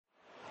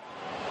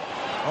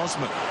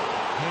Osman.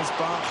 Here's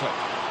Barkley.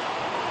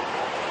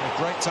 A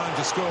great time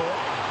to score.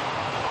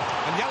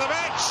 And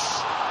Jelavic!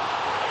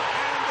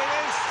 And it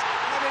is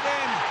headed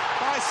in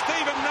by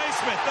Steven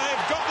Naismith.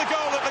 They've got the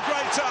goal at the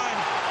great time.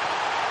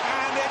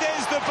 And it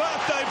is the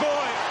birthday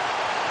boy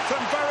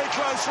from very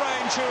close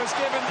range who has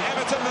given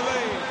Everton the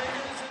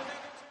lead.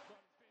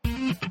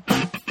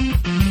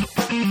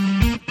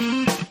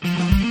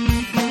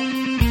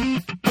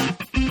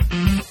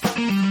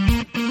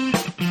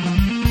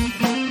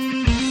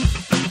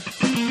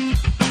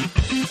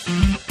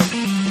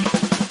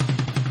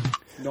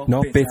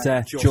 Not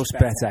bitter, just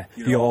better.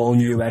 The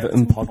all-new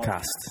Everton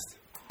podcast.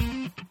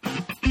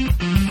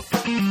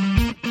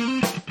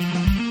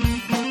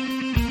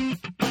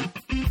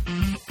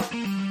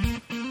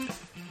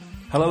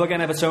 Hello again,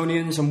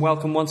 Evertonians, and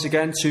welcome once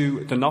again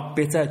to the Not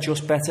Bitter,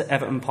 Just Better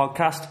Everton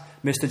podcast.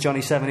 Mr.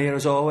 Johnny Seven here,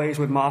 as always,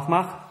 with Mark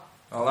Mack.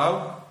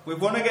 Hello, we've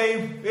won a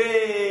game.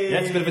 Yay! Yeah,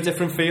 it's a bit of a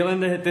different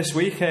feeling this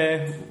week.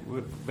 We're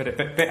a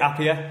bit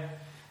happier.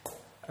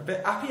 A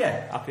bit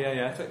happier? Happier,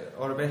 yeah.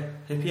 Or a bit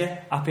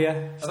hippier?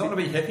 Happier. I don't want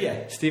to be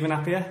hippier. Stephen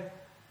Happier.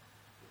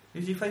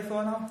 Who do you play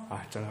for now?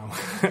 I don't know.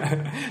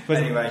 But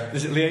anyway.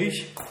 Is it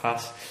Liège?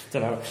 Pass.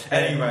 Don't know.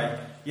 Anyway,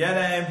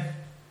 yeah,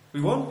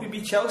 we won. We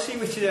beat Chelsea,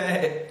 which is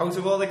out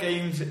of all the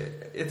games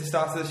at the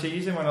start of the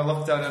season, when I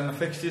looked at it on the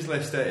fixtures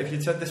list, if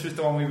you'd said this was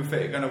the one we were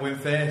going to win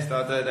first,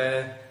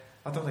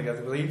 I don't think I'd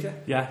have believed you.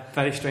 Yeah,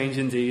 very strange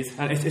indeed.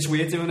 And it's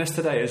weird doing this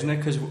today, isn't it?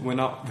 Because we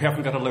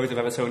haven't got a load of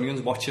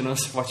Evertonians watching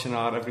us, watching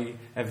our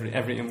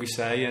everything we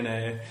say,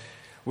 and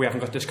we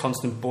haven't got this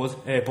constant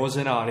buzz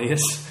in our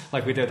ears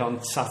like we did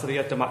on Saturday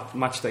at the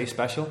match day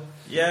special.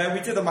 Yeah,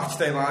 we did a match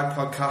day live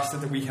podcast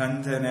at the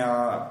weekend in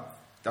our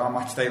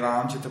match day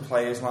lounge at the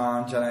Players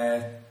Lounge,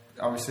 and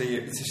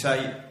obviously, to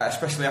say,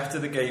 especially after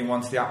the game,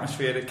 once the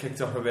atmosphere had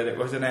kicked up a bit, it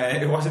wasn't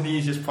the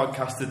easiest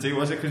podcast to do,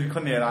 was it? Because we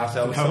couldn't hear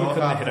ourselves. No, we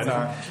couldn't hear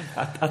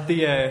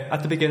it.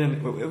 At the beginning,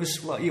 it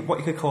was what you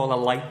could call a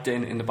light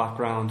din in the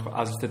background. But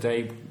as the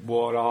day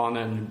wore on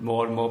and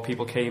more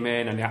people came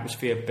in and the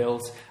atmosphere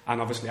built,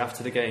 and obviously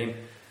after the game,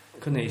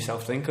 couldn't hear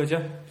yourself think, could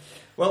you?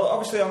 Well,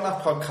 obviously on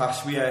that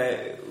podcast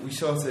we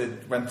sort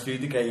of went through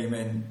the game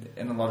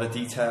in a lot of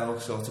detail,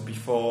 sort of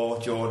before,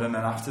 during and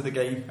after the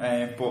game,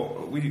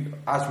 but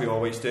as we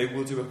always do,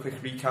 we'll do a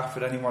quick recap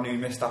for anyone who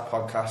missed that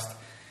podcast,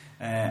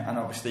 and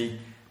obviously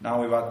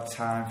now we've had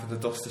time for the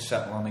dust to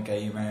settle on the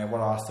game,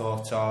 what our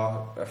thoughts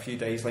are a few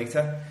days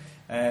later.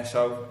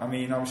 So, I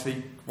mean,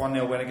 obviously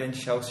 1-0 win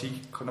against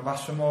Chelsea, couldn't have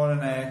asked for more,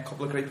 and a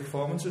couple of great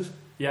performances.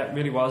 Yeah, it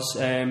really was.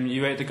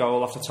 You heard the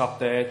goal off the top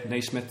there,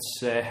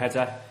 Naismith's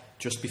header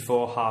just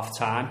before half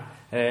time,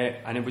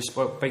 and it was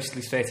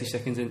basically 30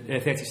 seconds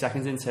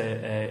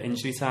into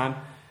injury time,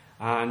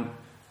 and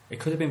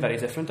it could have been very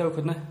different though,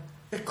 couldn't it?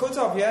 It could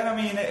have, yeah. I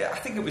mean, I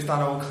think it was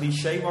that old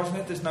cliche, wasn't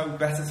it? There's no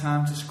better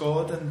time to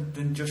score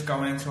than just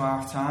going into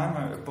half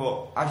time.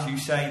 But as you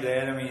say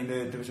there, I mean,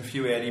 there was a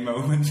few early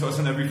moments,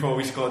 wasn't there, before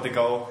we scored the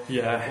goal?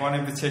 Yeah. One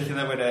in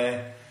particular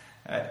where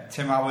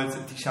Tim Howard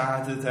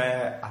decided,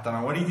 I don't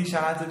know what he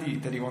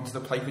decided, that he wanted to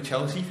play for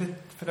Chelsea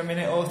for a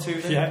minute or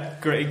two. Yeah,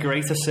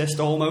 great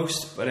assist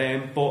almost, but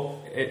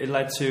it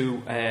led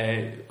to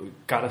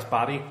Gareth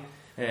Barry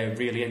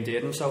really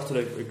endeared himself to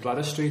the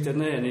Gladys Street,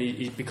 didn't it? And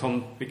he's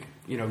become,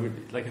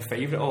 like a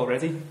favourite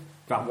already.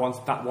 That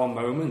one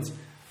moment,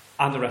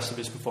 and the rest of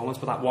his performance,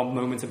 but that one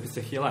moment in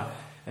particular.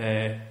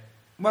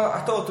 Well,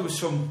 I thought there was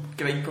some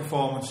great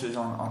performances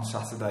on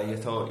Saturday. I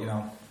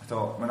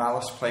thought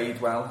Morales played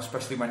well,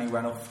 especially when he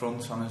went up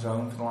front on his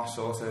own for the last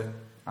sort of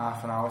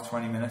half an hour,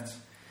 20 minutes.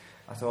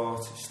 I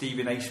thought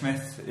Steven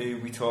Naismith, who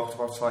we talked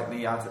about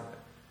slightly, had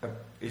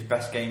his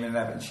best game in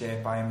Everton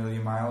shirt by a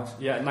million miles.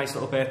 Yeah, a nice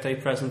little birthday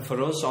present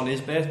for us on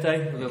his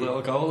birthday, with a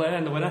little goal there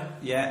in the winner.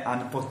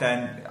 Yeah, but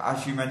then,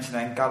 as you mentioned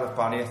then, Gareth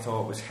Barry I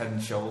thought was head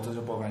and shoulders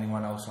above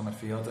anyone else on the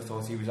field. I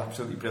thought he was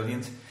absolutely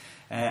brilliant.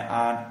 And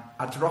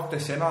I dropped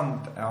this in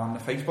on the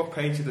Facebook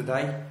page of the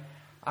day.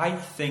 I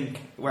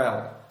think,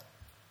 well,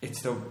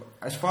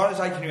 as far as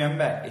I can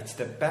remember, it's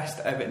the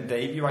best Everton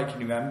debut I can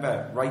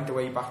remember, right the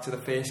way back to the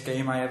first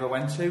game I ever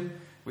went to,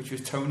 which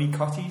was Tony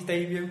Cottee's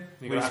debut.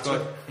 He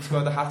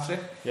scored the hat-trick.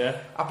 Yeah.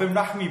 I've been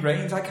racking my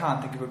brains, I can't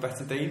think of a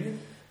better debut.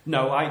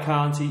 No, I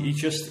can't. He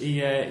just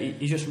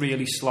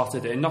really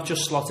slotted in. Not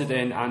just slotted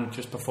in and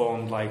just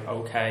performed like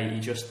okay.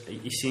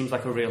 He seems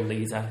like a real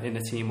leader in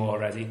the team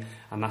already,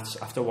 and that's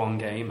after one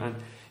game. And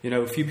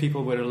a few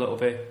people were a little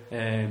bit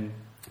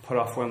put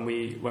off when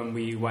we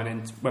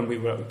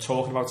were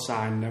talking about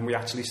signing, and we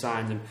actually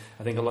signed him.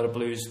 I think a lot of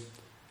Blues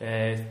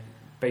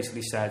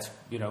basically said,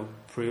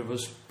 prove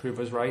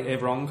us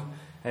right, wrong,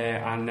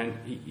 and then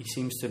he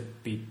seems to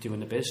be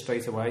doing the biz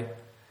straight away.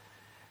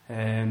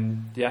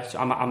 Yes,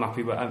 I'm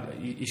happy with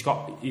he's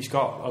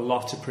got a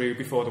lot to prove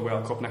before the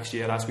World Cup next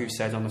year, as we've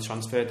said on the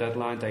transfer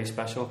deadline day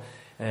special,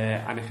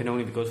 and it can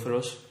only be good for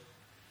us.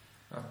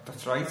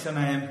 That's right,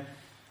 and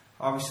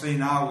obviously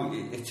now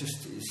it's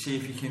just see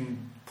if he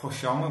can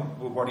push on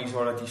with what he's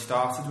already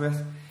started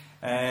with.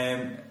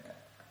 I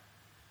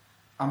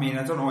mean,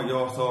 I don't know what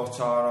your thoughts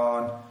are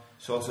on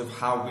sort of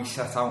how we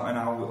set out and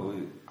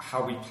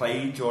how we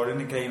played during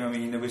the game. I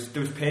mean, there was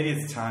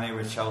periods of time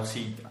where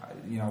Chelsea,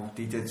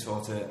 they did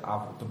sort of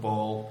have the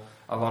ball,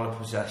 a lot of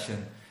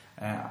possession,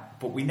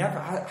 but we never.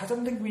 I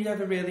don't think we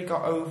ever really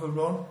got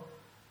overrun.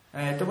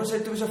 There was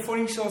a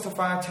funny sort of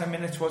 5-10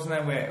 minutes, wasn't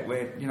there,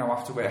 where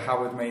after where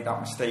Howard made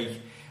that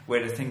mistake,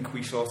 where I think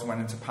we sort of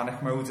went into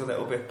panic mode a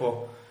little bit.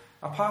 But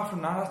apart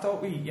from that, I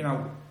thought we,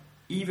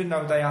 even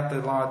though they had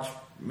the large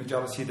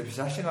majority of the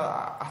possession,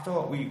 I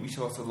thought we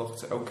sort of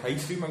looked okay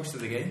through most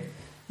of the game.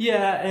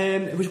 Yeah,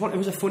 it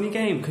was a funny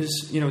game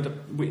because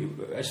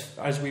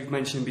as we've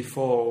mentioned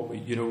before,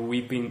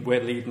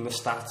 we're leading the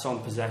stats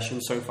on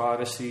possession so far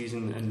this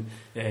season,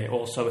 and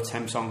also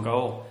attempts on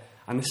goal.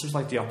 And this was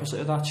like the opposite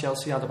of that.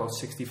 Chelsea had about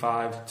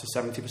 65 to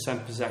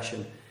 70%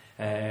 possession,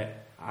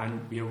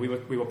 and we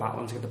were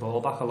battling to get the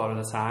ball back a lot of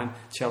the time.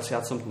 Chelsea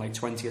had something like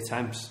 20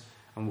 attempts,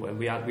 and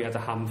we had a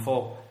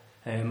handful.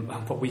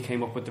 But we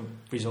came up with the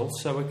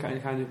results, so it kind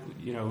of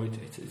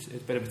it's a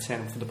bit of a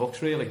turn for the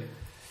books, really.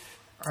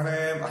 And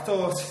I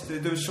thought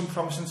there was some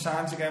promising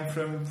signs again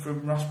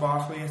from Ross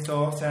Barkley. I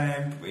thought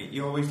he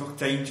always looked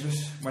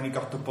dangerous when he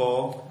got the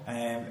ball.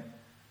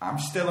 I'm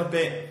still a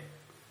bit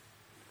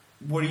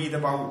worried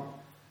about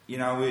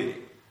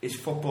his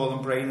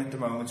footballing brain at the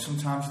moment.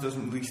 Sometimes he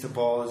doesn't release the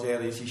ball as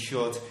early as he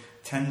should,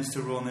 tends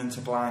to run into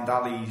blind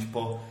alleys,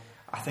 but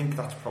I think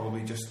that's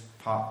probably just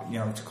part,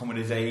 to come with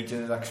his age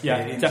and his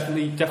experience. Yeah,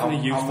 definitely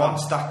youth. And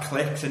once that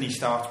clicks and he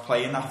starts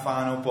playing that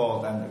final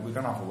ball, then we're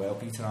going to have a world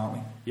beater, aren't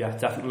we? Yeah,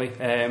 definitely.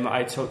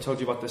 I told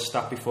you about this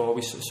stat before.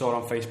 We saw it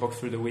on Facebook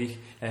through the week.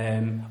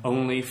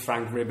 Only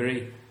Frank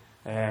Ribery,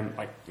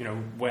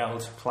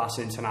 world class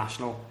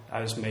international,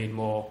 has made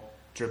more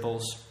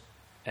dribbles.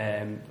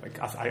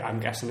 I'm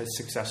guessing it's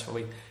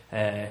successfully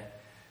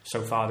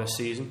so far this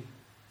season.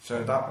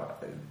 So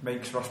that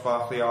makes Ross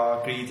Barkley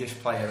our greediest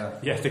player then?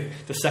 Yeah,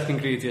 the second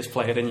greediest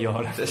player in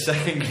Europe. The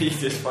second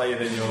greediest player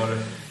in Europe.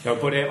 No,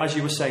 but as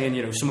you were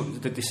saying, some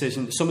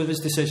of his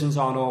decisions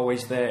aren't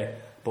always there,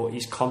 but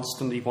he's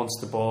constantly wants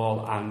the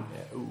ball, and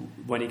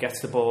when he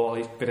gets the ball,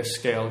 he's a bit of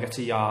skill, gets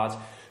a yard.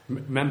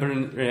 Remember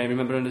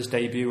in his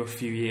debut a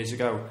few years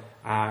ago,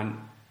 and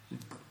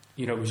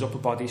his upper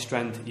body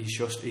strength, he's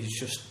just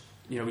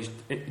he's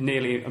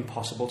nearly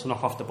impossible to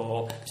knock off the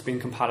ball. There's been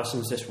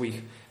comparisons this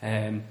week.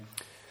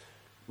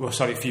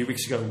 A few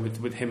weeks ago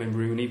with him and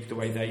Rooney, the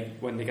way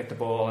when they get the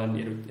ball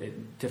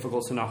and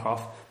difficult to knock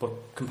off.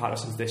 But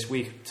comparisons this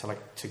week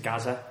to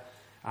Gaza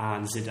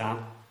and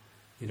Zidane,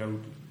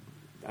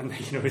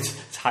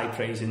 it's high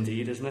praise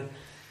indeed, isn't it?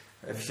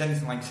 If he's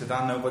anything like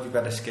Zidane, nobody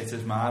better skit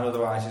his mad,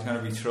 otherwise there's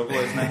going to be trouble,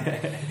 isn't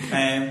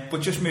it?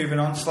 But just moving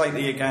on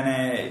slightly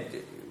again,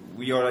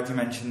 we already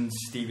mentioned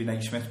Stevie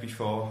Naismith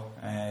before.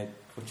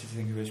 What do you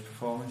think of his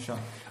performance, Sean?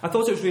 I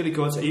thought it was really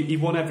good. He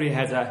won every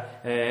header.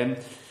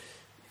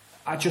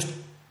 I just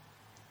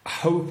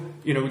hope,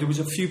 there was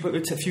a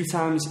few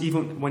times,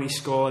 even when he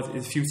scored,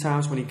 a few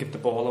times when he gave the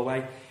ball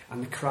away,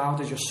 and the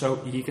crowd are just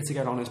so eager to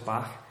get on his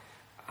back.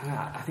 And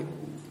I think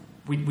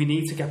we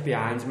need to get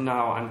behind him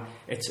now, and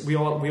we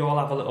all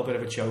have a little bit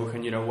of a joke.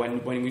 And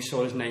when we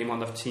saw his name on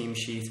the team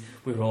sheet,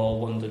 we were all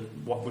wondered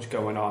what was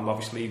going on.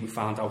 Obviously, we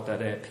found out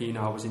that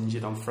Pienaar was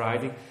injured on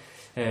Friday,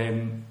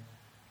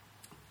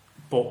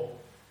 but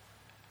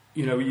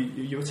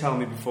you were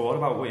telling me before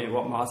about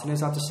what Martinez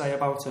had to say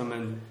about him,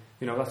 and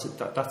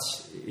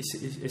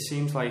it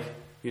seems like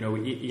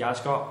he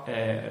has got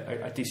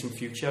a decent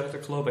future at the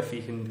club if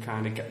he can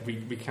kind of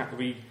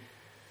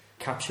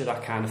recapture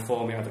that kind of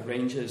form he had at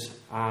Rangers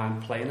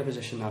and play in the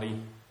position that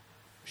he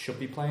should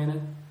be playing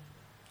in.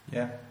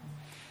 Yeah,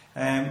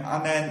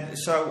 and then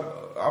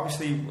so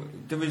obviously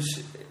there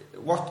was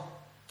what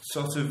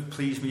sort of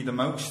pleased me the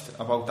most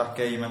about that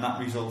game and that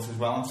result as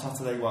well on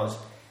Saturday was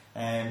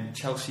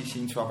Chelsea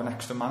seemed to have an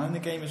extra man in the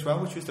game as well,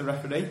 which was the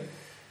referee.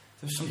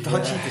 There was some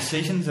dodgy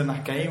decisions in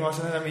that game,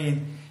 wasn't it? I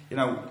mean,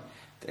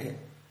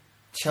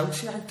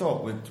 Chelsea, I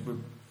thought, were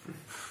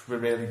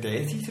really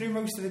dirty through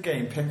most of the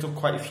game, picked up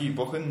quite a few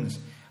bookings,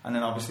 and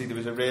then obviously there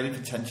was a really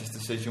contentious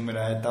decision with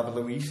David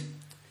Luiz.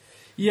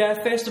 Yeah,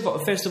 first of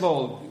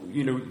all,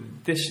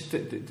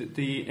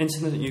 the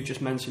incident that you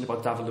just mentioned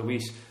about David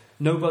Luiz,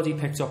 nobody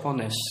picked up on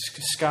this.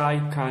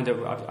 Sky kind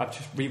of, I've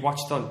just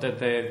rewatched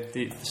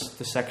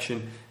the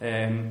section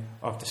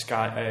of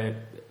the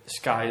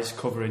Sky's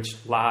coverage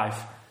live.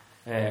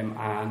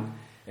 And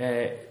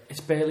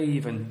it's barely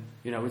even,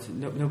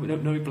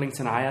 nobody blinked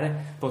an eye at it,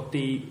 but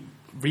they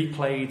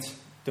replayed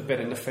the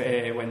bit in the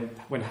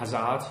when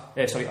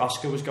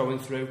Oscar was going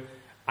through,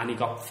 and he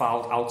got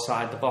fouled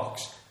outside the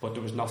box, but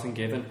there was nothing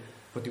given.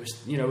 But there was,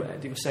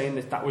 they were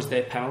saying that was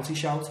their penalty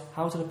shout.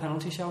 How's it a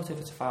penalty shout if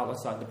it's a foul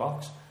outside the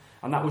box?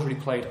 And that was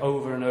replayed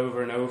over and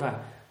over and over.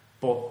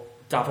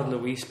 But David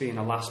Luiz being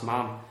the last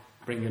man,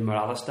 bringing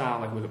Morales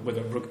down with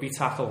a rugby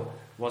tackle,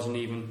 was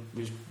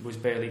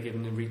barely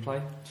given a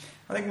replay.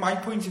 I think my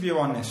point of view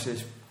on this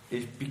is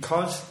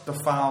because the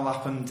foul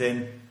happened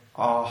in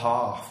our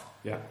half.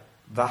 Yeah,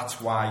 that's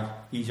why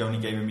he's only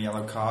giving me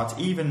yellow cards,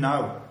 even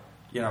though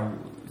you know,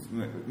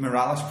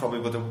 Morales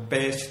probably would have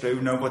burst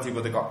through, nobody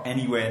would have got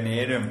anywhere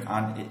near him,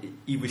 and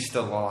he was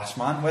still the last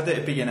man, whether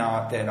it be in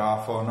their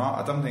half or not.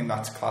 I don't think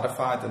that's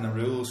clarified in the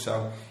rules,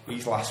 so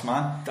he's last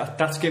man.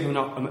 That's given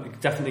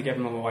definitely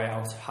given him a way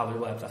out. Harry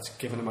Webb, that's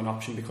given him an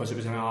option because it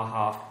was in our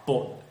half.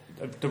 But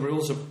the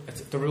rules are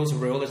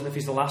rule, isn't it? If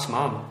he's the last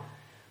man,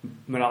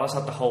 Morales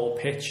had the whole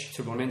pitch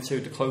to run into.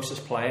 The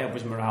closest player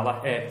was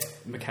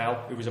Mikel,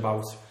 who was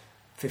about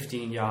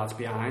 15 yards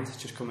behind,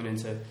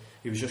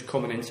 he was just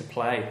coming into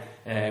play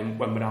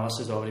when Morales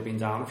has already been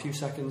down a few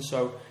seconds.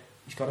 So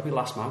he's got to be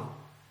last man.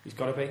 He's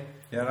got to be.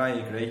 Yeah, I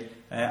agree.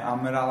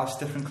 And Morales,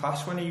 different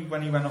class when he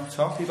went up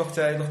top. He looked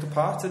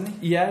apart, didn't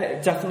he?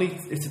 Yeah, definitely.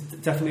 It's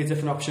definitely a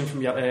different option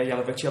from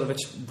Jelavic.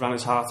 Jelavic ran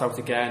his heart out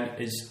again.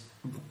 His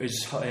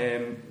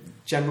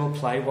general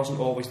play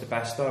wasn't always the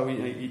best, though.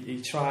 He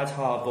tried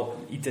hard, but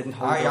he didn't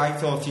hold up. I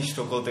thought he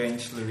struggled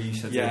against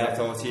Lloris. I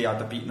thought he had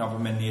the beating of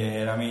him in the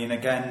air. I mean,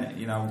 again,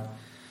 you know,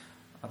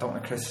 I don't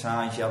want to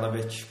criticise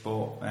Jelavic,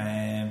 but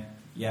I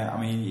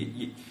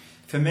mean,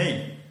 for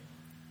me,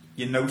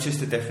 you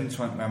noticed the difference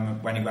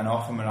when he went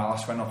off and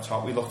Morales went up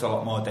top. We looked a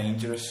lot more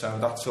dangerous, so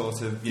that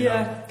sort of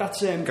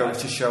that's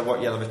goes to show what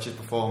Jelavic's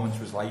performance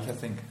was like.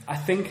 I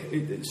think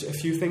a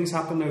few things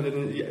happened though.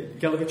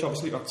 Jelavic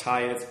obviously got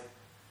tired.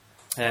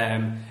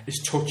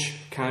 His touch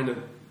kind of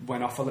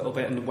went off a little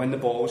bit, and when the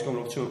ball was going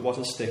up to him, it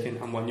wasn't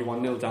sticking. And when you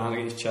 1-0 down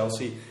against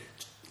Chelsea,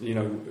 you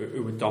know,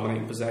 who were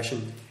dominating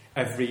possession,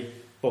 every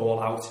ball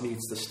out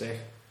needs to stick.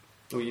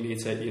 Or you need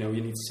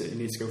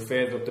to go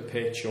further up the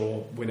pitch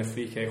or win a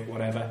free kick,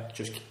 whatever.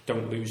 Just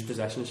don't lose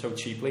possession so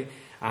cheaply.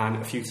 And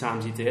a few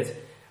times he did.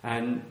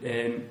 And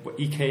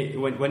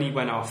when he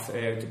went off,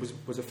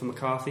 was it for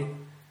McCarthy?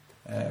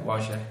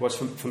 Was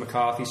for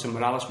McCarthy. So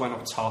Morales went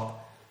up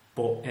top,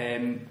 but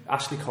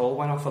Ashley Cole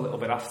went off a little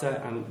bit after,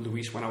 and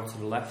Luis went out to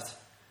the left.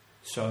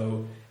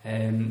 So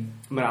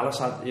Morales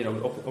had, you know,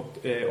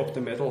 up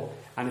the middle,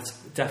 and it's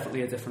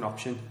definitely a different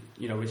option.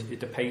 You know,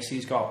 the pace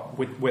he's got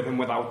with and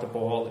without the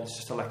ball, it's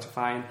just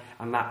electrifying,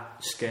 and that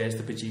scares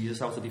the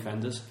bejesus out of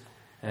defenders.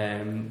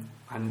 And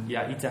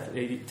yeah, he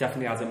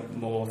definitely had a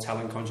more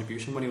telling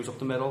contribution when he was up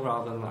the middle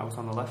rather than out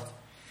on the left.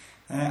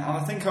 And I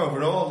think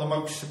overall the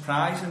most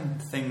surprising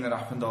thing that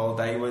happened all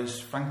day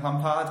was Frank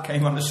Lampard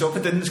came on the sub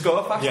and didn't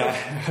score fast. Yeah,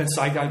 it's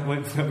like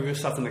when we were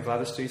sat in the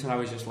Gladys Street, and I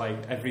was just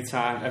like, every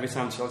time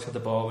Chelsea had the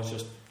ball, was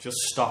just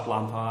stop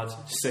Lampard,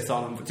 sit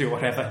on him, do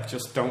whatever,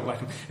 just don't let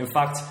him. In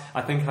fact,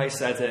 I think I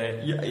said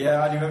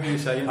I remember you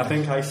saying I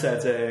think I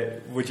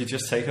said would you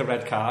just take a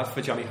red card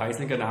for Johnny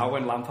Heitinger now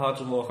when Lampard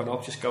was walking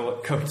up, just go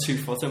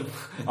 2-foot him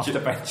off the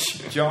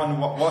bench.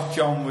 John, what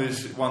John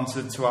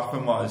wanted to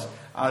happen was,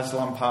 as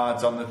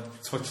Lampard's on the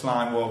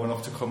touchline warming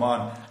up to come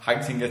on,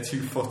 Heitinger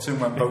 2-foot him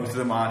when both of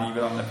them aren't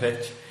even on the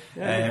pitch.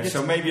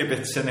 So maybe a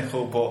bit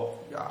cynical, but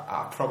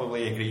I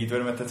probably agreed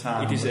with him at the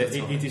time. He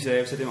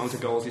deserves the amount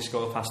of goals he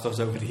scored past us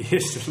over the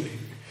years, doesn't he?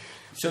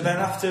 So then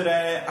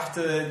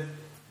another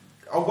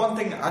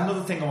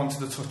thing I wanted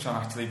to touch on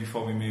actually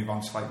before we move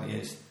on slightly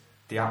is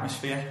the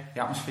atmosphere.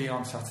 The atmosphere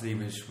on Saturday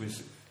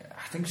was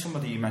I think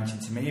somebody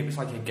mentioned to me it was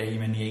like a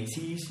game in the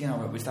 80s. You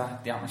know, it was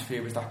that the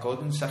atmosphere was that good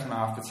in the second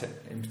half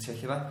in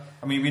particular.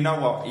 I mean, we know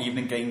what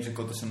evening games at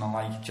Goodison are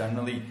like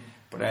generally,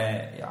 but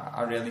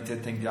I really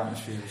did think the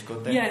atmosphere was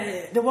good there.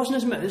 Yeah, there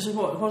wasn't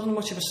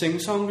much of a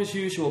sing-song as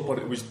usual, but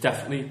it was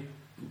definitely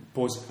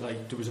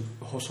there was a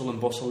hustle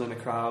and bustle in the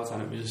crowd,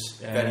 and it was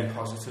very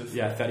positive.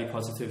 Yeah, very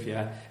positive.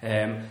 Yeah,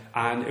 and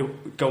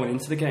going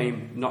into the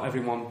game, not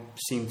everyone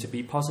seemed to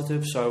be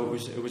positive, so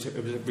it was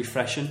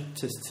refreshing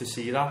to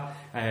see that.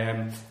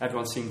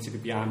 Everyone seemed to be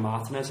behind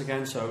Martinez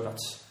again, so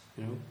that's,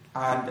 you know.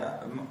 And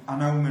I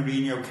know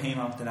Mourinho came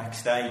out the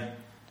next day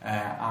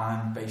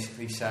and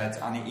basically said,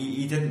 and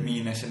he didn't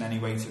mean this in any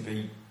way to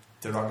be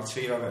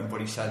derogatory of him,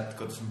 but he said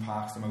Goodison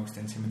Park's the most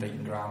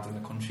intimidating ground in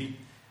the country.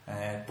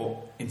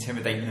 But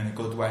intimidating in a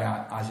good way,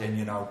 as in,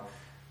 you know,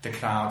 the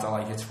crowd are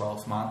like a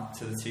 12th man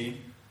to the team.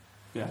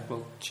 Yeah,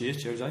 well,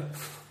 cheers, Jose.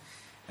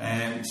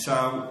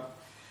 So,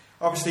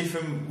 obviously,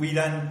 we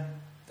then,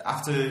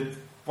 after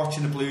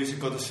watching the Blues at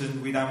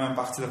Goodison, we then went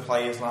back to the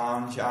Players'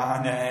 Lounge,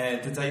 and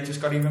the day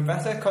just got even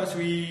better because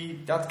we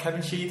had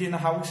Kevin Sheedy in the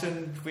house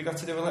and we got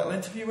to do a little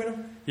interview with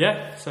him.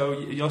 Yeah, so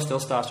you're still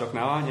starstruck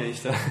now, aren't you?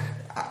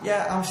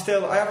 Yeah, I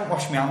haven't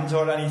washed my hands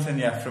or anything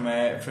yet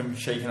from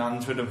shaking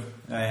hands with him.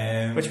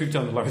 Which we've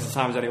done loads of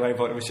times anyway,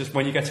 but it was just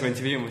when you get to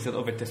interview him, it was a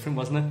little bit different,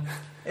 wasn't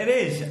it? It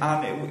is,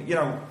 and you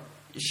know,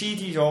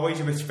 Sheedy's always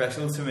a bit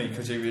special to me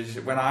because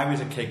when I was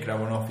a kid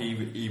growing up,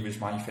 he was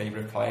my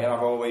favourite player.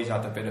 I've always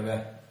had a bit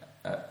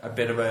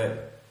of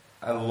a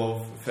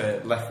love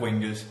for left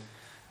wingers,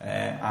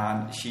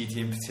 and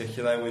Sheedy in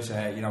particular was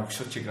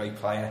such a great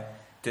player,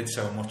 did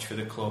so much for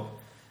the club.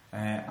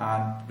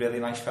 And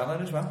really nice fella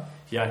as well.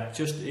 Yeah,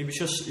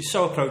 he's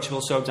so approachable,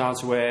 so down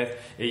to earth.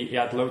 He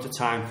had loads of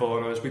time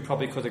for us. We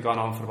probably could have gone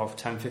on for about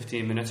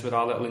 10-15 minutes with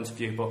our little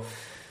interview, but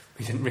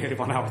we didn't really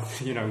want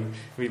out. You know,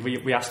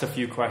 we asked a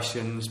few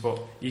questions, but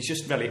he's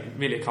just really,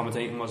 really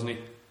accommodating, wasn't he?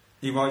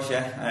 He was,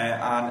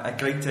 yeah. And a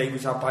great day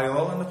was had by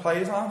all in the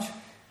Players' Lounge.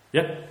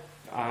 Yeah,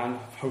 and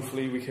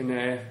hopefully we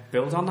can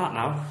build on that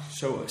now.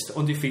 So it's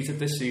undefeated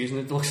this season.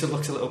 It looks a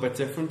little bit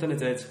different than it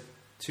did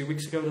 2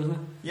 weeks ago, doesn't it?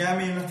 Yeah, I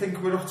mean, I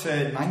think we're up to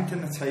 9th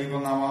in the table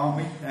now, aren't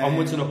we?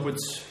 Onwards and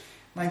upwards.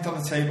 9th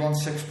on the table on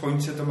 6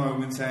 points at the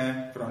moment,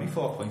 but only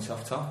 4 points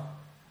off top.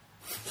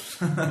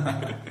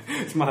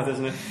 It's mad,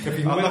 isn't it?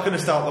 I'm not going to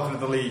start looking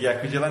at the league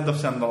yet, because you'll end up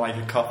sounding like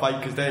a cop-out,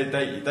 because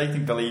they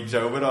think the league's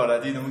over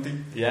already, don't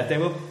they? Yeah, they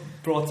were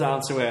brought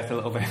down to earth a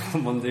little bit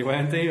on Monday,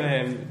 weren't they?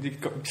 They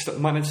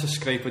managed to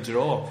scrape a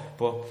draw,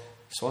 but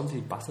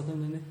Swansea battered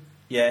them, didn't they?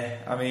 Yeah,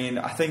 I mean,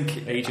 I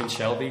think Agent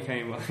Shelby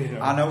came.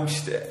 I know.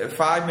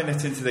 5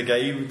 minutes into the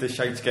game, the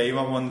Shouts game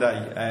on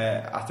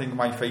Monday, I think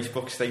my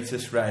Facebook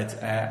status read,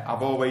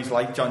 "I've always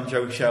liked John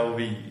Joe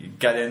Shelby.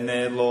 Get in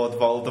there, Lord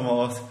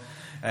Voldemort."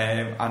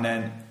 And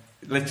then,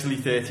 literally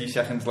 30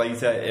 seconds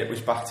later, it was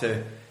back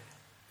to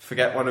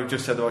forget what I've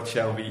just said about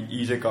Shelby.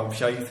 He's a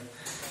gobshite.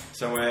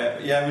 So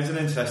yeah, it was an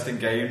interesting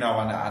game now,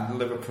 and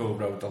Liverpool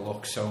rode the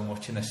luck so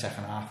much in the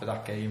second half of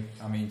that game.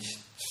 I mean,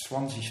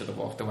 Swansea should have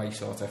walked away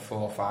sort of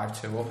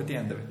 4-5-2 up at the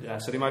end of it. Yeah,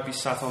 so they might be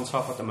sat on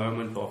top at the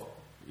moment, but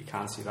you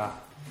can't see that.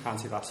 Can't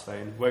see that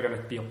staying. We're going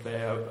to be up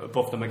there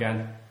above them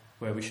again,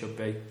 where we should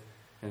be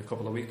in a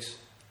couple of weeks.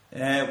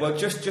 Well,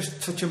 just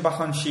touching back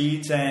on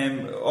Sheeds,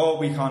 all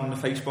week on the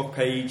Facebook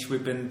page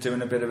we've been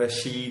doing a bit of a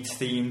Sheeds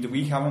themed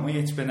week, haven't we?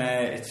 It's been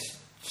it's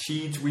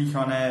Sheeds week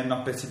on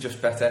Not Bitter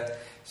Just Better.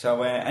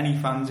 So any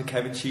fans of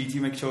Kevin Sheedy,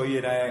 make sure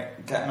you're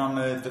getting on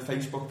the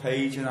Facebook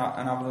page and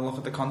having a look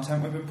at the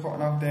content we've been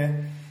putting out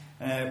there.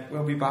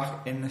 We'll be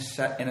back in a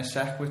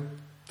sec with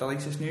the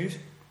latest news.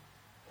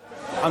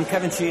 I'm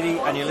Kevin Sheedy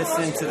and you're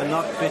listening to the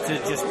Not Bitter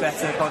Just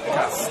Better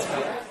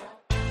podcast.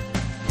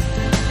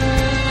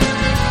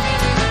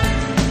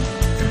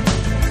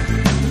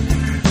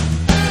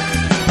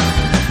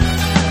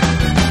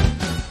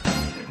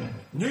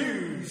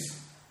 News!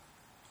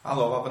 I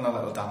love having a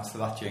little dance to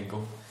that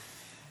jingle.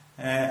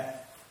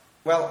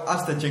 Well,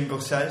 as the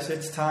jingle says,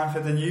 it's time for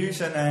the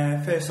news,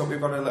 and first up we've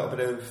got a little bit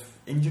of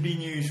injury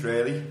news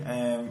really.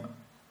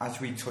 As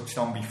we touched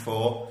on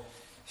before,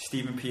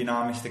 Stephen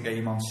Pienaar missed the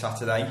game on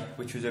Saturday,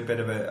 which was a bit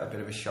of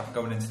a shock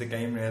going into the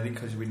game really,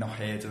 because we'd not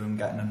heard of him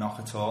getting a knock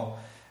at all,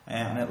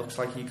 and it looks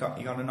like he got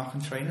a knock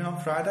in training on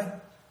Friday.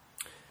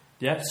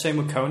 Yeah, same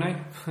with Kone.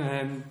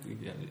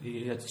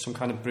 He had some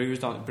kind of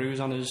bruise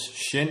on his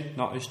shin,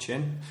 not his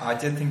chin. I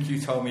did think you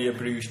told me a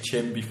bruised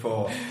chin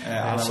before, and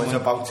I was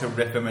about to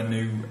rip him a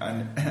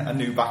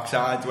new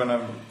backside when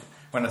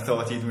I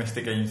thought he'd missed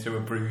the game through a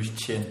bruised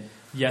chin.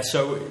 Yeah,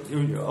 so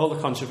all the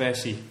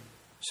controversy,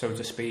 so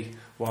to speak,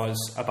 was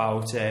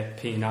about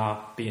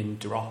Pienaar being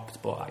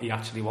dropped, but he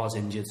actually was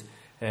injured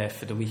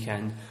for the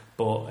weekend.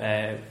 But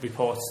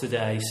reports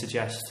today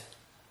suggest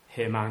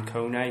him and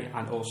Kone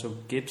and also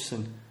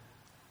Gibson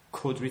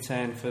could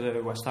return for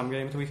the West Ham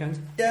game at the weekend.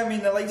 Yeah, I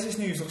mean, the latest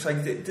news looks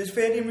like there's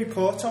varying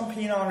reports on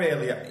Pienaar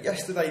really.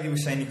 Yesterday they were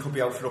saying he could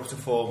be out for up to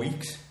 4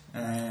 weeks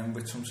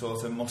with some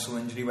sort of muscle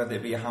injury, whether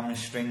it be a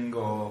hamstring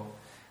or...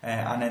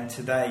 and then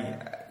today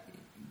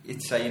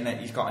it's saying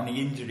that he's got a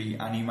knee injury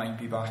and he might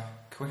be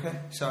back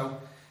quicker. So,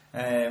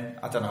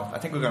 I don't know. I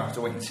think we're going to have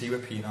to wait and see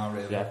with Pienaar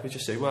really. Yeah, we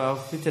just say,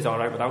 well, we did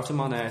alright without him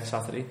on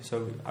Saturday,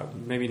 so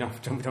maybe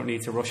not. We don't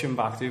need to rush him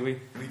back, do we?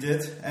 We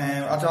did.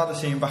 I'd rather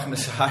see him back in the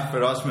side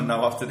for Osman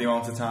now after the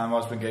amount of time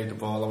Osman gave the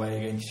ball away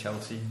against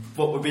Chelsea.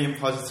 But we're being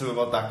positive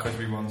about that because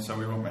we won, so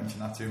we won't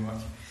mention that too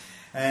much.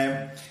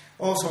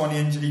 Also on the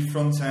injury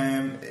front,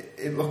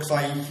 it looks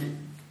like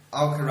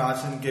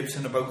Alcaraz and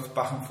Gibson are both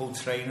back in full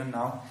training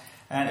now.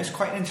 And it's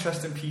quite an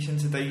interesting piece in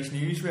today's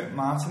news with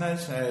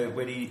Martinez,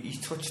 where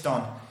he's touched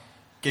on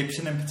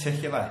Gibson in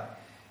particular,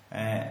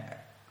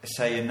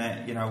 saying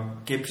that, you know,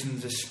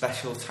 Gibson's a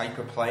special type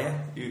of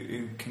player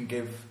who can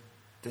give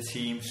the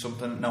team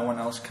something that no one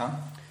else can.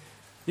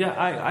 Yeah,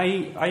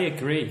 I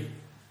agree,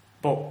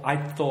 but I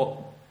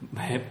thought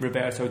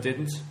Roberto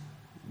didn't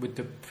with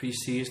the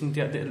pre-season.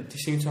 They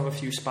seem to have a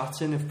few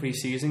spats in of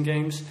pre-season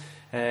games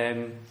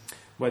where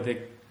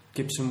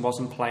Gibson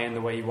wasn't playing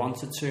the way he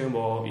wanted to,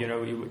 or, you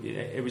know,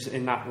 it was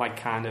in that like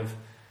kind of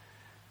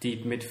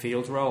deep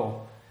midfield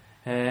role.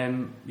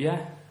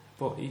 Yeah,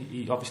 but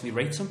he obviously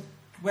rates him.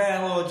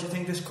 Well, or do you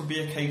think this could be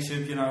a case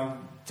of, you know,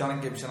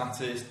 John Gibson had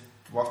to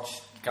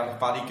watch Gareth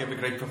Barry give a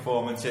great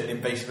performance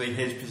in basically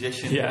his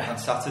position on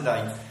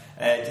Saturday?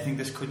 Do you think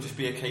this could just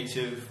be a case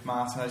of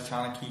Martinez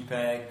trying to keep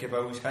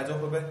Gibbo's head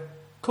up a bit?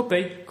 Could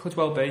be, could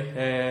well be.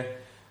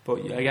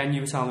 But again,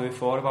 you were telling me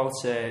before about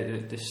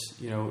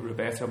this, you know,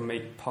 Roberto may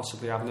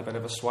possibly having a bit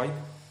of a swipe.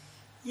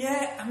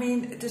 Yeah, I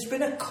mean, there's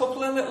been a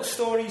couple of little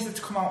stories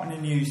that's come out in the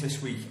news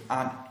this week,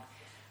 and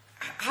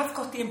I've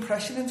got the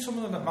impression in some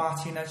of them that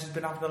Martinez has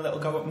been having a little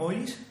go at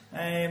Moyes.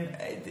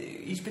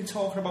 He's been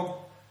talking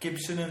about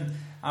Gibson and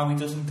how he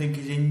doesn't think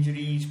his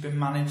injury's been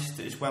managed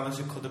as well as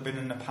it could have been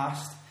in the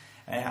past.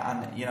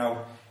 And, you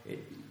know,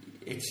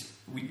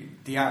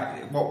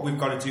 what we've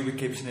got to do with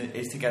Gibson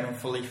is to get him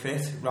fully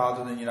fit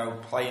rather than, you know,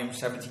 play him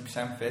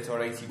 70% fit or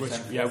 80%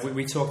 fit. Yeah,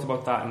 we talked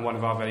about that in one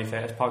of our very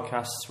first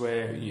podcasts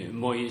where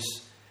Moyes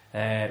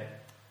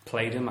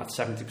played him at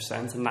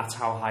 70%, and that's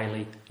how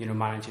highly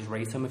managers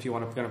rate him. If you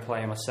want to going to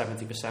play him at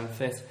 70%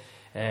 fit,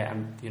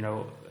 and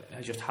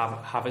just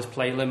have his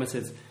play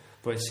limited.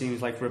 But it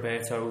seems like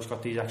Roberto's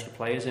got these extra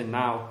players in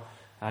now,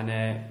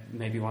 and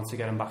maybe wants to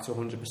get him back to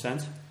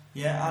 100%.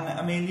 Yeah, and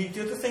I mean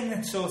the other thing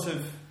that sort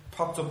of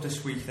popped up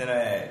this week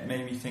that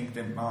made me think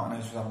that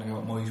Martinez was having a go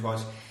at Moyes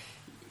was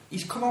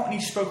he's come out and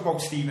he spoke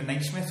about Steven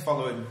Naismith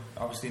following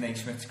obviously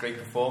Naismith's great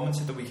performance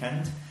at the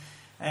weekend.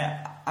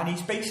 And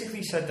he's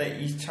basically said that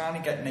he's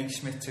trying to get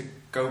Naismith to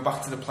go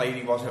back to the player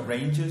he was at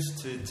Rangers,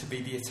 to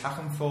be the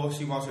attacking force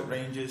he was at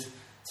Rangers,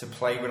 to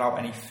play without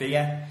any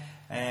fear.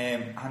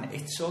 And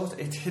it's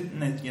hinting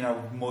that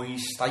Moyes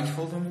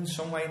stifled him in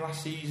some way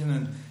last season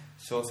and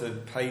sort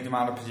of played him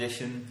out of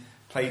position,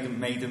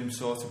 made him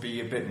sort of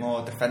be a bit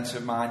more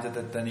defensive minded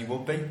than he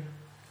would be.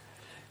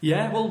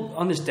 Yeah, well,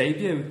 on his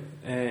debut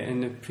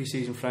in the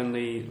pre-season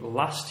friendly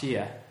last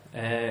year,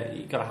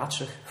 he got a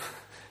hat-trick.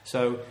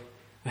 So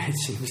it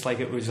seems like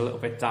it was a little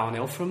bit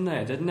downhill from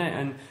there, didn't it?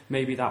 And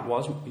maybe that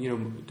was,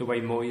 the way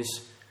Moyes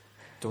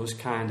does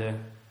kind of,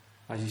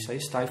 as you say,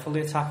 stifle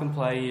the attack and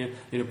play.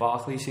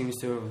 Barkley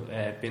seems to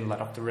have been let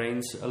off the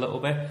reins a little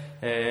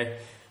bit.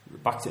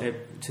 Back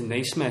to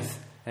Naismith,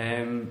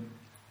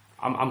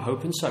 I'm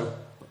hoping so.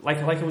 Like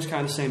I was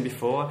kind of saying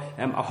before,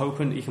 I'm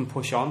hoping he can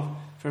push on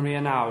from here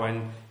now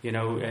and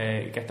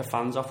get the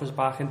fans off his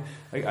back. And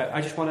I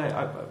just want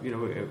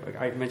to,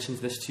 I mentioned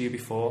this to you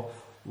before.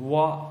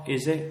 What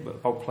is it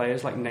about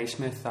players like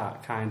Naismith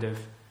that kind of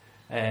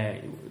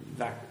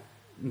that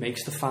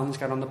makes the fans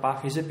get on the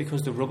back? Is it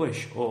because they're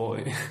rubbish, or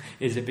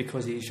is it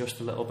because he's just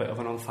a little bit of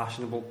an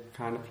unfashionable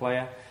kind of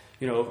player?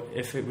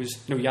 If it was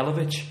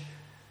Jelavic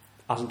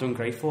hasn't done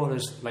great for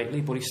us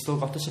lately, but he's still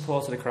got the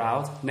support of the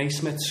crowd.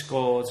 Naismith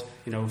scored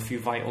a few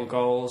vital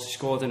goals. He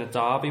scored in a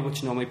derby,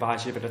 which normally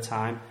buys you a bit of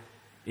time.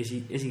 Is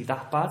he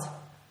that bad?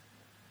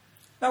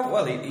 No,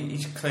 well,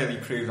 he's clearly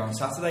proved on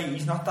Saturday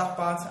he's not that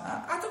bad.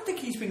 I don't think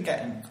he's been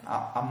getting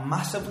a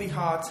massively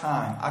hard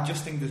time. I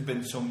just think there's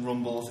been some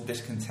rumbles of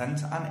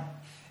discontent. And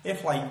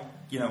if,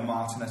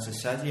 Martinez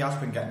has said, he has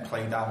been getting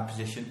played out of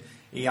position,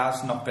 he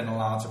has not been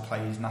allowed to play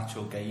his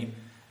natural game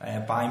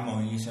by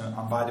Moyes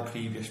and by the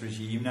previous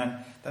regime,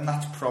 then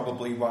that's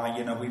probably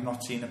why, we've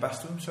not seen the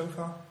best of him so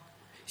far.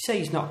 You say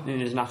he's not in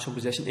his natural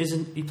position.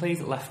 Isn't he played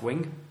at left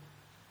wing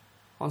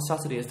on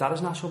Saturday? Is that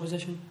his natural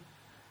position?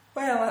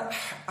 Well,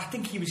 I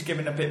think he was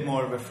given a bit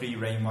more of a free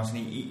rein,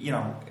 wasn't he?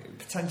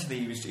 Potentially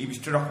he was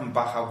dropping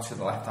back out to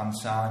the left-hand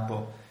side,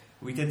 but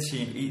we did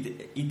see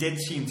he did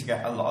seem to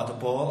get a lot of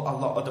the ball, a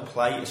lot of the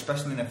play,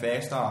 especially in the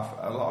first half.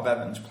 A lot of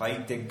Everton's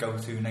play did go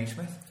to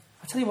Naismith.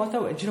 I tell you what,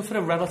 though, for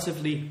a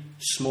relatively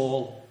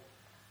small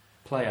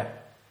player,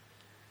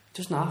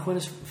 he doesn't have win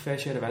his fair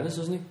share of headers,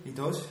 doesn't he? He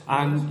does.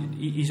 And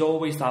he's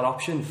always that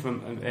option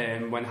from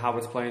when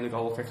Howard's playing the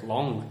goal kick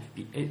long.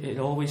 It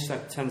always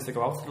tends to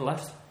go out to the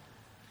left.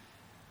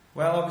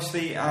 Well,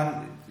 obviously,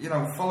 and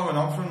following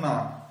on from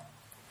that,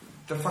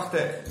 the fact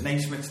that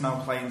Naismith's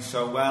now playing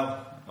so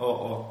well,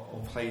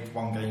 or played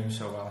one game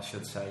so well, I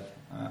should say,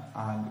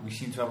 and we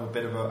seem to have a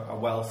bit of a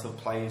wealth of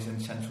players in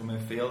central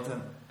midfield,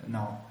 and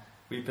now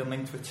we've been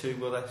linked with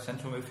two other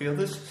central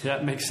midfielders. Yeah,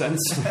 it makes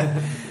sense.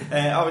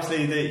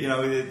 Obviously,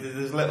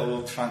 there's a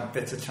little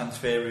bit of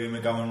transfer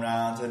rumour going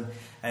around, and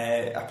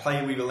a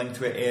player we were linked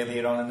with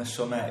earlier on in the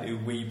summer, who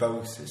we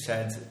both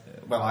said,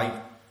 well,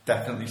 I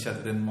definitely said I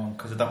didn't want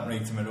because I don't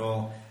rate him at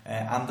all.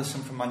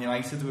 Anderson from Man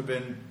United, we've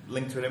been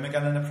linked with him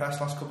again in the press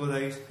last couple of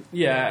days.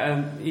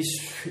 Yeah,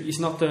 he's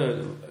not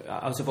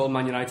out of all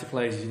Man United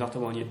players, he's not the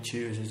one you'd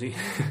choose, is he?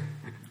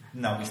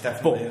 No, he's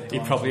definitely. But he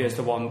probably is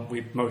the one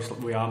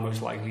we are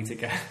most likely to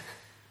get.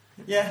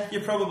 Yeah,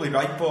 you're probably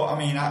right, but I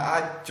mean,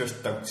 I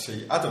just don't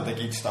see. I don't think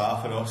he'd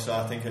start for us, so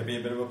I think it'd be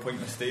a bit of a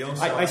pointless deal.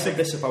 So I said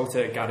this about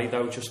Gary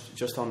though,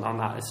 just on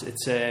that.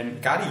 It's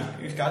Gary.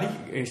 Who's Gary?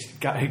 It's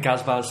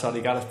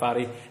Gareth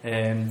Barry.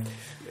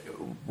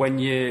 When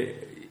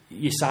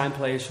you sign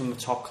players from the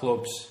top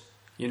clubs,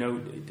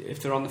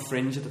 if they're on the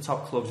fringe of the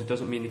top clubs, it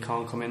doesn't mean they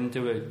can't come in and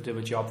do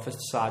a job for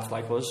sides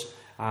like us.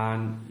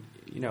 And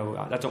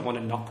I don't want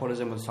to not put us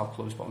in with the top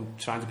clubs, but I'm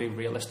trying to be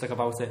realistic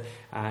about it,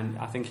 and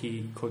I think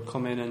he could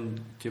come in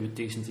and do a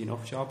decent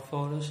enough job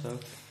for us. So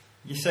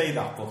you say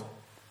that, but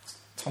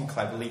Tom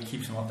Cleverley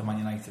keeps him on the Man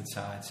United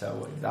side,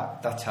 so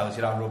that tells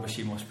you how rubbish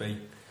he must be.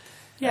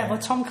 Yeah,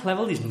 but Tom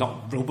Cleverley's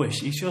not rubbish.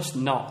 He's just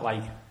not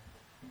like.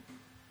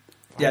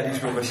 Yeah,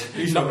 he's rubbish.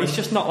 He's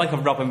just not like a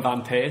Robin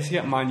van Persie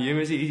at Man U,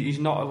 is he? He's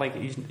not like a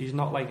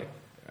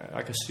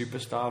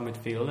superstar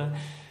midfielder.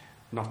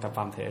 Not that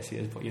Van Persie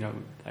is, but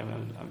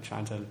I'm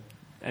trying to.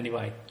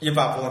 Anyway, you're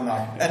babbling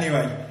now.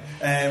 Anyway,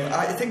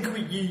 I think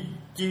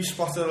you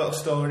spotted a little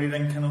story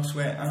linking us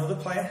with another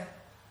player.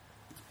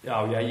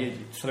 Oh yeah, you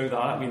threw that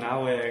at me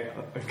now. I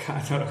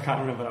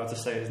can't remember how to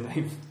say his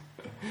name.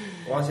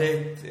 Was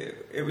it?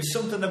 It was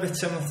something a bit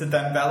similar to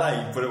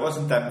Dembele, but it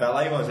wasn't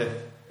Dembele, was it?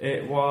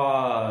 It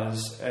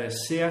was a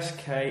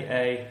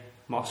CSKA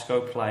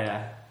Moscow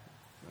player.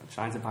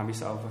 Trying to buy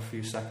myself a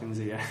few seconds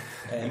here.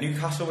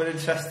 Newcastle were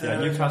interested. Yeah,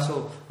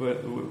 Newcastle were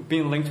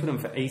being linked with him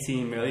for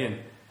 18 million.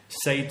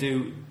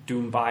 Seydou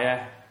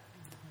Doumbia,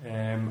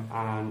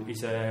 and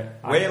he's a...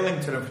 We're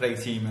linked to him for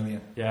 18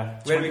 million. Yeah.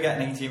 Where are we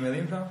getting 18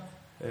 million from?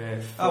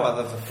 Well,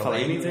 that's a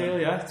Fellaini deal,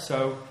 yeah.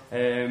 So,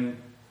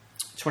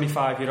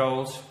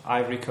 25-year-old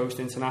Ivory Coast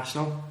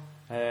international,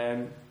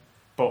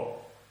 but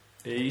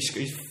he's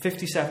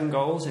 57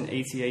 goals in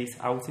 88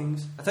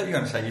 outings. I thought you were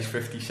going to say he's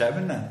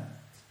 57 then.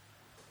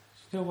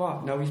 You know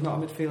what? No, he's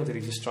not a midfielder,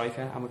 he's a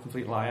striker. I'm a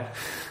complete liar.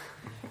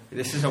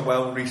 This is a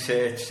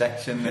well-researched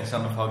section, this,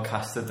 on the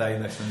podcast today,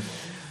 listen.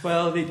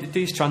 Well,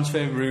 these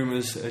transfer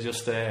rumours are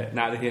just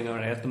neither here nor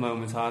there at the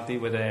moment, aren't they?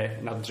 With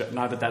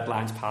now the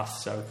deadline's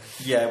passed, so...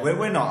 Yeah,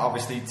 we're not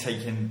obviously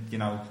taking,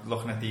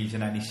 looking at these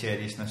in any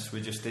seriousness.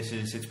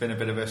 It's been a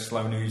bit of a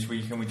slow news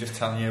week, and we're just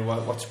telling you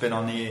what's been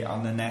on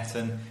the net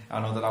and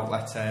other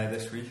outlets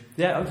this week.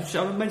 Yeah, I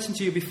mentioned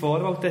to you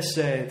before about this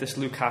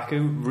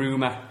Lukaku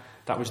rumour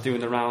that was doing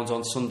the rounds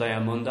on Sunday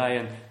and Monday,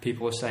 and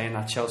people were saying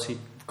that Chelsea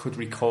could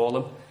recall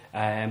him,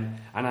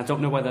 and I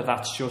don't know whether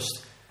that's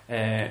just...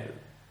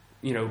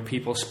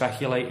 people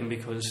speculating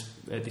because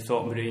they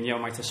thought Mourinho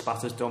might have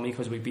spat his dummy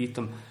because we beat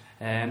them.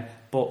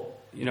 But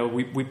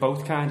we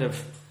both kind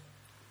of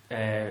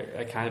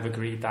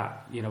agreed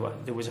that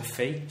there was a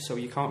fee, so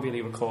you can't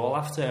really recall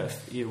after.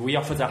 We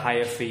offered a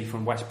higher fee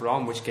from West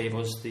Brom, which gave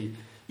us the.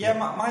 Yeah,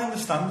 my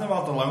understanding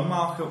about the loan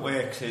market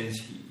works is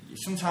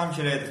sometimes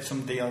you hear that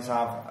some deals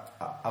have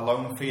a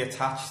loan fee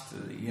attached.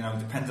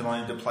 Depending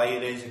on who the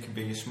player is, it can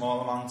be a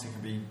small amount. It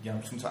can be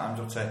sometimes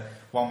up to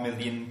 1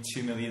 million,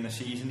 2 million a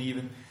season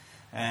even.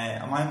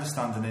 And my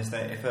understanding is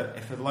that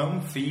if a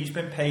loan fee's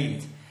been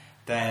paid,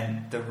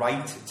 then the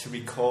right to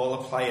recall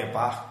a player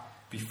back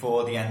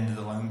before the end of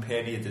the loan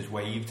period is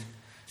waived.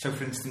 So,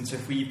 for instance,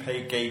 if we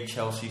gave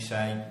Chelsea,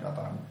 say,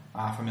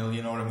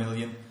 $500,000 or $1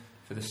 million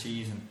for the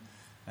season,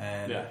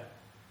 then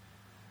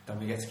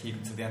we get to keep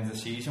it to the end of the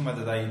season.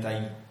 Whether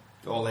they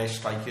all their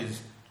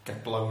strikers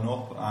get blown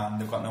up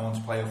and they've got no one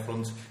to play up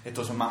front, it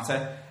doesn't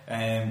matter.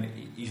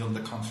 He's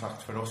under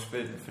contract for us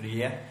for the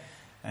year.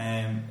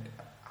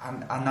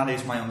 And that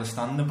is my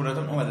understanding, but I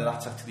don't know whether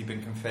that's actually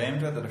been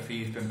confirmed, whether the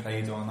fee's been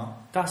paid or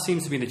not. That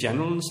seems to be the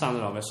general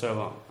understanding of it,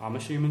 so I'm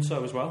assuming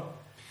so as well.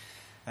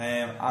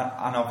 And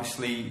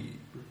obviously,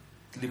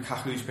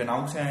 Lukaku's been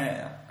out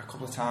a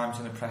couple of times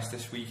in the press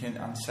this week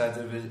and said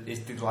of his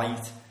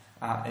delight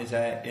at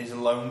his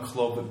loan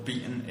club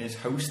beating his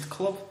host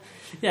club.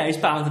 Yeah, he's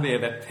bound to be a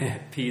bit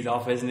peed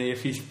off, isn't he?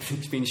 If he's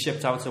been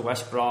shipped out to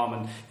West Brom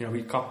and he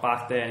got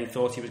back there and he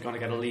thought he was going to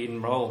get a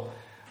leading role,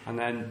 and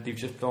then they've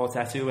just brought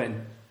Etu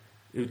in,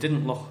 who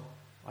didn't look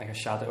like a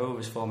shadow of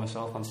his former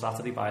self on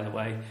Saturday, by the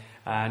way.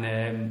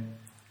 And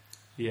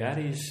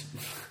he's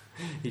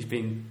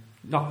been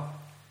not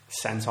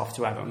sent off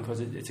to Everton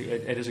because it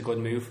is a good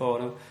move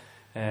for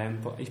him,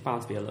 but he's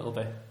bound to be a little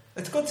bit.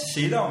 It's good to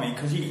see though,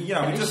 because he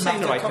doesn't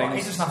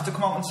have to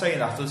come out and say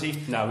that, does he?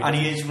 No, and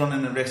he is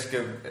running the risk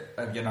of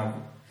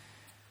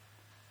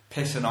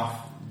pissing off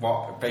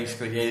what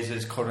basically is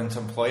his current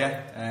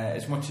employer.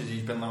 As much as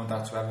he's been loaned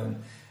out to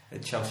Everton,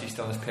 Chelsea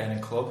still his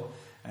parent club.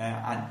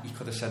 And he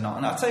could have said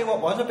nothing. I'll tell you what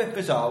was a bit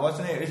bizarre,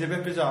 wasn't it? It was a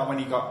bit bizarre when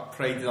he got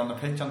paraded on the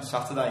pitch on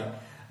Saturday.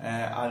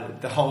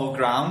 The whole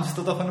ground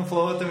stood up on the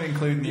floor with him,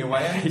 including the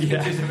away end, which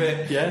is a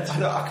bit...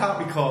 I can't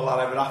recall that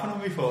ever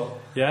happening before.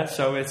 Yeah,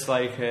 so it's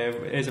like,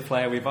 here's a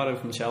player we borrowed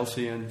from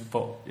Chelsea,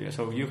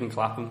 so you can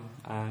clap him,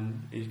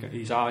 and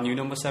he's our new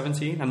number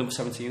 17, and number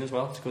 17 as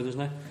well. It's good,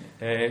 isn't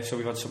it? So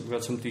we've got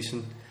some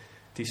decent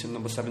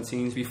number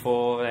 17s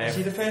before. Is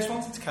he the first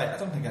one since Cahill? I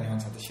don't think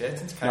anyone's had the shirt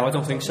since Cahill. No, I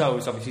don't think so.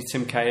 It's obviously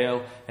Tim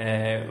Cahill.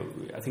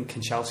 I think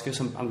Kanchelskis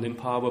and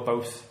Limpar were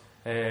both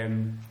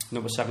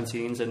number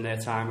 17s in their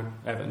time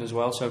at Everton as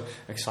well. So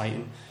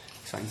exciting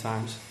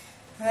times.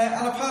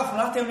 And apart from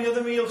that, the only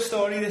other real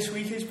story this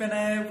week has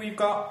been we've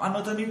got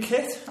another new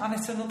kit, and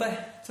it's another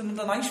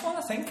nice one,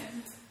 I think.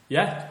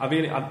 Yeah, I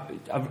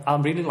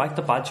really like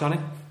the badge on it.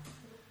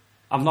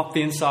 I'm not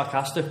being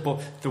sarcastic,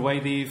 but the way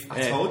they've...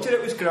 I told you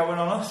it was growing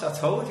on us, I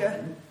told you.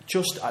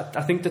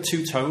 I think the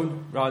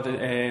two-tone, rather...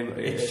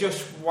 it's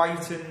just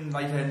white and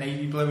like a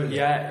navy blue.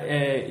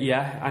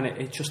 Yeah, and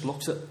it just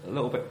looks a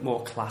little bit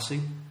more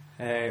classy.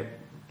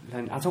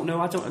 And I don't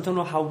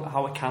know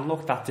how it can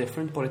look that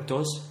different, but it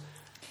does.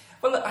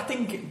 Well, I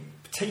think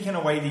taking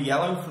away the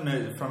yellow from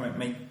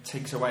it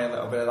takes away a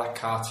little bit of that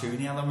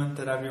cartoony element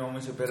that everyone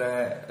was a bit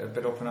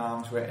up in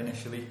arms with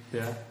initially.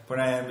 Yeah.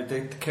 But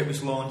the kit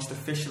was launched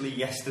officially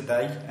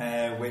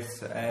yesterday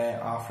with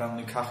our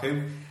friend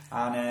Lukaku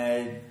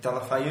and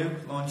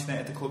Deulofeu launching it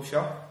at the club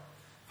shop.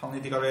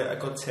 Apparently they got a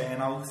good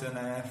turnout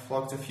and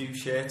flogged a few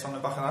shirts on the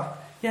back of that.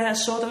 Yeah, I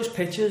saw those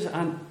pictures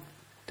and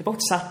they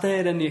both sat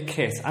there in their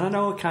kit, and I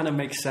know it kind of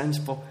makes sense,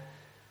 but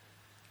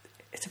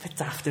it's a bit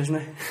daft, isn't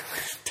it?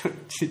 Do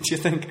you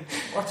think?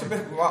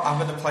 What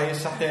happened to players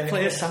sat there?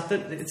 Players sat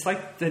there. It's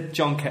like the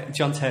John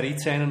Terry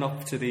turning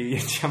up to the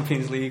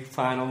Champions League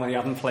final when he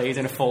hadn't played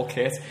in a full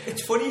kit.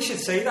 It's funny you should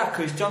say that,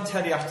 because John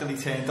Terry actually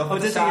turned up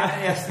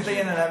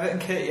yesterday in an Everton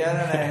kit,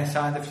 and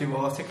signed a few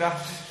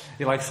autographs.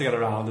 He likes to get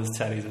around as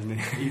Terry, doesn't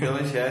he? He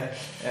does, yeah.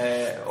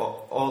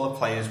 All the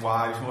players'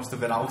 wives must have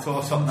been out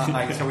or something that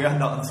night, so we had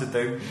nothing to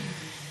do.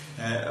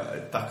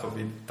 That could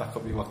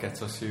be what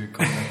gets us through.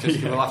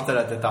 We'll have to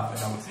edit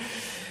that out.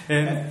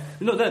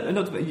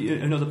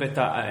 Another bit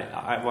that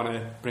I want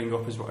to bring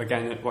up is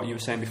again what you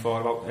were saying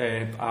before about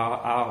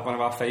one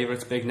of our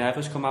favourites, Big Nev,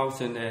 has come out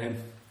and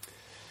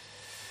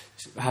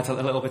had a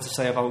little bit to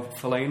say about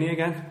Fellaini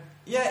again.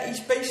 Yeah, he's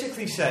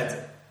basically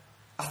said,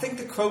 I think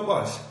the quote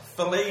was,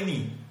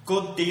 Fellaini,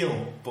 good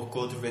deal, but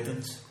good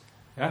riddance.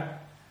 Yeah.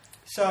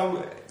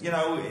 So,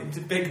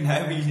 the Big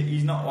Nev,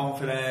 he's not one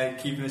for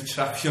keeping his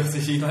trap shut,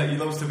 as he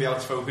loves to be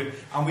outspoken,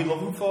 and we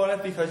love him for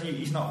it because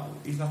he's not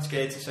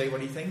scared to say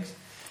what he thinks.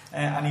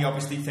 And he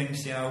obviously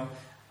thinks, as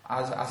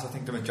I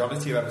think the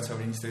majority of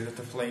Evertonians do, that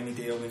the Fellaini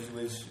deal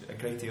was a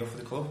great deal for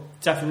the club.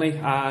 Definitely,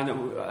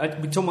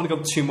 and we don't want to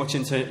go too much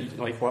into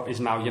what is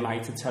now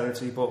United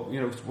territory, but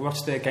we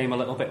watched their game a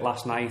little bit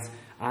last night,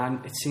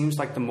 and it seems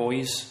like the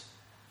Moyes'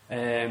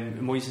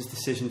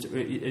 decision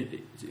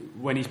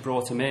when he's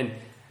brought him in,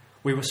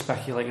 we were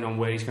speculating on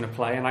where he's going to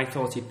play, and I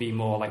thought he'd be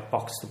more like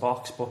box to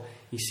box, but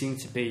he seemed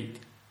to be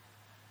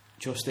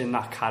just in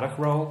that Carrick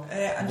role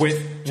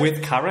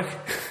with Carrick.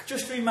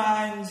 Just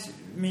reminds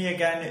me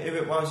again who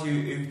it was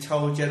who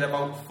told you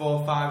about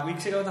 4 or 5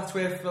 weeks ago that's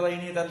where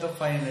Fellaini had ended up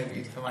playing.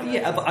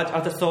 Yeah, but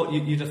I'd have thought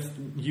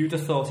you'd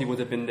have thought he would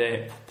have been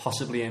there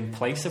possibly in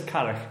place of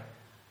Carrick.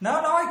 No,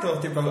 I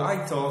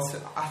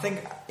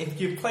think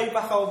if you play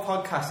back old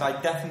podcasts, I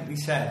definitely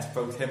said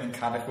both him and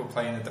Carrick were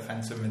playing a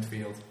defensive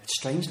midfield. It's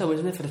strange though,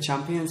 isn't it, for the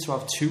champions to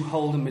have 2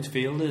 holding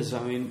midfielders?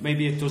 I mean,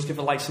 maybe it does give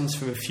a licence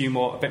for a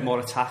bit more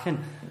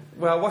attacking.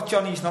 Well, what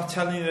Johnny's not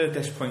telling you at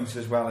this point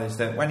as well is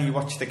that when he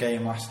watched the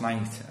game last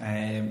night,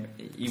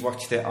 he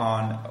watched it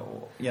on,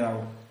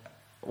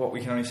 what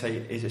we can only say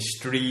is a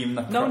stream.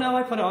 No,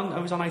 I put it on. I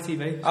was on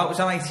ITV. Oh, it was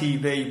on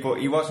ITV,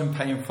 but he wasn't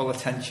paying full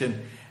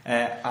attention.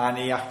 And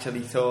he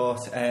actually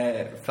thought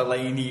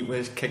Fellaini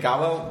was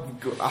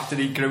Kagawa after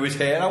he grew his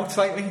hair out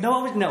slightly.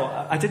 No,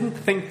 I didn't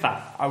think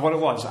that. What it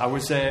was, I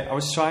was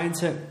trying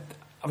to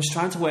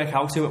work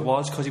out who it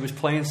was because he was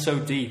playing so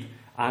deep,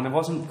 and I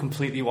wasn't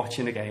completely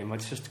watching the game. I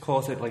just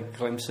caught it like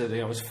glimpse of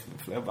it.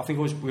 We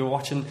were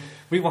watching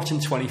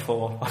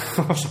 24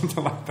 or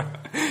something like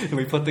that. And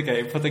we put the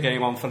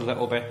game on for a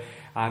little bit,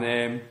 and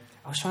I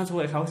was trying to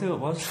work out who it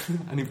was,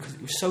 and because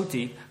it was so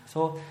deep, I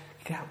thought,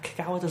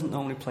 Kagawa doesn't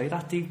normally play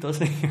that deep, does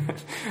he?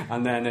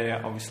 And then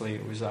obviously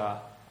it was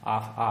our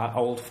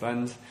old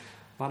friend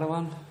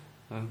Madawan.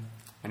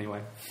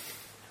 Anyway,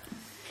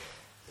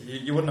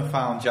 you wouldn't have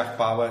found Jack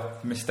Bauer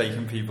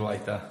mistaking people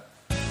like that.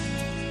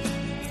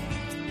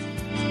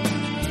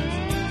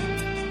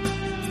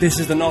 This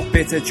is the Not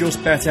Bitter,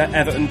 Just Better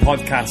Everton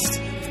podcast.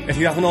 If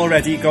you haven't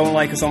already, go and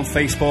like us on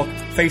Facebook,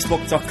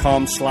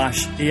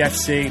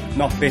 facebook.com/EFC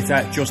Not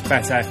Bitter, Just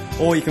Better,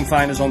 or you can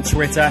find us on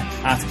Twitter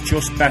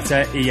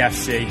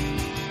 @JustBetterEFC.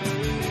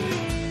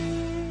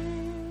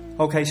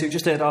 Okay, so we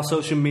just did our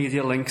social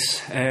media links.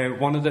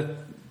 One of the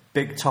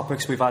big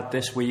topics we've had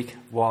this week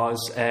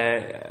was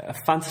a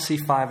fantasy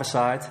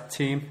five-a-side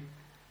team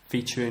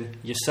featuring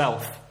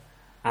yourself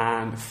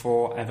and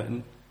 4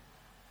 Everton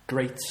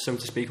greats, so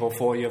to speak, or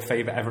 4 of your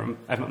favourite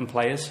Everton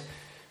players.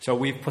 So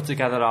we've put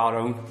together our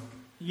own.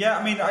 Yeah,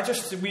 I mean,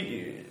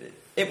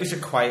 it was a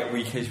quiet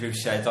week, as we've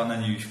said, on the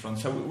news front.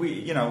 So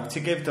we, to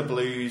give the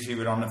Blues who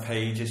were on the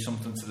page is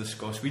something to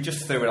discuss. We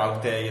just threw it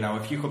out there.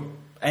 If you could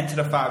enter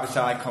the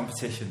five-a-side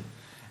competition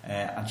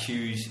and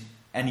choose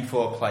any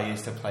 4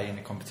 players to play in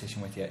the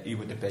competition with you, who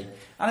would it be?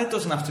 And it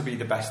doesn't have to be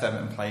the best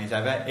Everton players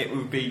ever. It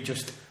would be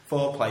just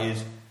 4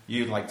 players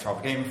you'd like to have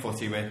a game of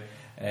footy with,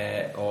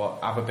 or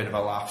have a bit of a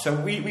laugh. So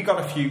we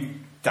got a few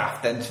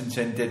daft entrants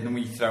in, didn't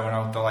we? Throwing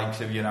out the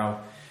likes of, your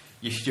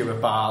Stuart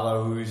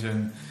Barlows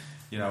and,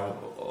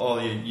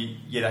 all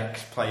your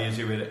ex-players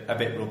who were a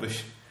bit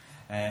rubbish.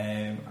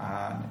 And,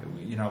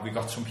 we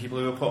got some people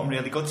who were putting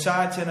really good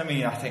sides in. I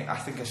mean, I think I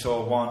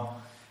saw one.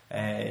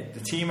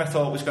 The team I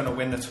thought was going to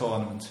win the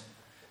tournament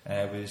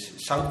was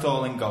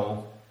Southall in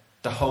goal,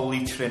 the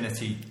Holy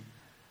Trinity,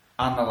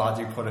 and the lad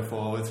who put it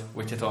forward,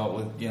 which I thought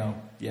would, you're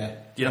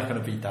not going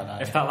to beat that, are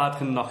you? If that lad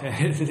can knock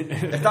it...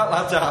 If that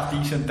lad's half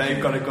decent, they've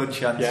got a good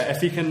chance. Yeah,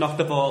 if he can knock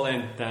the ball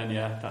in, then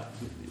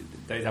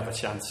they'd have a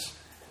chance.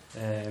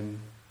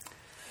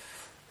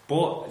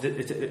 But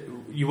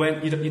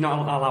you're not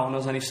allowing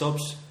us any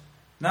subs?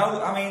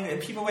 No, I mean,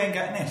 people weren't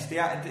getting this.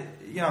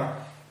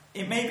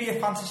 It may be a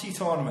fantasy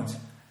tournament,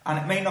 and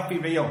it may not be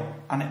real,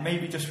 and it may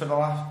be just for the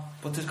laugh,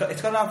 but it's got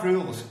to have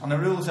rules, and the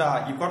rules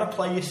are you've got to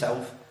play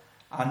yourself,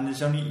 and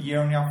you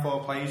only have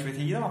 4 players with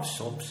you. You don't have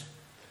subs.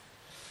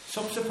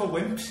 Subs are for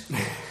wimps.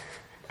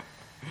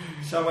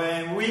 So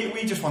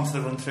we just wanted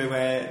to run through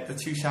the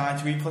 2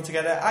 sides we put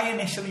together. I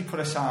initially put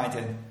a side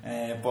in,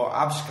 but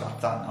I've scrapped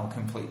that now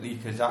completely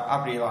because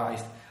I've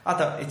realised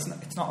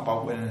it's not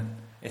about winning,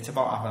 it's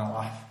about having a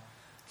laugh.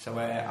 So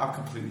I've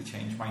completely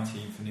changed my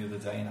team from the other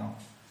day now.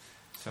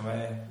 So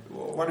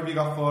what have you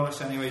got for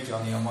us anyway,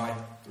 Johnny, on mine?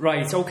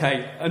 Right,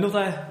 okay.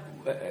 Another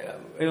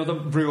another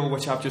rule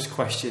which I've just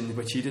questioned,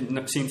 which you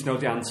didn't seem to know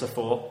the answer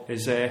for,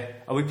 is are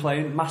we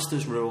playing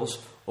Masters rules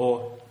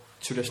or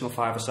traditional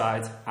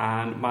five-a-side?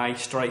 And my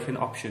striking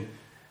option,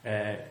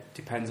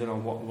 depending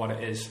on what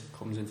it is,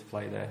 comes into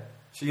play there.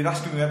 So you're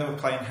asking me whether we're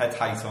playing head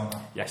height or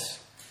not?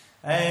 Yes.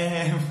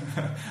 I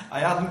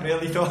hadn't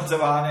really thought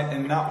about it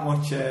in that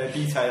much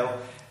detail.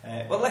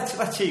 Well,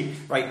 let's see.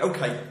 Right,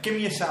 okay. Give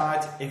me a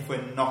side if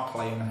we're not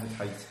playing head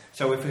height.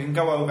 So if we can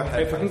go over head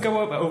height. If we can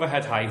go over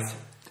head height,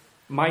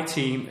 my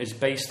team is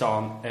based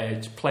on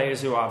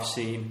players who I've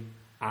seen,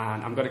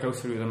 and I'm going to go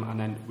through them, and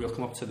then we'll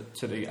come up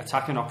to the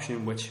attacking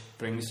option, which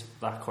brings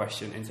that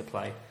question into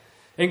play.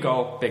 In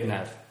goal, Big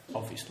Nev,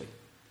 obviously.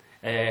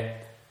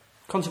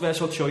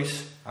 Controversial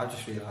choice. I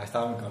just realised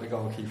I haven't got a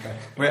goalkeeper.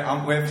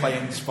 We're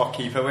playing spot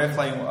keeper. We're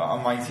playing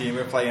on my team.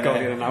 We're playing goal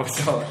in and out.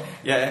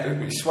 Yeah,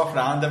 we swap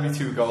around every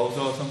 2 goals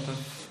or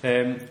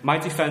something. My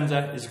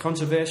defender is a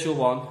controversial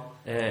one,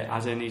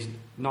 as in he's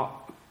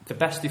not the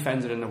best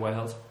defender in the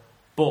world.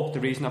 But the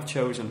reason I've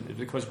chosen is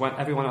because when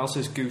everyone else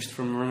is goosed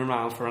from running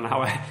around for an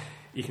hour,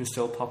 he can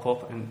still pop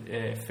up and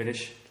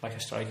finish like a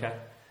striker.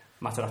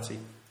 Materazzi.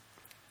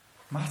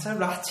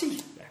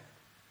 Materazzi? Yeah.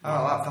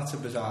 Oh, that's a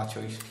bizarre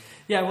choice.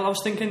 Yeah, well, I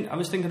was thinking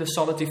a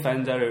solid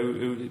defender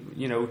who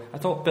I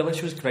thought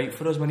Bilic was great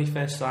for us when he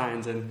first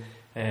signed, and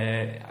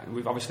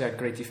we've obviously had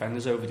great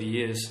defenders over the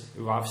years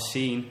who I've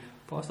seen,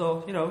 but I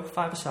thought,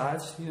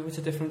 five-a-side, it's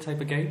a different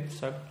type of game,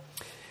 so...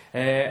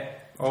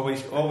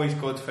 Always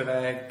good for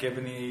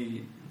giving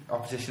the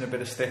opposition a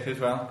bit of stick as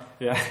well.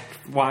 Yeah,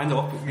 wind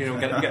up,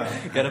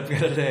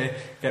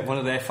 get one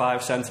of their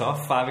 5 sent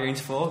off, 5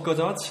 against 4, good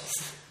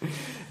odds.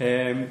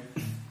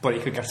 But he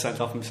could get sent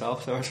off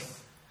himself, so...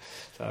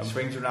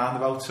 Swings and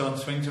roundabouts, son.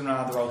 Swings and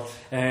roundabouts.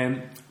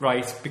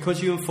 Right,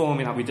 because you informed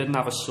me that we didn't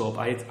have a sub,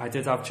 I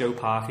did have Joe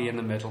Parkey in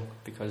the middle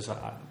because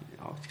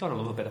he's got a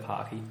little bit of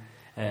Parkey.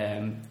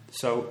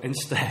 So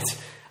instead,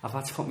 I've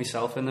had to put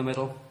myself in the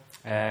middle,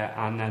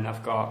 and then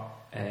I've got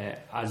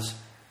as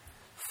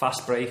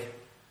fast break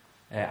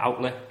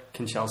outlet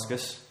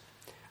Kanchelskis,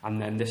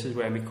 and then this is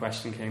where my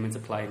question came into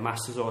play: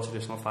 Masters or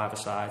traditional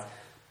five-a-side?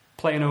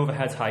 Playing over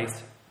head height,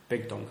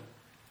 Big Dunk.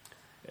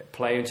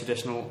 Playing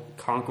traditional,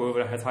 can't go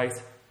over head height,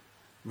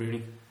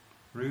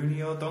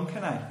 Rooney or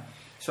Duncan, eh?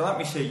 So let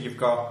me see, you've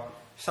got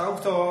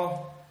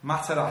Southall,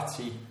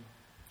 Materazzi,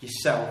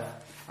 yourself,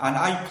 and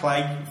I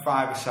play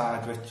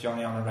five-a-side with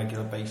Johnny on a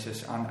regular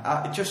basis,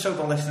 and just so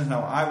the listeners know,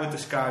 I would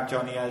describe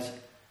Johnny as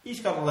he's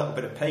got a little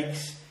bit of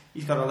pace,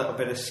 he's got a little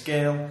bit of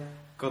skill,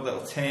 good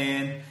little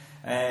turn,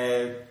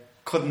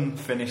 couldn't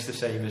finish to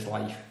save his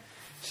life.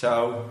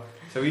 So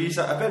he's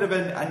a bit of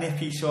a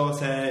nippy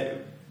sort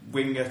of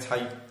winger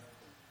type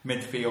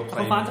midfield player.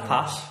 I can find a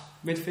pass,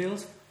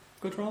 midfield,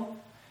 good role.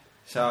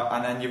 So,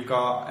 and then you've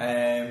got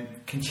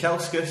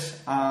Kanchelskis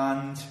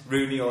and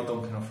Rooney or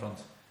Duncan up front.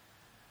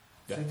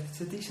 Yeah.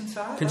 It's a decent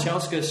side.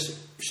 Kanchelskis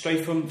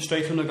straight from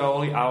the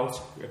goalie out.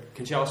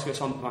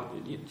 Kanchelskis on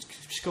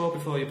score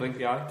before you blink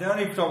the eye. The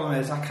only problem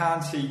is I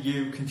can't see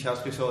you,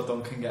 Kanchelskis or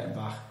Duncan getting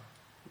back.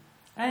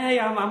 Hey,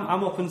 I'm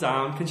up and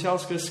down.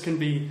 Kanchelskis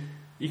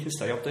he can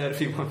stay up there if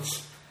he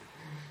wants.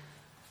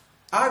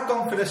 I've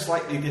gone for a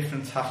slightly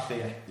different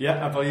tactic here.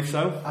 Yeah, I believe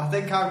so. I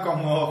think I've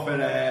gone more for,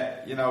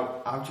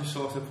 I've just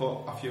sort of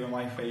put a few of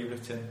my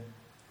favourites in.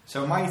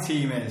 So my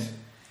team is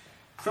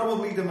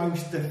probably the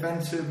most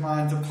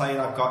defensive-minded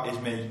player I've got is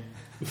me.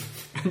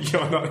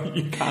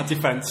 You can't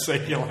defend, so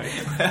you're like...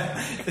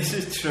 This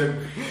is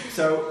true.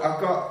 So I've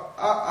got...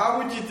 How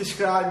would you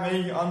describe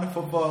me on the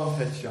football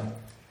pitch, John?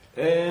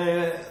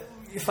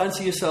 You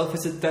fancy yourself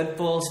as a dead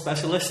ball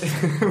specialist,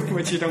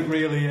 which you don't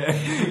really...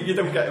 You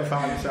don't get a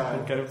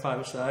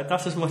five-a-side.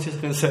 That's as much as I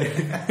can say.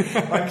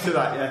 Thanks for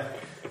that, yeah.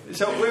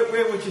 So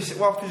where would you...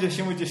 What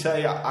position would you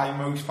say I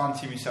most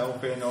fancy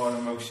myself in or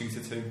am most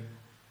suited to?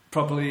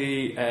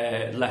 Probably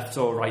left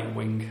or right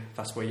wing.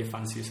 That's where you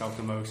fancy yourself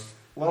the most.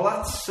 Well,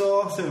 that's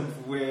sort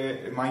of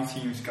where my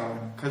team's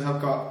going. Because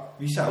I've got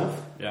myself.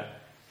 Yeah.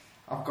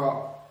 I've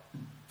got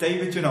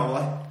David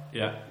Ginola.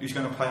 Yeah. Who's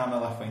going to play on the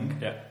left wing.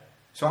 Yeah.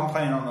 So I'm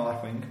playing on the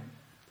left wing.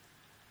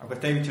 I've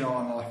got David Ginola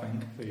on the left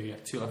wing. Yeah,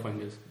 2 left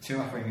wingers. 2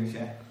 left wingers,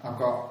 yeah. I've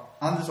got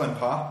Anders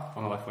Limpar.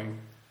 On the left wing.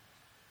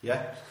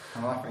 Yeah,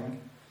 on the left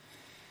wing.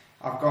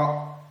 I've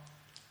got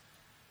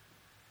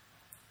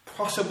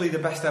possibly the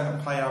best Everton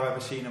player I've ever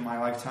seen in my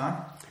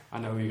lifetime. I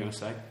know what you're going to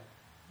say.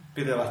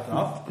 Billy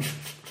Letnov.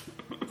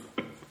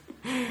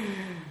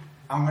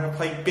 I'm going to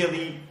play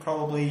Billy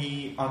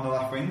probably on the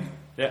left wing.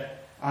 Yeah.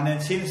 And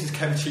then seeing this is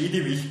Kevin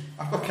Sheedy,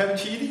 I've got Kevin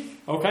Sheedy.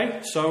 Okay,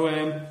 so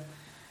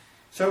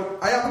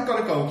I haven't got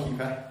a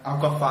goalkeeper.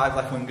 I've got 5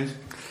 left wingers.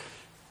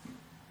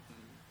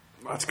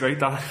 That's great,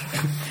 that.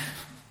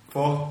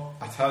 But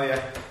I tell you,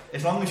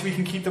 as long as we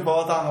can keep the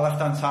ball down the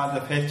left-hand side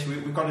of the pitch,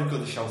 we've got as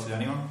good a shot as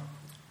anyone.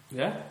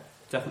 Yeah,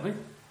 definitely.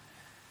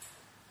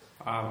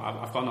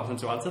 I've got nothing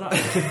to add to that.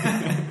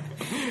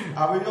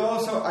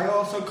 I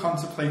also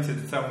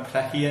contemplated throwing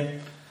Preki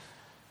in,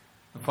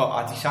 but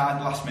I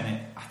decided last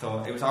minute. I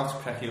thought it was out to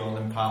Preki or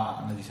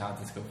Limpar, and I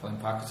decided to go for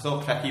Limpar because I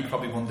thought Preki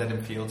probably wouldn't let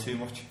him feel too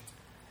much.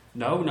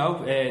 No.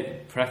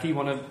 Preki,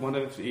 one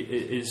of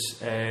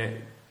his. I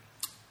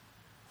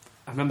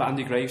remember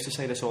Andy Gray used to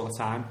say this all the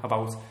time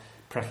about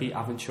Preki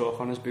having chalk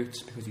on his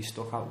boots because he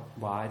stuck out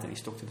wide and he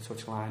stuck to the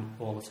touchline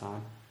all the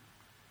time.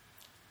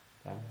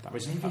 That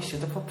was. Maybe you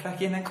should have put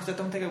Preki in then, because I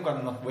don't think I've got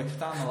enough width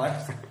down the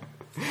left.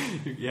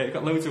 Yeah, you've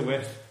got loads of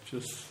width.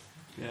 Just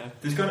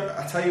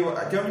I tell you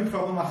what, the only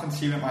problem I can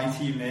see with my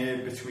team there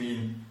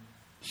between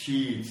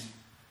Sheeds,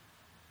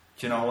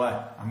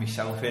 Ginola and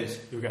myself is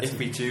if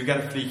we do get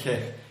a free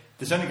kick,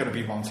 there's only going to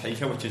be one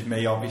taker, which is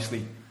me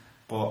obviously,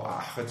 but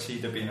I could see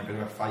there being a bit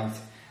of a fight,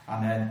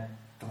 and then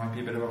there might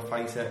be a bit of a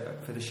fight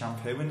for the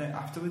shampoo in it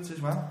afterwards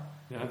as well.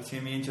 Yeah,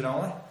 between me and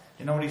Ginola.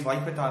 You know what he's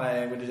like with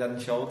that, with his head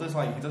and shoulders,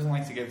 like he doesn't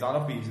like to give that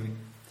up easily.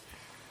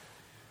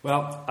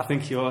 Well, I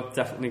think you're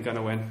definitely going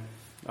to win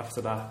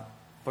after that.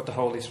 Put the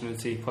Holy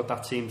Trinity, put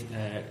that team,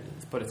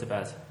 put it to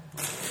bed.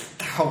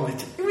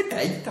 Who would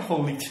they? The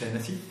Holy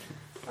Trinity.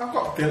 I've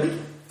got Billy.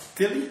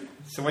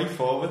 It's the way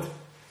forward.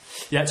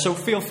 Yeah, so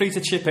feel free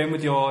to chip in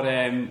with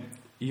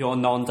your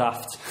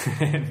non-daft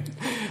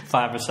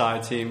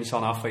five-a-side teams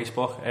on our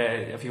Facebook.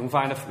 If you can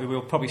find it,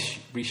 we'll probably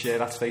reshare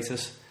that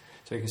status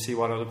so you can see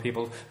what other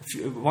people.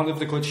 One of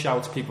the good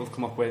shouts people have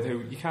come up with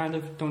who you kind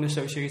of don't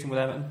associate with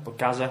Everton, but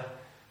Gaza.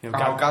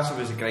 Gaza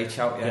was a great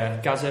shout, yeah.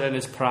 Gaza in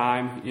his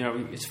prime,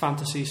 it's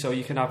fantasy, so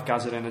you can have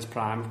Gaza in his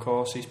prime, of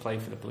course. He's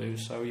played for the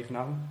Blues, so you can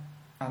have him.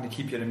 And to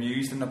keep you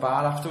amused in the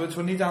bar afterwards,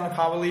 wouldn't he, down the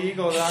Power League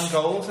or down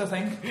goals, I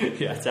think?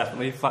 Yeah,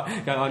 definitely.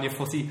 On your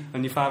footy,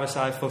 on your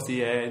five-a-side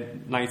footy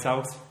night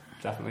out,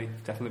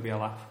 definitely be a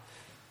laugh.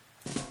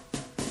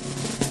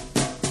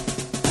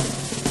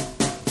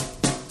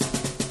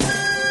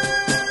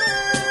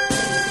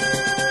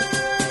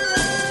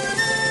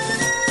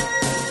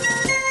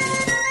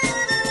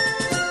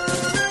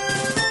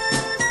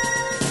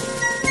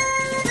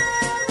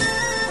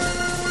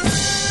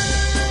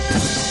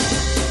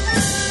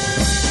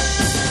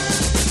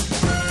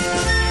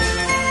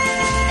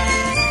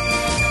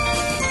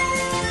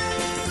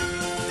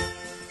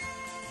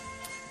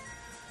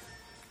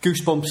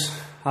 Goosebumps,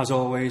 as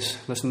always,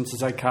 listening to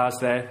Zedcars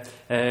there.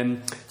 So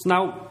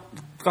now,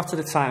 got to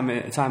the time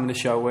in the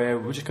show where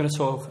we're just going to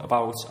talk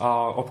about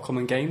our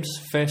upcoming games.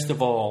 First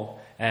of all,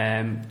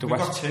 we've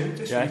got two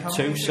this week,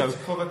 two. So to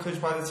cover, because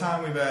by the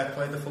time we've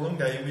played the Fulham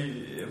game,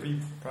 it'll be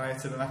prior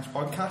to the next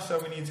podcast,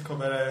 so we need to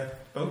cover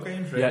both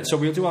games, really. Yeah, so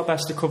we'll do our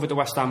best to cover the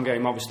West Ham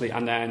game, obviously,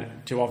 and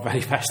then do our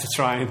very best to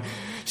try and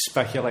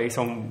speculate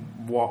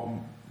on what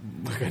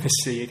we're going to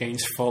see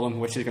against Fulham,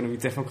 which is going to be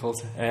difficult.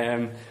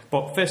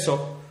 But first up,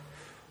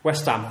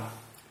 West Ham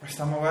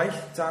away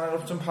down at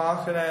Upton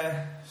Park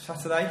on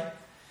Saturday.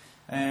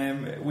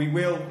 We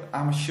will,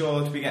 I'm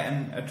sure, to be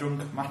getting a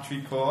drunk match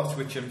report,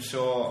 which I'm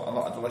sure a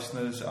lot of the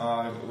listeners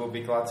will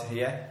be glad to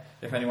hear.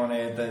 If anyone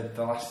heard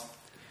the last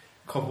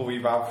couple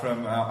we've had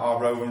from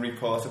our roving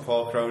reporter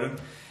Paul Croden,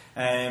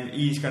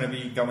 he's going to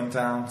be going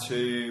down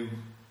to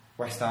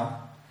West Ham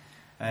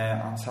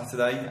on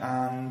Saturday,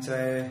 and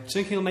do you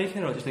think he'll make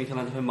it, or do you think he'll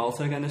end up in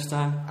Malta again this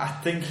time? I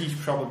think he's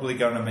probably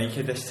going to make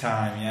it this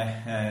time.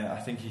 Yeah,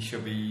 I think he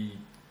should be,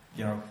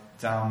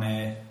 down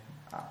there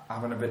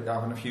having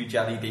a few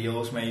jelly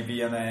deals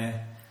maybe, and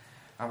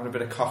having a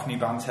bit of Cockney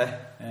banter,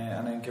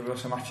 and then giving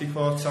us a match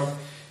report. So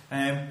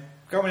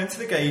going into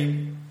the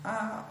game,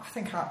 I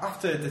think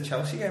after the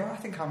Chelsea game, I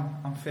think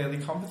I'm fairly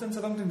confident.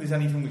 I don't think there's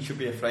anything we should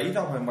be afraid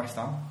of in West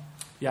Ham.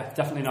 Yeah,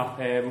 definitely not.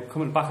 We're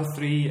coming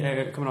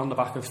on the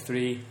back of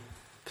three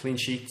clean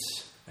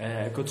sheets.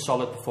 A good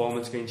solid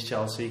performance against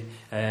Chelsea.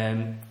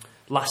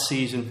 Last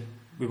season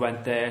we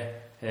went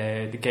there.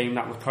 The game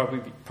that would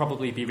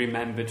probably be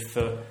remembered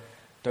for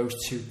those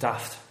two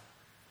daft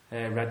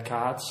red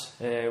cards,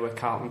 where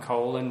Carlton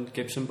Cole and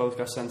Gibson both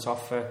got sent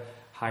off for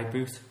high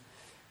boot,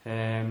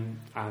 and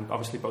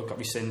obviously both got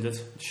rescinded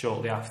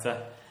shortly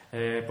after.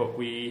 But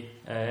we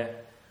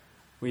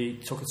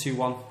took a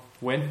 2-1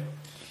 win.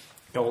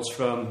 Goals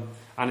from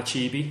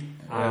Anachibi.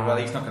 Well,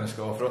 he's not going to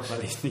score for us. Well,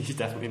 he's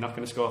definitely not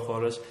going to score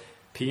for us.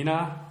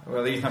 Pienaar.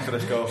 Well, he's not going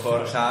to score for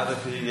us either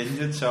because he's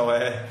injured. So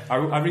I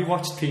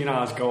rewatched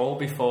Pienaar's goal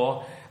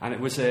before, and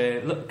it was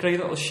a great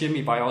little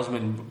shimmy by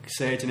Osman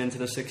surging into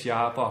the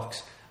 6-yard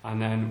box,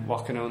 and then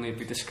what can only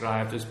be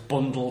described as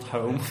bundled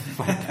home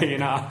by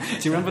Pienaar.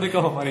 Do you remember the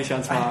goal by any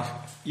chance, Mark?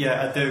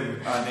 Yeah, I do,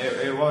 and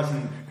it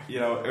wasn't.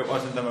 It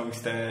wasn't the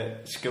most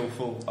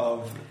skillful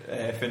of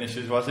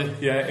finishes, was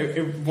it? Yeah,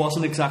 it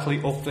wasn't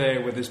exactly up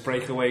there with his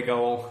breakaway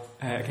goal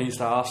against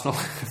Arsenal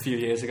a few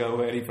years ago,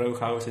 where he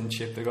broke out and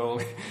chipped the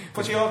goal.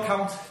 But they all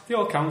count. They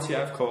all count,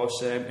 yeah, of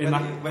course.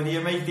 Whether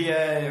you make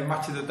the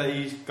match of the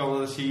day's goal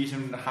of the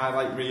season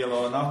highlight reel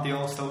or not, they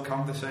all still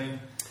count the same.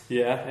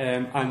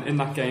 Yeah, and in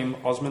that game,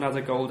 Osman had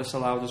a goal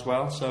disallowed as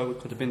well, so it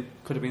could have been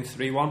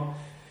 3-1.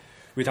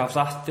 We'd have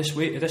that this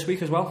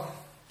week as well.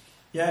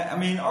 Yeah, I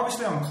mean,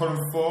 obviously on current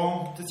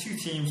form, the two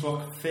teams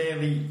look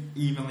fairly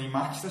evenly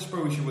matched, I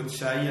suppose you would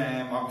say.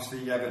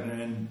 Obviously,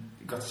 Everton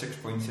got 6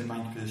 points in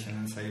 9th position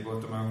in the table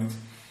at the moment.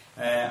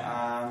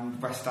 And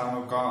West Ham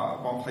have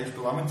got one place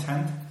below in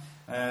 10th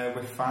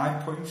with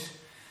 5 points.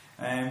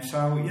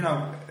 So, you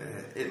know,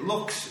 it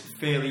looks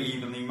fairly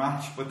evenly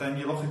matched, but then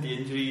you look at the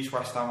injuries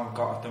West Ham have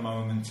got at the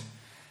moment,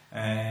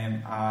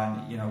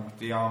 and, you know,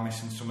 they are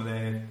missing some of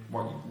their,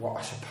 what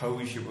I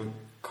suppose you would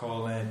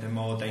call the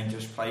more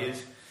dangerous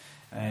players.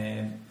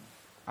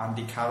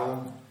 Andy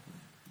Carroll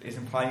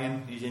isn't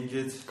playing, he's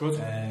injured.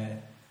 Good.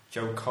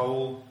 Joe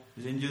Cole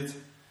is injured.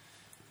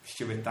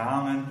 Stuart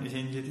Darman is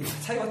injured. I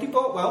tell you what, he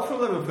bought well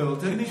from Liverpool,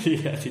 didn't he?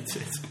 Yeah, he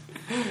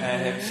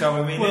did. So,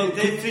 I mean,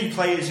 they're three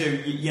players who,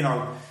 you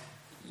know,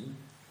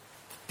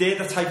 they're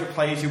the type of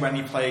players who, when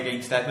you play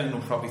against Everton,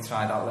 will probably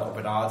try that a little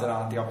bit harder,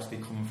 aren't they? Obviously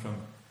coming from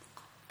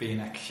being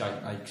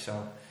ex-shite, like,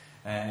 so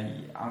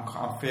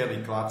I'm fairly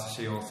glad to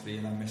see all three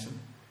of them missing.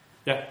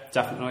 Yeah,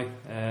 definitely.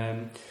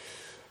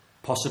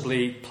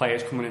 Possibly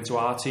players coming into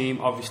our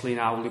team. Obviously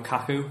now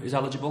Lukaku is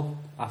eligible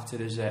after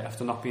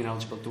not being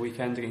eligible at the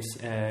weekend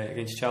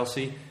against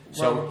Chelsea.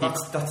 So well,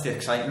 that's the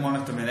exciting one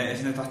at the minute,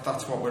 isn't it?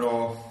 That's what we're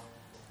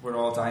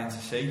all dying to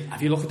see.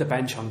 Have you looked at the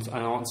bench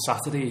on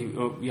Saturday?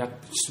 We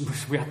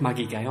had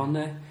Maggie Gay on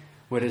there,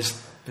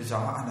 whereas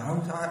bizarre. I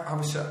know.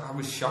 I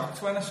was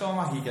shocked when I saw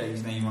Maggie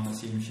Gay's name on the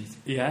team sheet.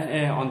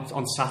 Yeah,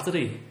 on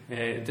Saturday,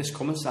 this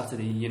coming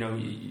Saturday, you know.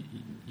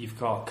 You've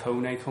got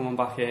Kone coming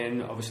back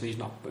in. Obviously, he's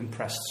not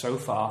impressed so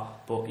far,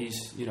 but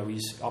he's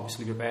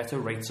obviously Roberto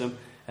rates him.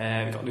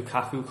 You've got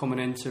Lukaku coming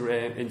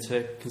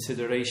into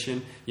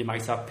consideration. You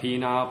might have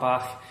Pienaar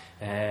back.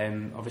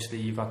 Obviously,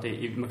 you've got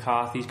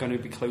McCarthy's going to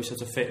be closer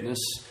to fitness.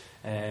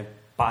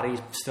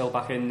 Barry's still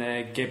back in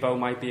there. Gibbo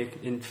might be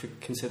in for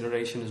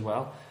consideration as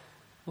well.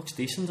 Looks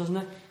decent, doesn't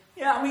it?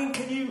 Yeah, I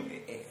mean,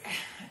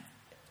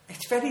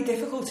 it's very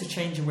difficult to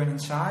change a winning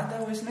side,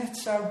 though, isn't it?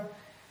 So,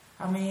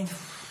 I mean,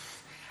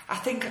 I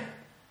think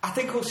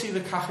we'll see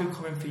Lukaku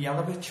come in for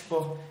Jelavic,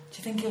 but do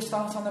you think he'll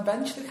start on the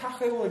bench,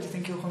 Lukaku, or do you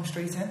think he'll come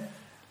straight in?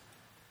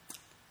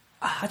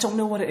 I don't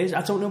know what it is.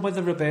 I don't know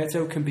whether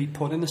Roberto can be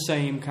put in the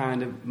same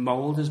kind of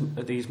mould as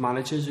these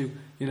managers who,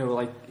 you know,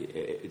 like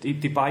they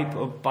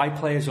buy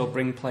players or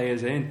bring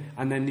players in,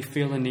 and then they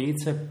feel the need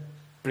to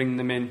bring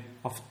them in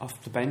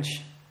off the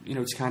bench, you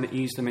know, to kind of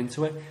ease them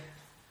into it.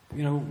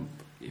 You know,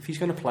 if he's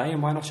going to play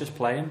him, why not just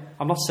play him?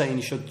 I'm not saying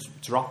he should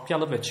drop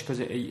Jelavic because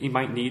he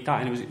might need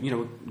that, and it was, you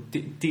know,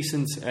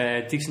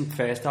 decent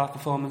first half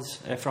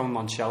performance from him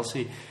on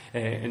Chelsea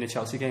in the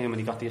Chelsea game when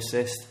he got the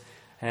assist.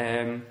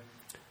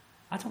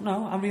 I don't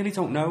know. I really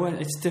don't know.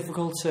 It's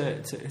difficult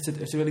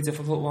it's a really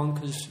difficult one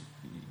because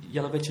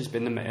Jelavic has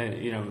been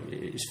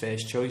his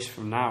first choice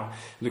from now.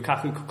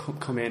 Lukaku could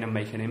come in and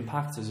make an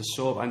impact as a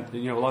sub, and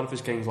you know a lot of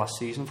his games last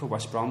season for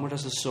West Brom were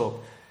as a sub.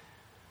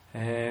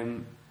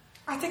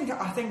 I think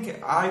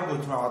I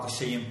would rather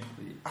see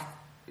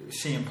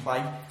him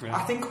play. Yeah.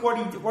 I think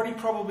what he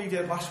probably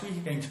did last week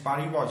against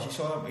Barry was, you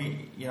saw that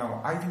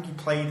I think he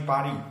played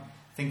Barry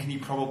thinking he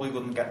probably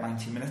wouldn't get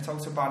 90 minutes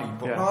out of Barry,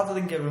 but rather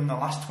than give him the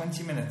last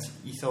 20 minutes,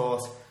 he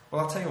thought,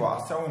 well, I'll tell you what,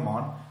 I'll throw him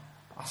on,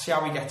 I'll see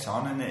how he gets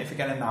on, and if I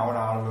get an hour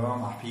out of him,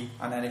 I'm happy,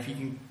 and then if he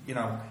can, if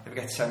I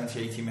get 70,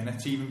 80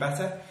 minutes, even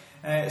better.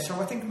 So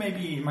I think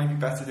maybe it might be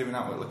better doing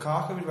that with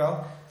Lukaku as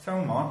well, throw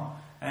him on,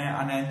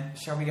 and then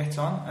see how he gets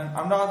on,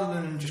 and rather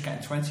than just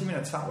getting 20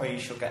 minutes, that way he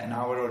should get an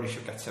hour or he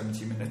should get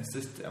 70 minutes,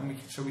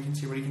 so we can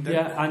see what he can do.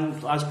 Yeah,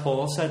 and as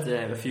Paul said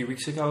a few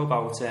weeks ago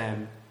about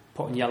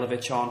putting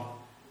Jelavic on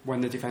when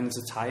the defenders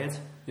are tired,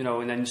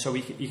 and then so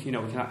you can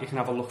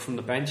have a look from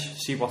the bench,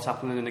 see what's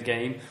happening in the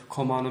game,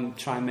 come on and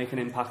try and make an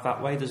impact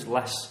that way. There's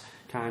less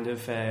kind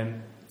of I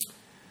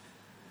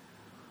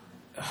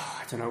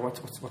don't know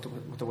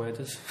what the word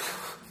is.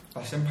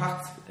 Less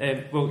impact.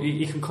 Well,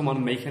 you can come on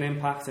and make an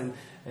impact, and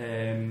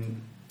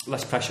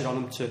less pressure on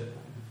him to. I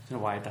don't know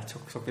why that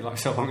took me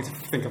so long to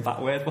think of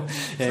that word. But,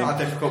 it's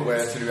not a difficult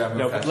word to remember.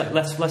 No, but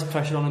less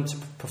pressure on him to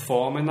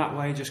perform in that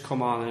way. Just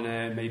come on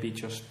and maybe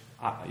just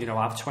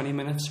have 20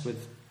 minutes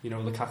with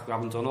Lukaku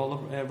having done all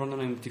the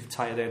running and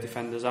tire their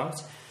defenders out.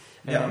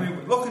 Yeah, I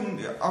mean,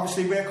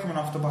 obviously we're coming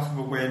off the back of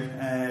a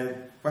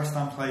win. West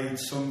Ham played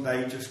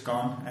Sunday, just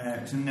gone.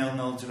 It was a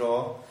 0-0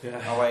 draw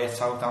away at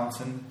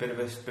Southampton. Bit of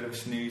a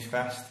snooze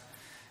fest.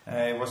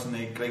 It wasn't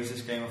the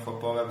greatest game of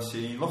football I've ever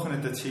seen. Looking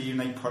at the team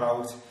they put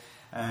out,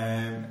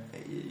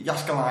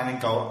 Jääskeläinen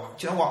goal.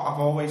 Do you know what? I've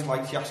always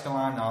liked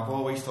Jääskeläinen. I've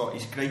always thought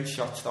he's a great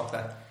shot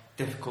stopper,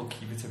 difficult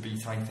keeper to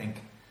beat, I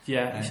think.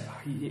 Yeah,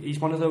 he's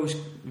one of those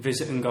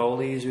visiting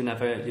goalies who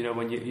never,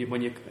 when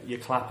you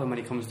clap him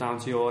and he comes down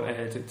to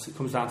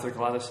the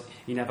Gladys,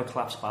 he never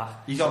claps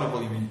back. He's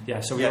horrible, you mean? Yeah,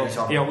 so he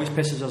always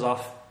pisses us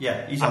off.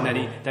 Yeah, he's and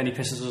horrible. then he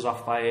pisses us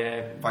off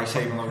by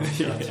saving all the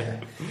shots.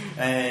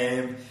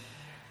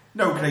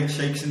 No great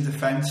shakes in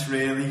defence,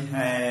 really.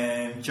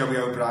 Joey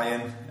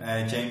O'Brien,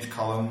 James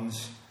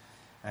Collins,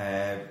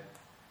 Guy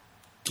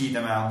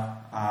Demel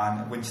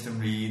and Winston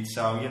Reid.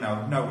 So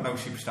no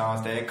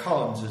superstars there.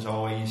 Collins is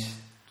always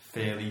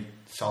fairly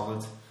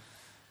solid.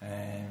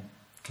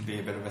 Can be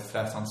a bit of a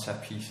threat on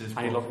set pieces.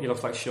 And he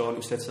looks like Sean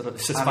who sits by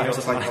us. And he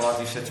looks like the lad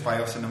who sits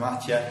by us in the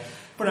match, yeah.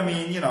 But I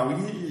mean,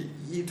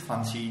 you'd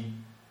fancy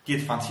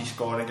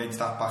scoring against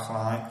that back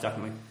line.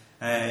 Definitely.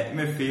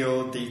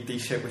 Midfield, they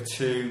sit with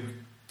two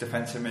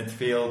defensive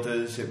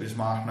midfielders. It was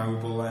Mark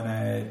Noble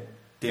and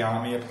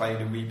Diami, a player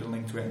who we've been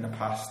linked with in the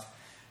past.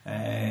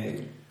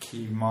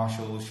 Keith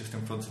Marshall was just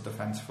in front of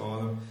defence for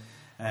them.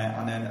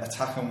 And then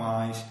attacking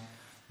wise,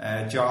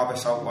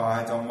 Jarvis out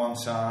wide on one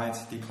side.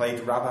 They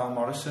played Ravel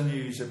Morrison,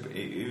 who's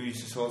a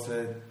sort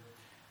of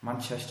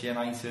Manchester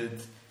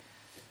United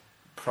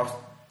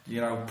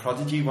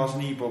prodigy,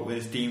 wasn't he? But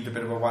was deemed a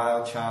bit of a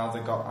wild child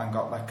and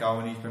got let go,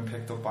 and he's been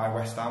picked up by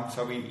West Ham.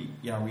 So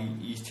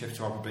he's tipped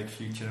to have a big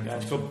future.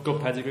 It's good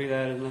pedigree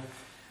there, isn't it?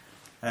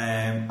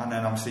 And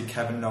then obviously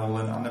Kevin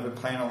Nolan, and they've been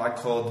playing a lad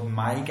called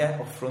Maiga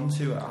up front,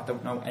 who I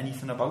don't know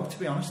anything about, to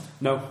be honest.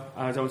 No,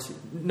 I don't see.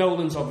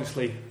 Nolan's the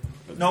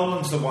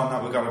one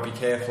that we've got to be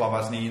careful of,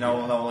 hasn't he?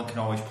 Nolan can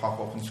always pop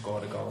up and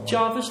score a goal.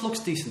 Jarvis looks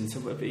decent.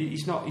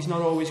 He's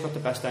not always got the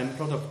best end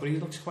product, but he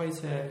looks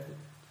quite a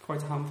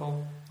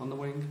handful on the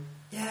wing.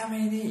 Yeah, I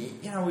mean,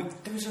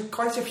 there was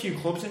quite a few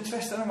clubs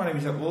interested in him when he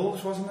was at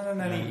Wolves, wasn't there? And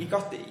then he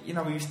got, he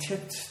was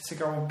tipped to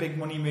go on big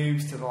money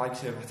moves to the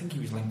likes of, I think he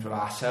was linked with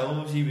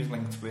ourselves, he was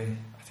linked with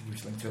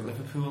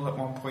Liverpool at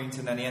one point,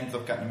 and then he ended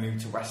up getting a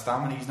move to West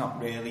Ham, and he's not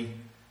really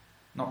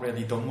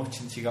done much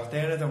since he got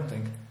there, I don't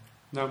think.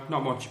 No,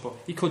 not much, but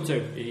he could do.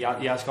 He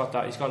has got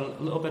that. He's got a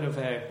little bit of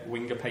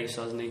winger pace,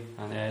 hasn't he?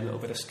 And a little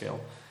bit of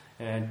skill.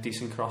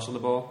 Decent cross of the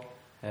ball.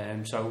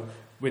 So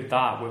with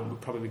that, we're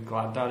probably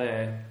glad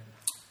that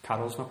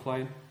Carroll's not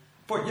playing.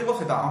 But you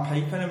look at that on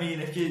paper, I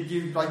mean, if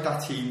you write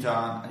that team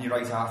down and you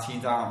write our team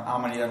down, how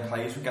many of them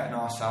players would get on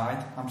our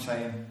side? I'm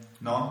saying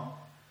none.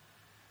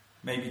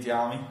 Maybe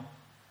Diami.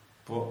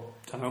 But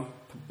I don't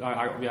know.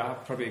 I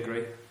probably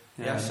agree.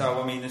 Yeah,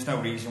 so I mean, there's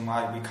no reason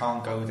why we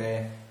can't go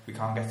there. We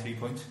can't get 3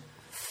 points.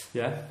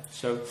 Yeah,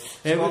 so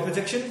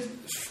predictions?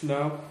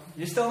 No.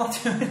 You're still not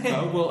doing it?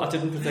 No, well, I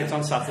didn't predict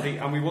on Saturday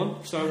and we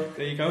won, so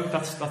there you go.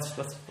 That's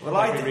well,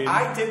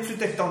 I did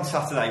predict on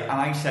Saturday and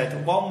I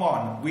said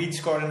 1-1, we'd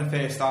score in the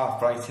first half,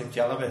 Bright Tip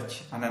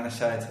Jelic, and then I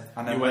said...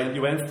 And then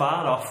you went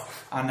far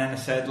off. And then I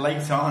said,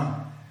 late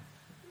on,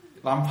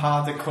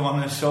 Lampard had come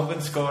on a sub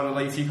and scored a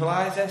late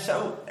equaliser,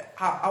 so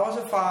I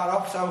wasn't far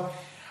off, so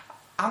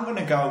I'm going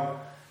to go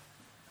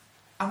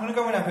and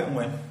Everton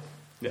win.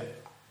 Yeah.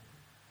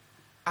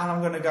 And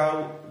I'm going to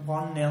go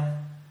 1-0.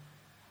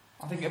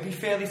 I think it'll be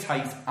fairly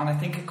tight, and I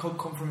think it could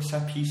come from a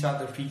set piece,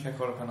 either a free kick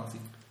or a penalty.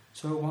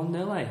 So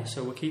 1-0,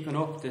 So we're keeping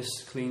up this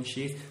clean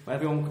sheet.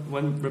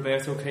 When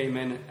Roberto came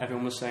in,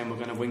 everyone was saying we're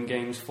going to win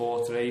games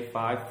 4-3,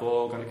 5-4,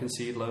 going to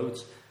concede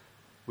loads.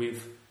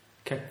 We've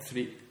kept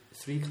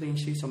three clean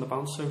sheets on the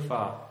bounce so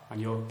far,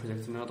 and you're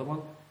predicting another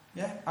one?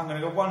 Yeah, I'm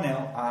going to go 1-0,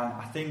 and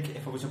I think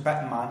if I was a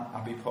betting man,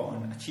 I'd be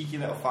putting a cheeky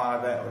little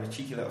fiver or a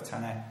cheeky little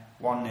tenner,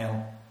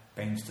 1-0,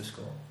 Baines to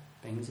score.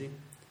 Bainesy? You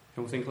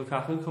don't think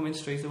Lukaku coming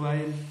straight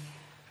away?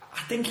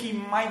 I think he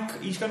might.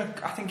 He's going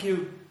to. I think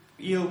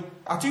he'll.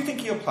 I do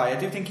think he'll play. I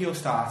do think he'll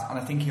start, and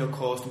I think he'll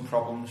cause them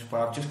problems.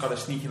 But I've just got a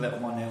sneaky little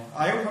 1-0.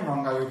 I hope I'm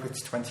wrong. I hope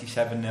it's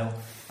 27-0,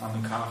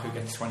 and Lukaku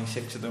gets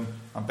 26 of them,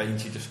 and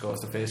Bainesy just scores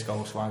the first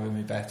goal. So I win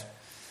my bet.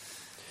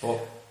 But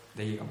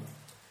there you go.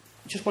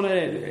 Just want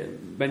to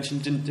mention.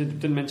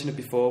 Didn't mention it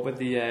before,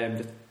 but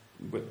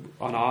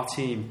on our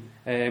team.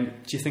 Do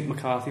you think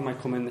McCarthy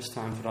might come in this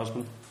time for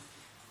Osman?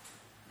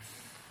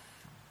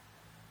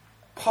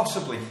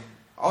 Possibly.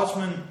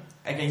 Osman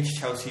against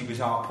Chelsea was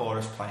our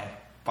poorest player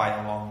by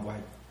a long way.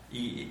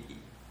 He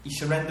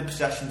surrendered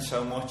possession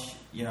so much,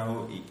 there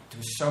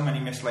was so many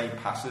mislaid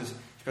passes,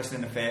 especially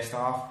in the first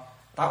half.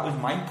 That was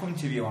my point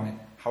of view on it.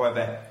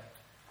 However,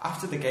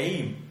 after the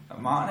game,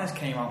 Martinez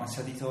came out and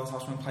said he thought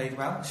Osman played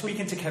well.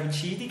 Speaking to Kevin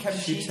Sheedy said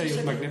he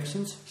was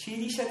magnificent.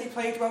 Sheedy said he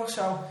played well,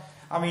 so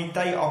I mean,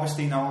 they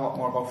obviously know a lot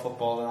more about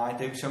football than I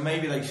do, so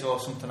maybe they saw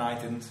something I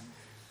didn't.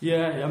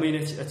 Yeah, I mean,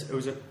 it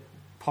was a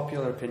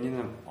popular opinion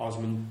that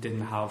Osman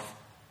didn't have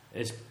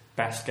his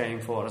best game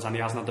for us, and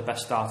he hasn't had the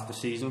best start of the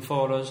season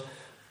for us.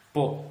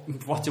 But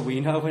what do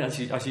we know? As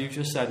you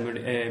just said,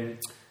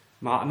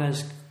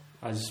 Martinez,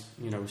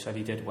 said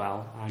he did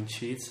well, and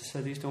Sheeds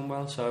said he's done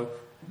well. So,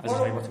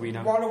 what do we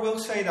know? What I will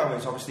say though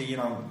is, obviously,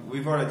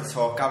 we've already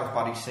talked. Gareth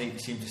Barry seemed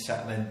to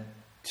settle in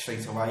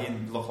straight away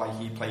and look like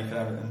he played for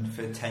Everton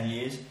for 10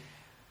 years.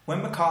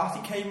 When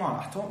McCarthy came on,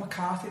 I thought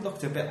McCarthy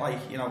looked a bit like,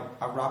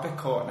 a rabbit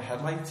caught in a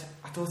headlight.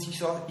 I thought he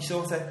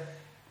sort of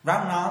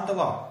ran round a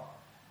lot,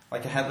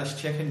 like a headless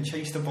chicken,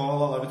 chased the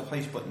ball all over the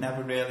place, but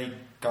never really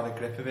got a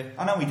grip of it.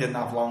 I know he didn't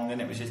have long,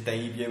 and it was his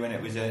debut, and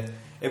it was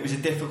a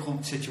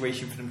difficult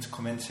situation for him to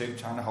come into,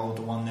 trying to hold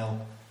the 1-0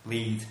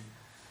 lead.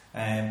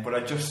 But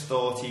I just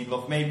thought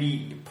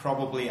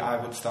probably I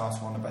would start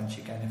him on the bench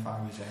again if I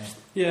was there.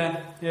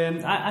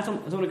 Yeah. I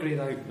don't agree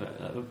that.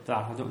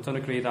 I don't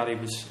agree that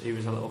he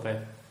was a little bit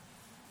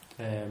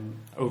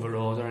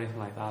overawed or anything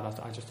like that.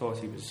 I just thought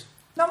he was.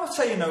 No, I'm not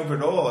saying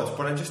overawed,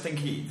 but I just think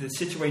the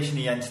situation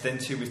he entered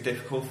into was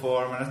difficult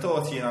for him, and I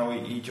thought he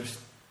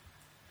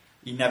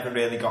never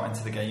really got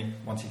into the game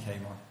once he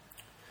came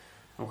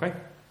on. Okay.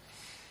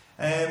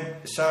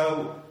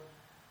 So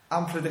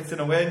I'm predicting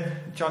a win.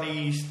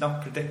 Johnny's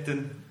not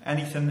predicting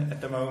anything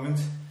at the moment.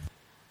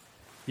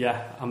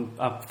 Yeah, I'm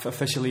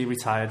officially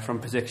retired from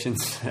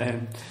predictions.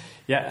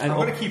 Yeah, I'm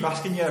going to keep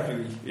asking you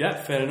every week. Yeah,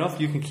 fair enough.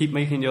 You can keep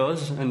making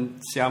yours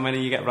and see how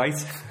many you get right.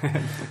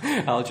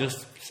 I'll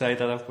just say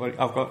that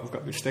I've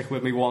got to stick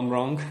with me one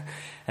wrong.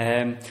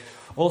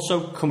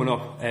 Also coming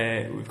up,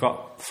 we've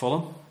got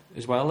Fulham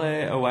as well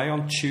away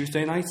on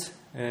Tuesday night,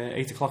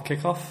 8 o'clock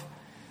kickoff.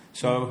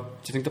 So,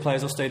 do you think the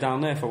players will stay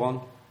down there for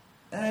one?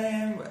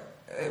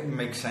 It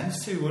makes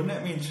sense too, wouldn't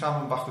it? I mean,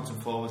 travelling backwards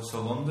and forwards to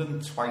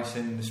London twice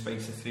in the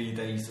space of 3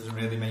 days doesn't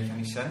really make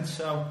any sense.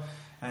 So,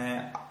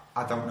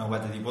 I don't know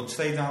whether they would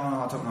stay down or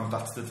not. I don't know if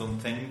that's the done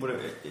thing, but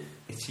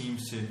it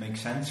seems to make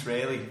sense,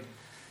 really.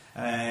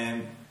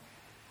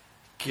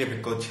 Give a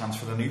good chance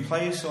for the new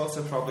players, sort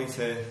of, probably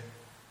to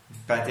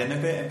bed in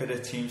a bit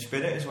of team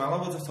spirit as well, I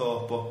would have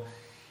thought. But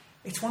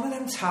it's one of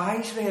them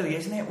ties, really,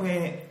 isn't it,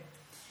 where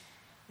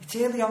it's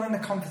early on in the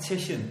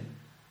competition,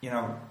 you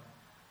know.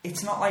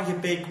 It's not like a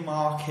big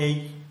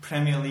marquee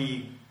Premier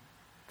League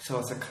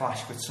sort of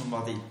clash with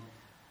somebody,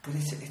 but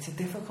it's a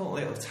difficult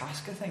little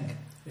task, I think.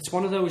 It's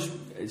one of those.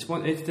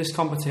 This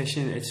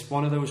competition. It's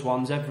one of those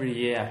ones every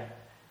year.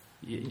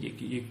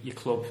 Your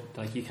club,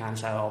 like, you can't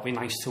say, "Oh, it'll be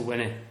nice to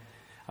win it,"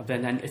 and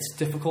then it's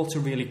difficult to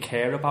really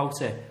care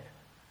about it.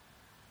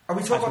 Are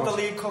we talking about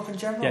the League Cup in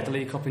general? Yeah, the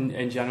League Cup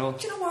in general.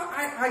 Do you know what?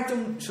 I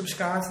don't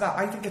subscribe to that.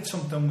 I think it's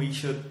something we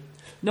should.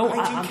 No,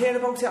 I do care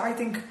about it. I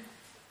think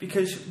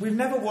because we've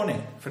never won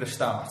it for the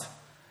start.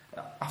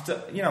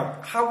 After, you know,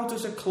 how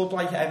does a club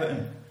like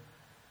Everton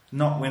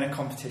not win a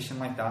competition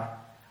like that?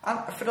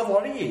 And for a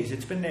lot of years,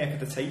 it's been there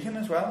for the taking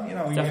as well. You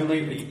know,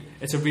 definitely,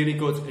 it's a really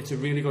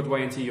good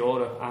way into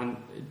Europe, and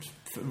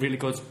it's a really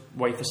good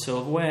way for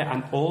silverware.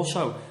 And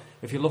also,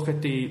 if you look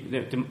at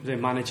the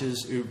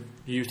managers who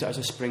used it as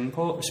a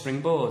springboard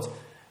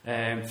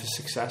for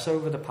success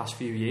over the past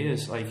few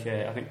years, I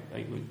think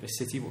the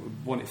City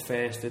won it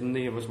first, didn't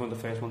they? It was one of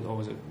the first ones, or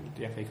was it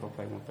the FA Cup?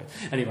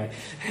 Anyway,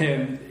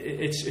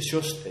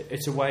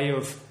 it's a way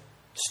of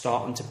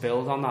starting to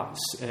build on that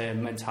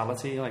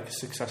mentality, like a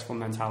successful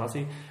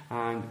mentality.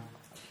 And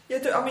yeah,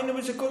 I mean, there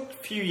was a good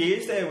few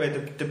years there where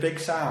the big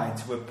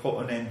sides were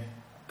putting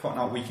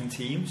out weakened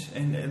teams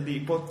in the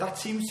league, but that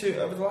seems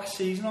to, over the last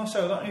season or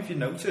so, I don't know if you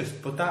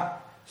noticed, but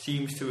that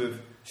seems to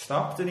have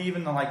stopped. And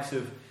even the likes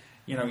of,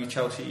 you know, your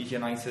Chelsea's,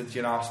 United's,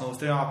 your Arsenal's,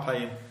 they are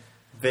playing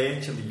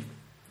virtually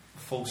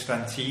full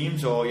strength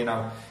teams, or, you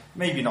know,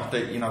 maybe not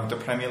the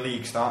Premier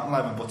League starting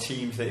 11, but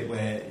teams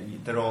where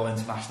they're all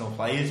international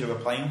players who are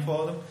playing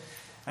for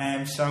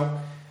them. So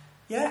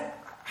yeah,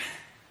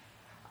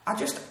 I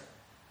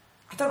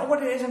don't know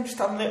what it is. I'm just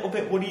a little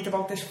bit worried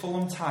about this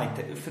Fulham tie,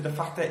 for the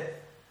fact that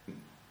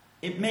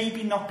it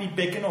maybe not be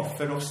big enough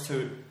for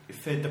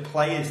the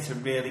players to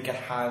really get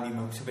highly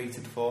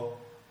motivated for.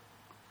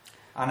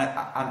 And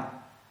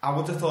I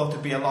would have thought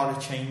there'd be a lot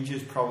of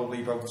changes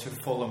probably both to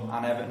Fulham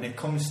and Everton. It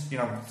comes,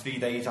 3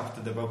 days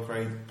after they both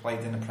played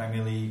in the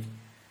Premier League.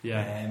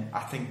 Yeah. I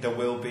think there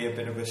will be a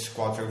bit of a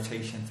squad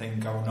rotation thing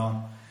going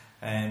on.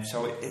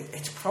 So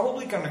it's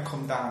probably going to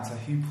come down to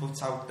who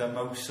puts out the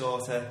most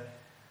sort of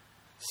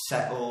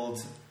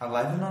settled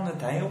 11 on a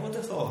day, I would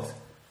have thought.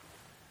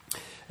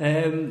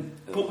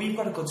 But we've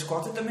got a good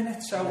squad at the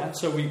minute, so yeah,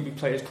 so we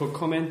players could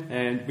come in,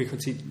 and we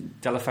could see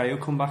Deulofeu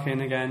come back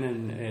in again,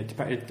 and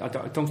I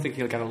don't think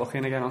he'll get a look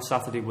in again on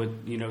Saturday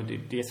with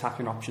the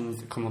attacking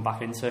options coming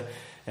back into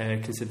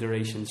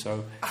consideration.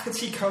 So I could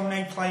see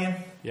Kone playing,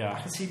 I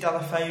could see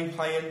Deulofeu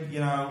playing,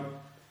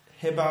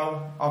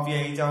 Hibbo,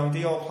 Oviedo,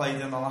 they all played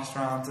in the last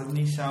round, didn't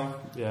he? So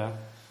yeah.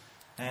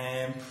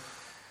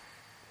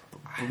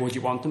 Would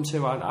you want them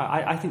to?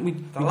 I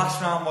think the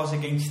last round was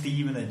against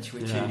Stevenage,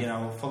 which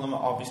Fulham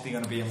are obviously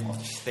going to be a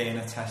much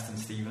sterner test than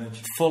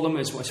Stevenage. Fulham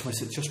is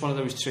just one of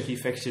those tricky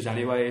fixtures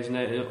anyway, isn't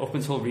it? Up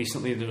until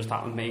recently, there was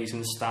that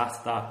amazing stat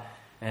that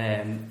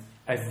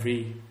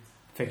every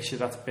fixture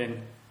that's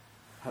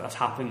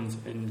happened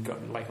in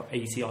like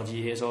 80 odd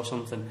years or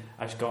something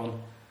has gone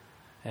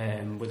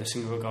with a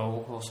single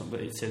goal or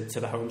something to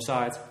the home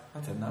side. I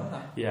didn't know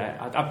that.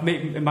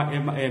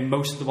 Yeah,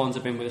 most of the ones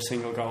have been with a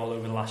single goal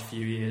over the last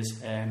few years,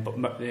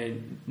 but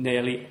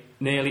nearly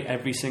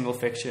every single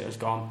fixture has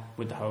gone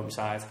with the home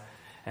side.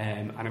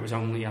 And it was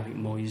only, I think,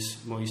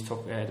 Moyes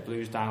took the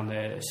Blues down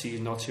there a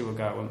season or two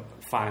ago and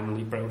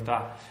finally broke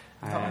that.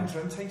 That when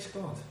Drenthe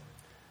scored?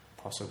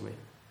 Possibly.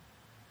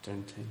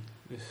 Drenthe.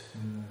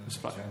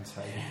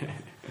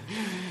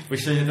 We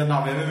sure you didn't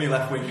have him in my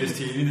left winger's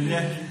team, didn't you?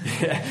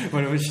 Yeah,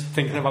 when I was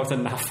thinking about a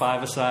NAF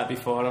 5-a-side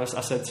before, I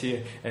said to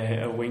you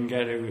a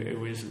winger who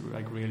was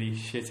like really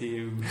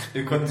shitty,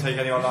 who couldn't take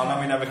anyone on,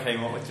 and we never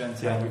came up with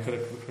Drenthe. Yeah, we could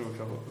have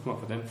come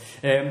up with him.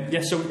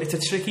 So it's a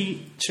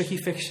tricky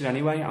fixture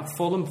anyway. And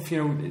Fulham,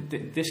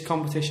 this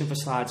competition for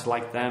sides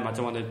like them, I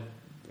don't want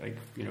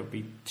to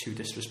be too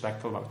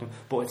disrespectful about them,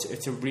 but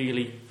it's a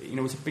really,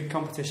 it's a big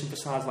competition for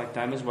sides like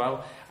them as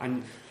well.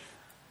 And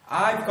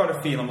I've got a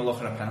feeling we're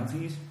looking at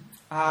penalties.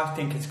 I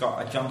think it's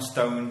got a John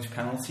Stones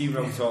penalty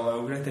wrote all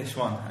over it, this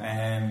one.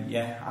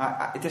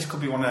 This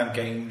could be one of them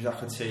games I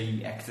could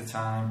see extra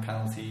time,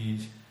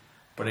 penalties.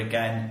 But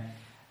again,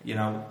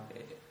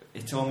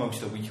 it's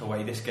almost a week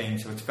away, this game,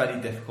 so it's very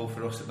difficult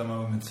for us at the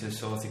moment to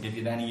sort of give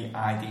you any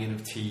idea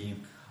of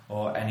team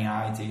or any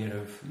idea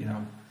of, you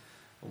know,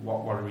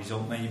 what a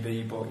result may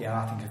be. But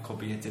yeah, I think it could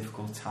be a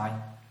difficult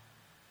tie,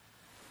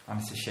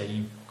 and it's a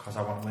shame because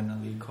I want to win the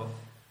League Cup.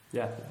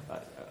 Yeah,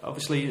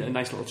 obviously a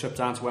nice little trip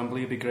down to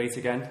Wembley would be great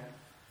again.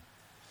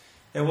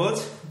 It would.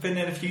 Been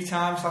there a few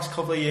times last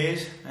couple of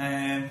years.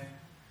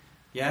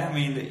 Yeah, I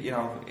mean, you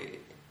know,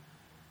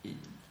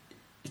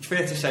 it's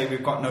fair to say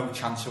we've got no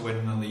chance of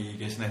winning the league,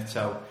 isn't it?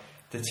 So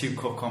the 2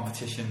 cup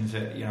competitions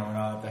are, you know, are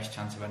our best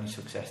chance of any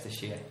success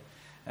this year.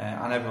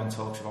 And everyone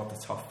talks about the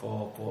top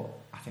 4, but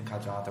I think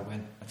I'd rather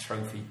win a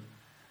trophy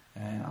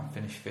and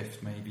finish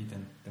 5th maybe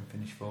than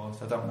finish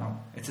 4th. I don't know.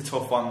 It's a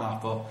tough one, that,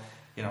 but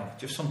you know,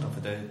 just something for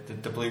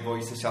the Blue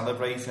Boys to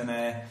celebrate, and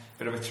a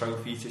bit of a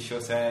trophy to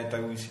shut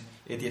those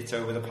idiots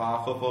over the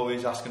park up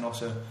always asking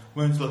us,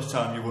 when's the last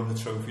time you won a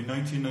trophy?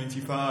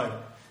 1995.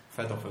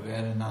 Fed up of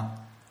hearing that.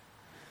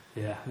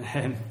 Yeah.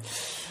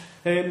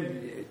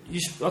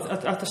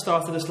 At the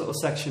start of this little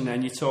section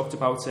then, you talked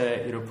about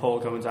you know, Paul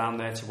going down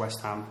there to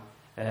West Ham,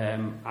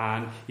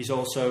 and he's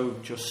also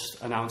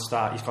just announced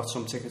that he's got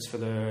some tickets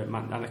for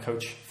and a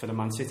coach for the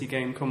Man City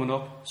game coming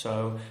up.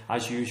 So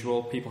as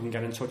usual, people can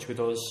get in touch with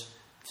us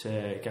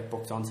to get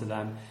booked onto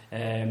them.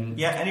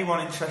 Yeah,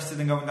 anyone interested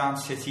in going down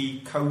to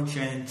City, coach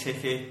and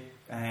ticket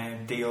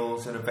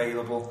deals are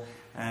available,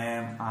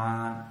 and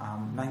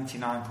I'm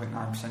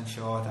 99.9%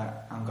 sure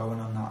that I'm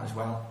going on that as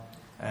well.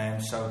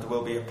 So there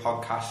will be a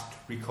podcast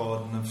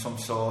recording of some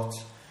sort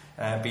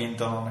being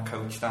done on the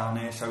coach down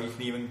there, so you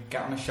can even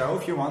get on the show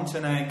if you want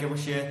and give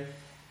us your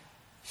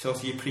sort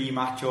of your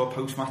pre-match or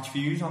post-match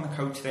views on the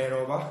coach there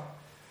or back.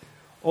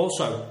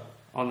 Also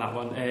on that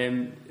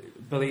one,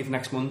 believe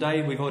next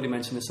Monday, we've already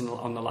mentioned this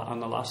on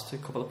the last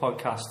couple of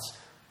podcasts,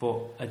 but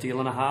a deal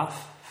and a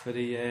half for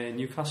the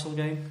Newcastle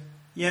game.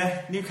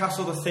 Yeah,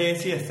 Newcastle the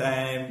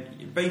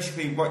 30th.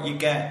 Basically what you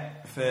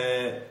get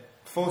for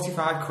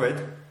 45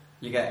 quid,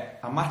 you get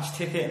a match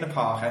ticket in the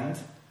park end,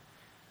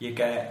 you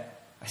get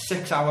a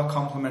 6-hour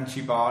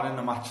complimentary bar in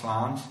the match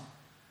lounge,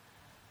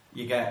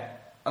 you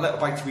get a little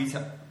bite to eat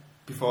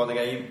before the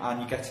game,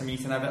 and you get to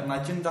meet an Everton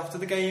legend after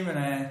the game and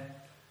a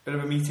bit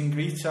of a meet and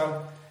greet.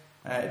 So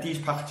these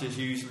packages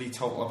usually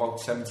total about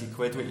 70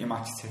 quid with your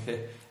match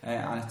ticket,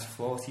 and it's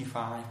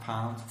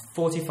 £45.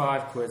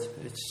 45 quid.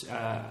 It's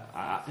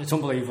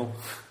unbelievable.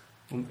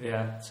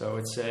 Yeah, so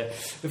it's a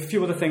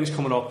few other things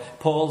coming up.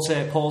 Paul's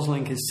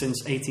link is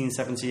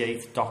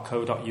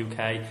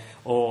since1878.co.uk,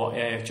 or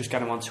just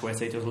get him on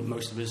Twitter. He does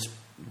most of his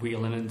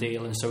wheeling and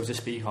dealing, so to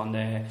speak, on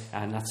there,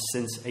 and that's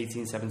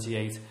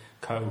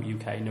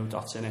since1878.co.uk, no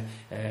dots in it.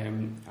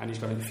 And he's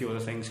got a few other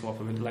things come up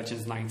with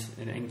Legends Night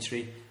in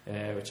Aintree,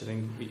 which I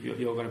think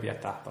you're going to be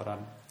at that, but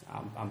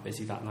I'm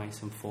busy that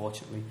night,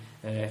 unfortunately.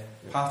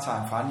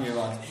 Part-time fan, you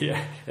lad.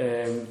 Yeah.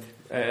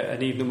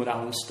 An evening with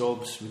Alan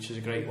Stubbs, which is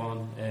a great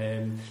one.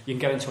 You can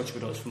get in touch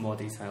with us for more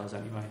details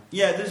anyway.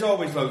 Yeah, there's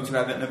always loads of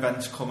Everton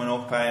events coming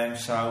up,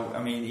 so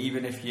I mean,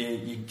 even if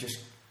you just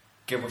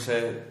give us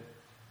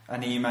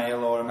an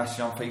email or a message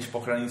on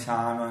Facebook at any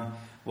time, and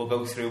we'll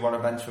go through what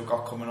events we've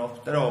got coming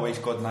up. They're always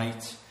good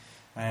nights,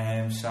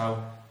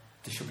 so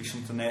there should be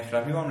something there for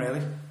everyone,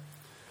 really.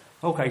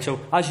 Okay, so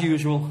as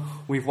usual,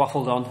 we've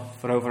waffled on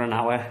for over an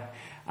hour,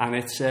 and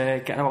it's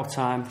getting about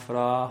time for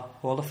our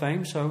Hall of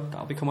Fame, so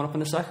that'll be coming up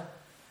in a sec.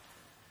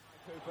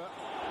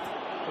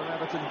 From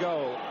Everton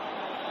goal.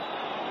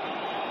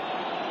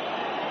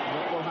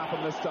 What will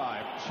happen this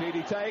time?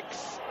 Sheedy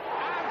takes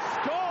and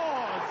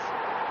scores!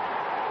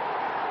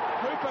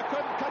 Hooper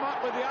couldn't come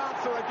up with the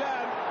answer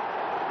again.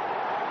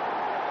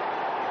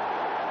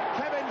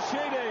 Kevin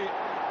Sheedy.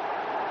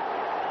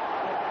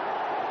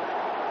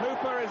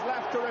 Hooper is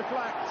left to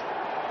reflect.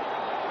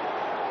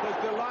 There's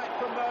delight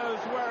from those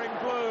wearing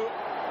blue.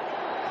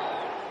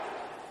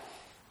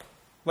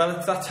 Well,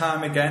 it's that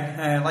time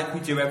again. Like we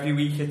do every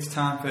week, it's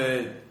time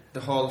for the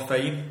Hall of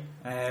Fame,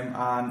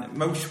 and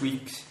most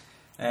weeks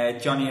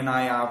Johnny and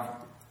I have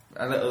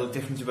a little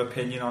difference of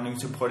opinion on who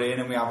to put in,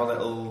 and we have a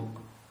little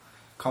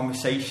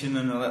conversation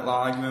and a little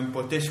argument,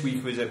 but this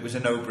week was a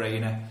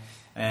no-brainer.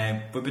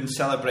 We've been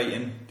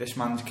celebrating this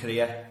man's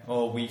career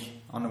all week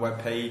on the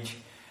webpage,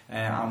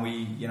 and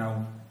we,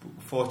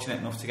 fortunate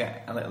enough to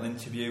get a little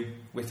interview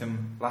with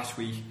him last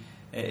week.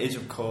 It is,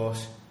 of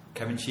course,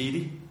 Kevin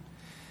Sheedy.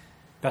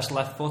 Best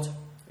left foot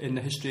in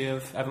the history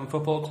of Everton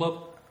Football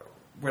Club?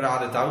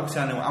 Without a doubt,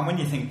 and when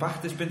you think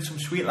back, there's been some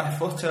sweet left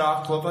foots at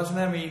our club, hasn't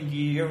there? I mean,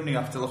 you only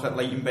have to look at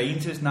Leighton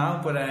Baines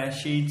now, but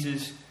Sheeds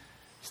is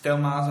still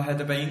miles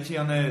ahead of Baines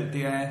on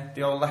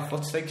the old left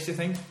foot stakes, do you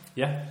think?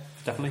 Yeah,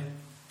 definitely.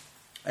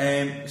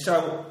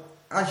 So,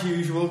 as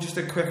usual, just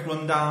a quick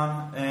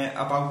rundown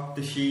about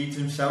the Sheeds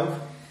himself.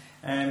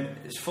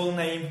 His full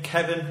name,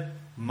 Kevin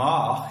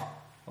Mark,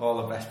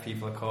 all the best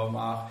people are called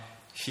Mark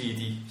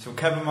Sheedy. So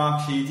Kevin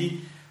Mark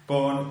Sheedy,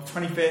 born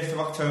 21st of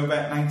October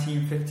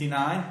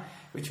 1959,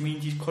 which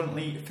means he's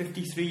currently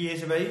 53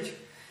 years of age.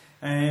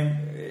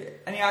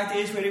 Any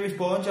ideas where he was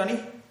born, Johnny?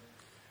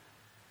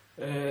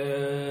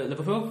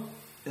 Liverpool?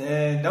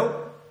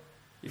 No.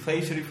 He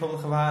plays for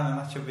Republic of Ireland,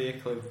 that should be a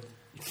clue.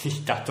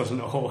 That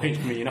doesn't always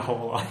mean a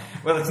whole lot.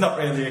 Well, it's not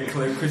really a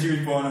clue because he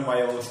was born in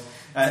Wales.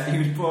 He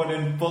was born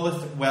in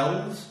Bulleth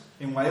Wells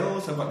in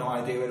Wales. I've got no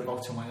idea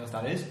whereabouts in Wales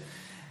that is.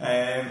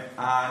 And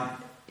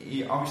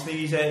he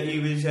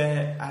was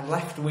a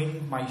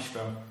left-wing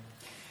maestro.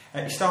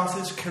 He started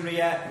his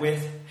career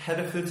with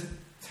Hereford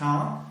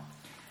Town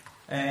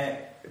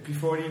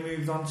before he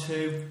moved on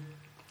to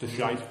The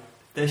Shite.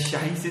 The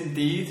Shite,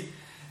 indeed.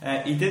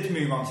 He did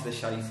move on to the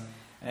Shite,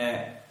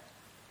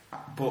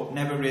 but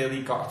never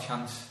really got a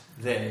chance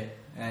there.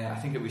 I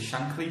think it was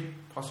Shankly,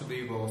 possibly,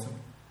 who bought him.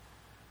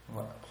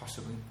 Well,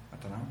 possibly, I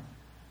don't know.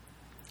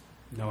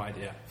 No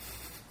idea.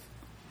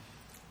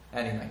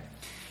 Anyway,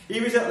 he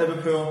was at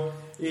Liverpool.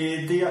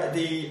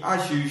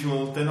 As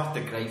usual, they're not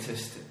the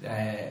greatest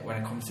when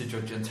it comes to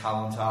judging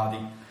talent, are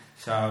they?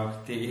 So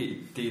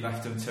they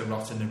left him to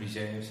rot in the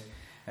reserves.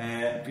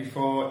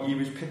 Before he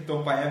was picked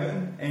up by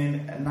Everton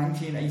in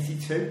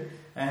 1982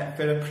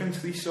 for a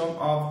princely sum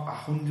of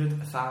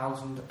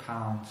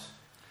 £100,000.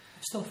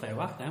 Still fair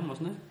whack then,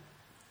 wasn't it?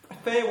 A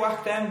fair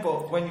whack then,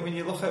 but when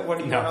you look at what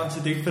he went on to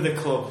do for the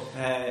club...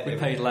 we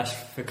paid less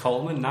for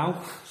Coleman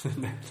now.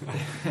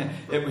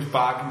 It was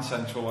bargain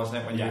central,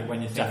 wasn't it,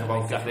 when you think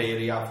about the career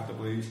he had for the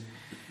Blues.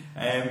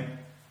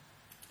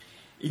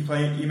 He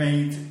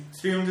made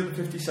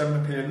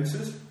 357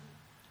 appearances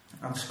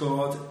and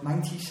scored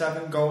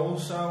 97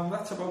 goals, so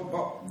that's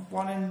about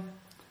one in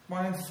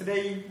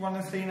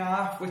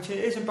 3.5, which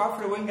isn't bad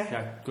for a winger.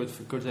 Yeah, good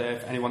for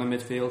anyone in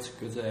midfield.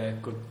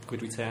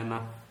 Good return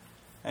that.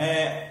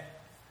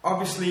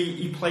 Obviously,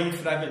 he played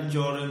for Everton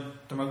during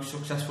the most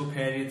successful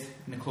period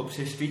in the club's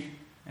history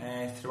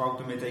throughout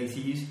the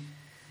mid-80s.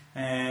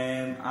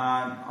 And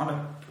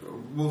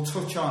we'll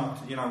touch on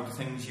the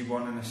things he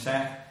won in a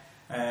sec.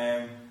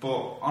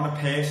 But on a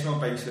personal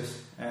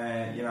basis,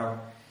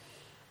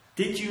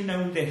 did you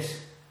know this,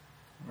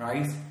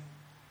 right?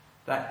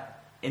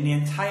 That in the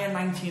entire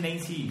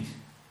 1980s,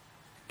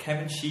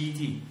 Kevin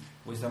Sheedy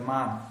was the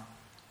man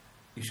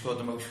who scored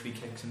the most free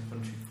kicks in the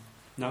country.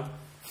 No.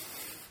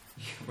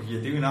 Well, you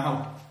do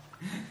now.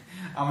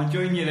 I'm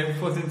enjoying your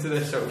input into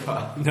this so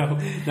far. No,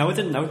 I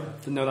didn't know.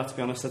 Didn't know that, to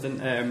be honest. I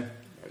didn't.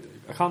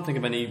 I can't think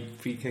of any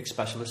free kick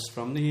specialists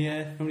from the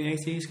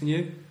 80s. Can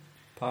you?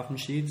 Apart from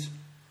Sheeds.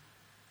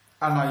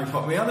 I know you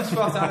put me on the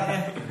spot,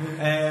 aren't you?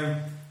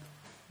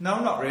 No,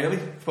 not really.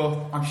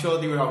 But I'm sure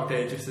they were out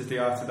there just as they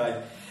are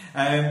today.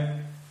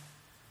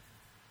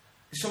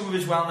 Some of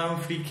his well-known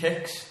free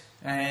kicks.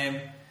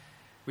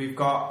 We've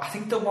got, I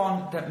think the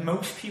one that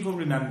most people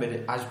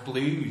remember as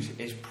Blues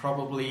is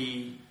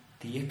probably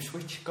the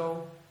Ipswich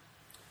goal.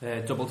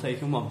 Double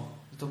taken one.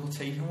 The double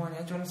taken one,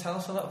 yeah. Do you want to tell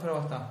us a little bit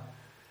about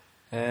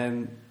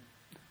that?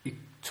 He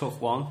took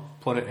one,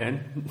 put it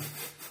in.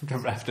 The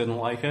ref didn't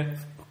like it.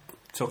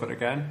 Took it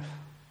again.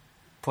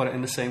 Put it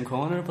in the same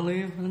corner, I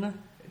believe, wasn't it?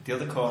 The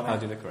other corner. Oh,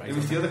 the other corner. It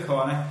was the other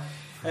corner.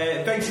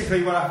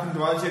 Basically what happened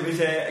was it was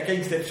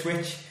against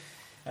Ipswich.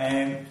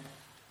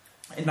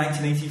 In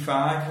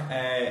 1985,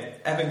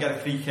 Everton get a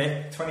free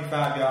kick,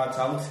 25 yards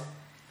out.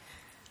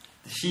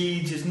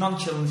 Sheeds, as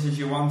nonchalant as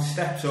you want,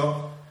 steps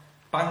up,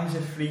 bangs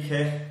a free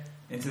kick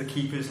into the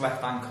keeper's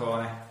left-hand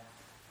corner.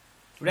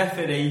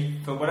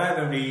 Referee, for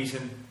whatever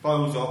reason,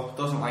 blows up,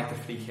 doesn't like the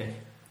free kick.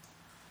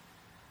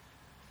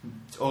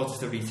 Orders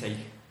the retake.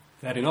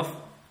 Fair enough.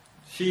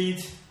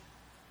 Sheeds,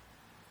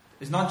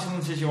 as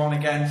nonchalant as you want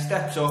again,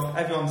 steps up,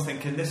 everyone's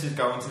thinking this is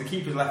going to the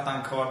keeper's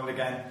left-hand corner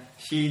again.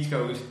 Sheeds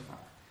goes,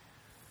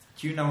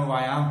 do you know who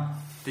I am?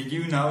 Do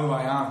you know who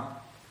I am?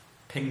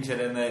 Pings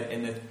it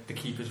in the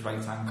keeper's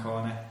right hand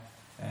corner,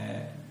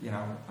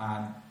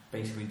 and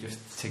basically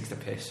just takes the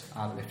piss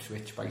out of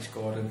Ipswich by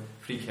scoring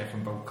free kick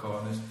in both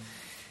corners.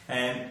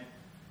 And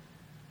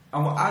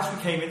as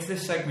we came into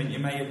this segment, you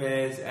may have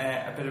heard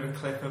a bit of a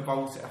clip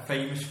about a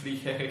famous free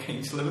kick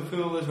against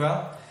Liverpool as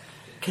well.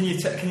 Can you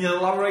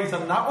elaborate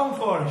on that one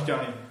for us,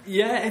 Johnny?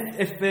 Yeah,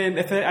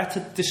 if I had to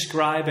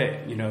describe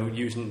it,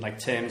 using like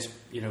terms,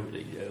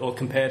 or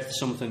compared to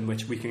something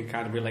which we can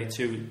kind of relate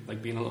to,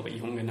 like being a little bit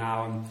younger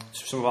now, and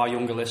some of our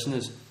younger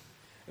listeners,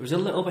 it was a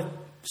little bit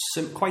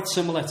quite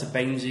similar to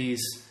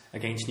Bainesy's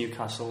against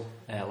Newcastle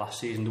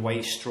last season. The way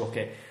he struck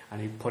it and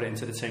he put it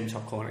into the same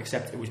top corner,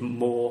 except it was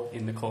more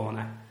in the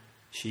corner.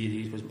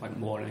 Sheedy's was like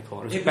more in the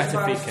corner. It was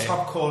better free kick.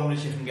 Top corner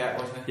as you can get,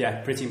 wasn't it?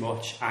 Yeah, pretty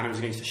much. And it was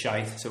against the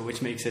Shite, so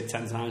which makes it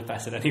 10 times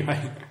better anyway.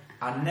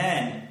 And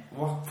then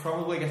what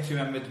probably gets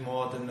remembered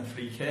more than the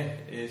free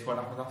kick is what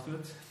happened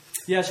afterwards.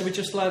 Yeah, so we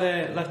just let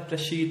the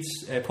Sheeds.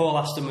 Paul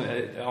asked him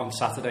on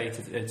Saturday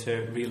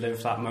to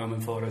relive that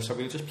moment for us. So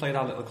we'll just play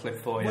that little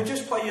clip for you. We'll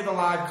just play you the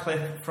live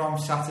clip from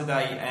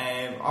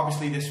Saturday.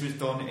 Obviously, this was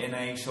done in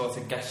a sort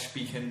of guest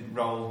speaking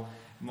role,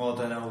 more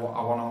than a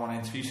one-on-one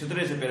interview, so there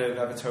is a bit of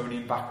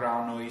Evertonian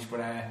background noise, but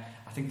I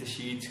think the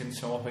Sheeds can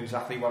sum up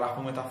exactly what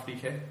happened with that free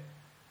kick.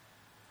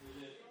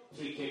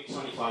 Free kick,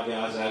 25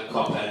 yards out,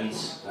 cop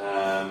ends.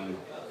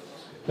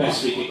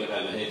 Best free kick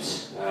I've ever hit.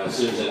 As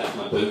soon as I left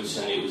my boots,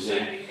 and it was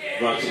in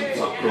right in the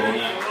top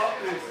corner.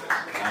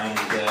 And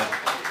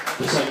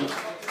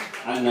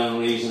unknown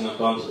reason, I've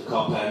gone to the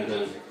cop end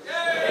and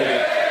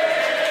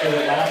give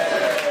it that.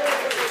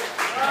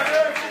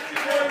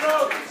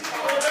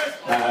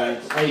 And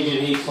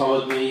Adrian Heath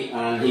followed me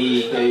and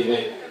he gave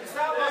it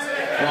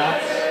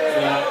that.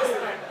 Yeah.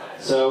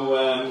 So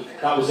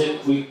that was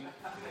it.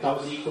 That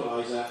was the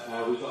equaliser.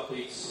 We got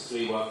beat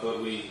 3-1,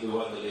 but we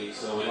won the league,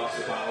 so we lost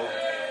the battle,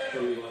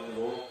 but we won the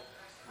war.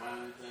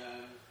 And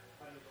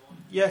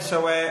yeah,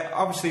 so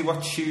obviously what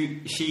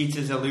Sheeds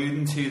is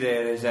alluding to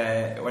there is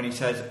when he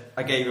says,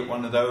 I gave it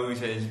one of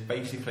those, is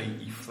basically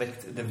he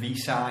flicked the V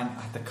sign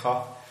at the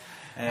cop.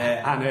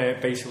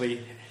 And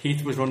basically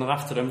Heath was running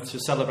after him to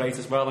celebrate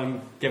as well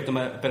and give them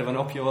a bit of an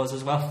up yours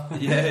as well.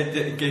 Yeah,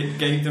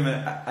 gave them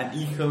an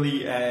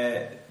equally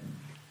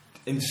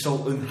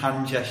insulting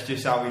hand gesture,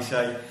 shall we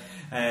say.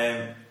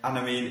 And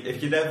I mean,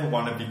 if you'd ever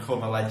want to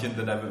become a legend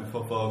at Everton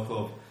Football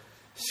Club,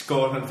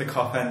 scoring at the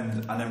cop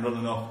end and then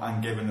running up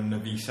and giving them the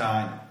V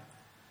sign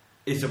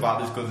is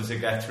about as good as it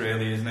gets,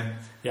 really, isn't it?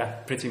 Yeah,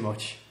 pretty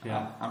much.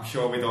 Yeah, I'm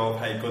sure we'd all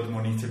pay good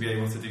money to be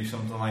able to do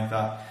something like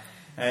that.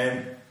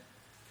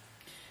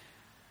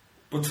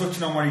 But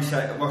touching on what he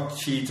said, what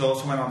Sheeds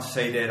also went on to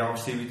say there,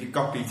 obviously we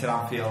got beaten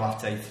at Anfield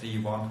that day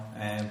 3-1,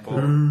 but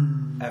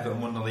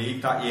Everton won the league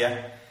that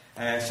year.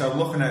 So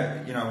looking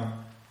at, you know,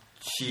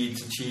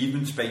 Sheeds'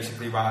 achievements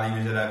basically while he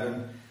was at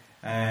Everton,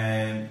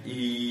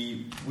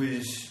 he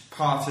was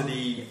part of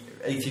the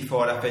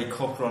 84 FA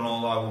Cup run,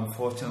 although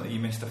unfortunately he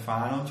missed the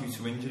final due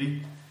to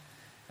injury.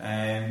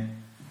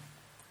 And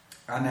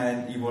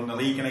then he won the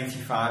league in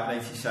 85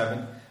 and 87,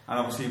 and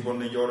obviously he won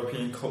the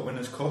European Cup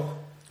Winners' Cup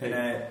in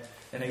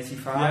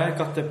 85. Yeah,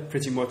 got the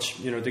pretty much,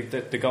 you know,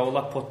 the goal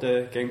that put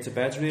the game to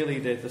bed, really,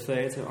 the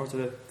third out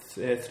of the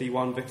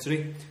 3-1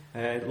 victory.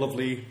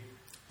 Lovely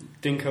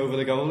dink over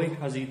the goalie,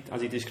 as he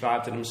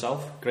described it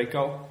himself. Great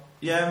goal.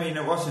 Yeah, I mean,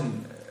 it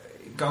wasn't,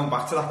 going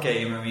back to that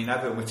game, I mean,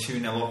 Everton were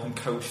 2-0 up and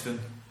coasting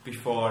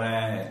before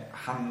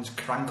Hans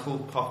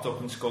Krankel popped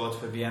up and scored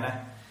for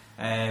Vienna,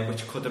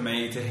 which could have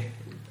made it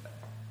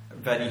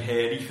very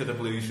hairy for the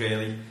Blues,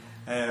 really.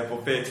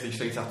 But virtually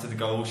straight after the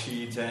goal,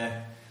 Sheed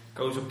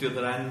goes up the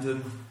other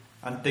end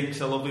and dinks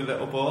a lovely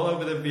little ball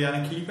over the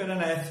Vienna keeper, and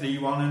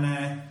 3-1,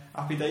 and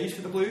happy days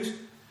for the Blues.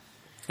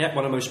 Yeah,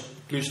 one of the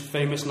most Blues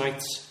famous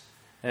nights.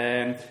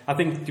 I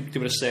think they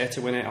were set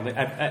to win it.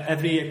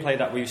 Every play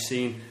that we've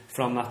seen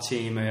from that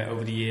team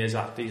over the years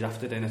at these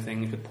after dinner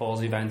things with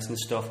Paul's events and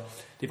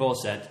stuff, they've all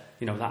said,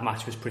 you know, that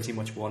match was pretty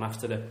much won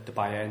after the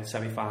Bayern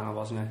semi-final,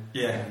 wasn't it?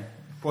 Yeah,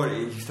 but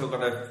you still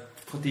got to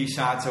put these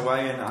sides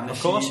away, and the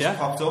Sheeds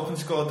popped up and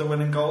scored the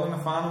winning goal in the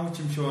final, which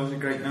I'm sure is a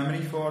great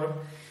memory for him.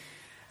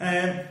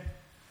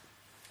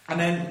 And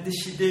then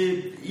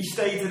he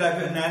stayed at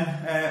Everton then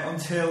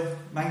until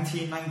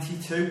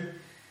 1992,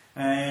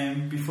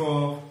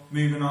 before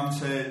moving on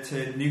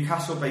to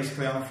Newcastle,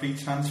 basically on a free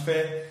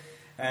transfer.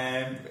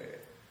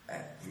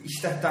 He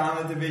stepped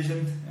down a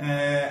division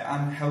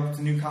and helped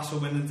Newcastle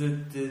win the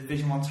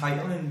Division 1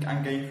 title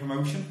and gain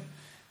promotion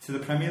to the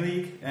Premier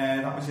League.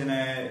 That was in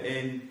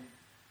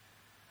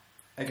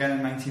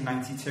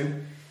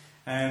 1992.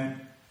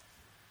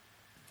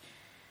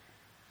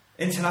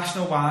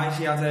 International wise,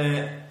 he had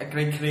a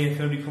great career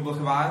for the Republic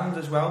of Ireland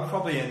as well,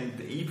 and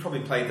he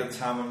probably played at the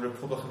time when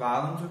Republic of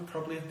Ireland were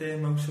probably their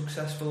most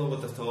successful, I would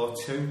have thought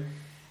too.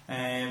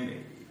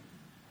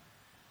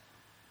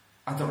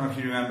 I don't know if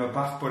you remember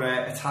back, but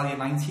Italia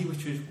 90,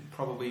 which was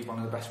probably one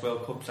of the best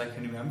World Cups I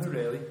can remember,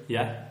 really.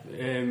 Yeah,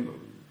 I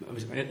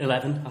was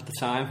 11 at the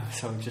time,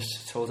 so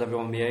just told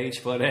everyone my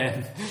age, but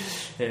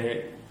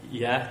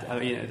yeah, I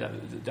mean,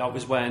 that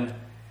was when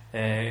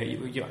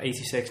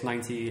 86,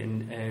 90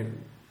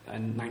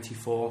 and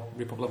 94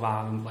 Republic of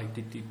Ireland, like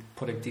they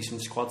put a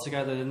decent squad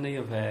together, didn't they?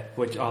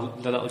 Which the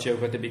little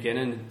joke at the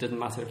beginning, it didn't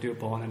matter if they were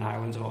born in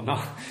Ireland or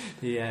not.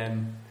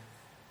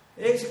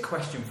 Here's a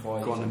question for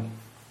you. Go on then.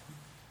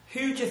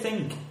 Who do you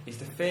think is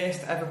the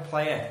first ever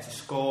player to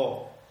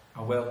score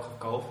a World Cup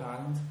goal for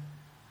Ireland?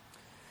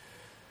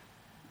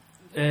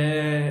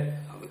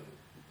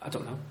 I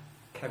don't know.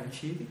 Kevin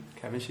Sheedy.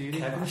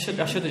 I should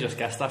have just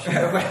guessed that.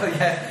 Well,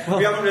 yeah.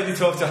 We haven't really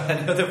talked about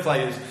any other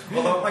players.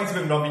 Although it might have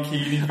been Robbie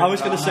Keane. I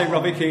was going to say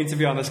Robbie Keane, to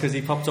be honest, because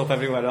he popped up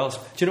everywhere else.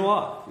 Do you know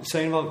what?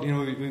 Saying about, you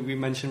know, we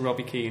mentioned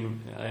Robbie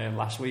Keane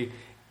last week,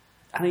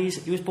 and he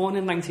was born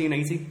in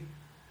 1980.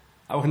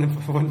 I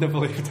wouldn't have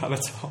believed that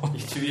at all.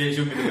 He's 2 years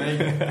younger than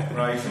me.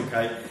 Right,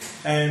 okay.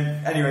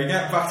 Anyway,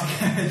 get back to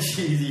Kevin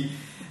Sheedy.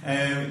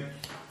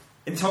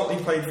 In total,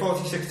 he played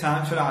 46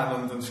 times for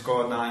Ireland and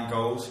scored 9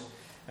 goals.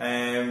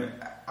 I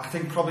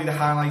think probably the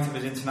highlight of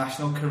his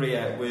international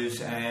career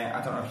was,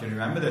 I don't know if you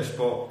remember this,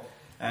 but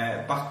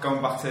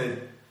going back to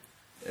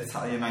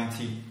Italia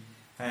 90,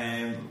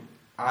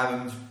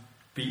 Ireland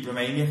beat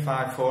Romania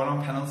 5-4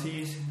 on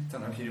penalties. I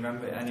don't know if you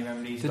remember any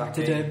memories of that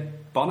game.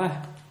 Did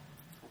Bonner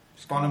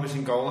was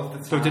in goal at the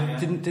time.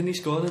 So didn't he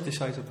score the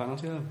decisive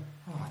penalty though?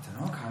 Oh, I don't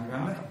know, I can't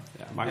remember.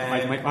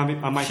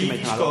 I might be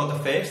making that up. She scored the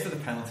first of the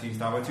penalties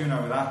though, I do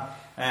know that.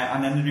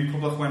 And then the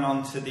Republic went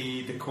on to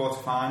the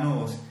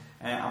quarter-finals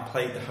and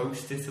played the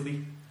host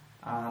Italy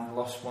and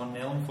lost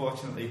 1-0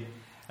 unfortunately.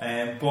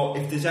 But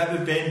if there's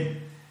ever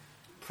been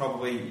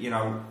probably, you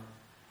know,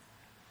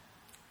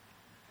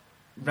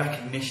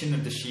 recognition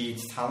of the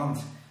Sheeds' talent,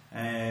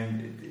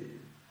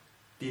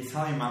 the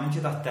Italian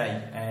manager that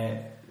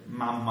day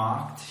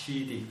man-marked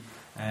Sheedy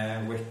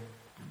with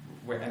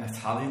an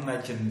Italian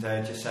legend,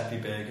 Giuseppe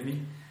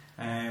Bergami.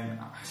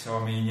 So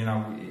I mean, you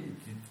know,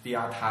 they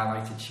had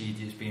highlighted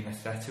Sheedy as being a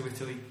threat to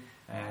Italy.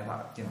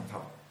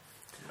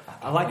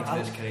 I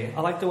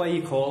like the way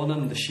you're calling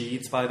them the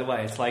Sheeds, by the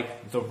way. It's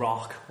like the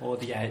Rock or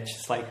the Edge.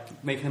 It's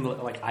like making him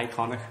look like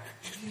iconic.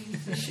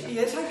 He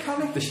is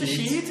iconic. The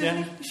Sheeds,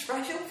 yeah. He's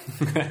special.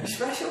 He's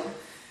special.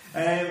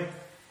 And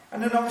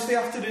then obviously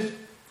after this,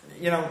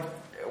 you know,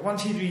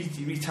 once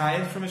he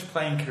retired from his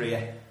playing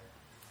career,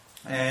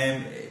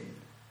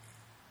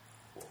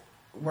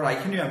 what I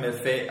can remember,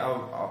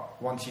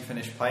 once he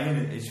finished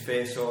playing, his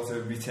first sort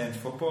of return to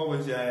football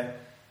was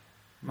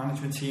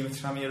management team at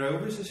Tranmere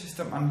Rovers,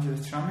 assistant manager at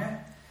Tranmere,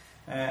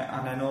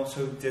 and then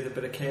also did a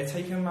bit of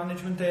caretaker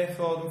management there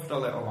for them for a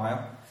little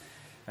while.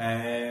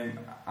 And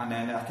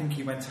then I think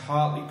he went to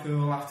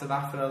Hartlepool after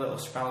that for a little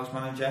spell as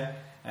manager,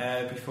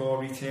 before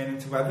returning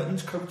to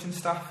Everton's coaching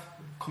staff,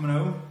 coming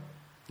home.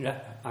 Yeah,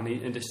 and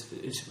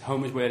his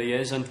home is where he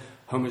is, and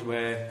home is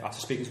where, after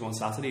speaking to him on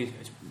Saturday,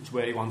 is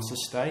where he wants to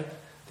stay.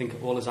 I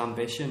think all his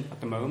ambition at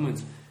the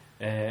moment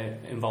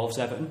involves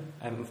Everton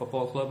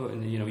Football Club,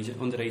 and you know, he's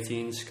under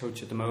 18s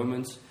coach at the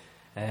moment,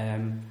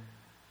 and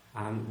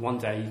one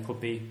day he could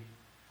be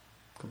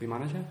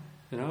manager.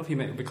 You know, if he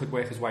could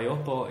work his way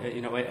up, or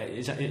you know,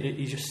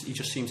 he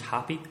just seems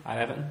happy at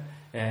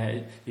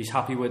Everton. He's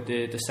happy with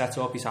the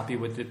setup. He's happy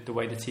with the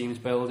way the team's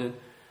building,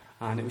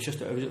 and it was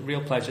a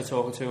real pleasure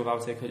talking to him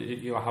about it.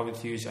 You know how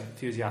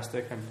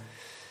enthusiastic, and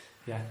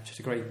yeah, just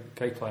a great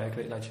player,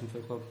 great legend for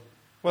the club.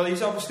 Well,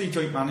 he's obviously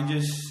joint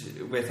managers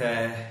with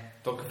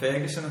Duncan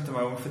Ferguson at the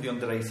moment for the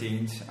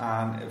under-18s,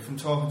 and from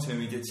talking to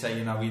him, he did say,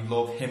 you know, he'd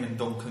love him and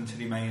Duncan to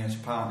remain as a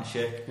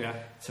partnership,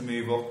 to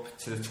move up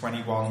to the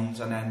 21s,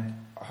 and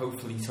then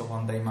hopefully to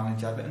one day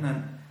manage Everton.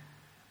 And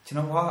do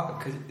you know what?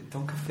 Because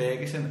Duncan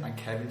Ferguson and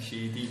Kevin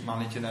Sheedy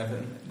managing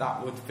Everton,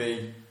 that would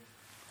be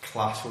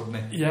class, wouldn't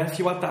it? Yeah, if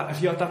you had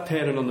that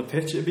pairing on the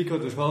pitch, it'd be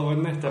good as well,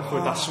 wouldn't it?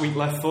 With that sweet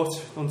left foot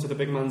onto the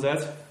big man's head.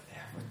 Yeah,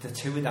 with the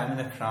two of them in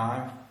the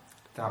prime,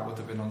 that would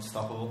have been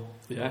unstoppable.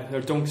 Yeah,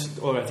 Dunk's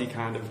already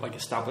kind of like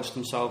established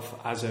himself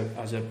as a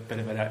bit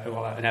of an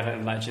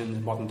Everton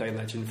legend, modern day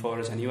legend for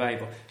us anyway.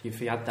 But if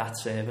he had that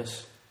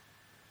service,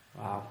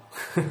 wow.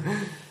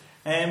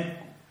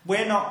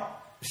 We're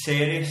not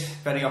serious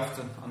very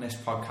often on this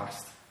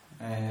podcast,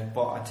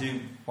 but I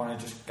do want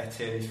to just get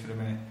serious for a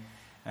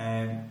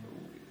minute.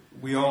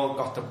 We all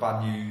got the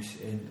bad news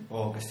in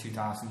August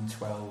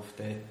 2012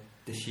 that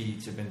the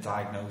Sheeds had been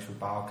diagnosed with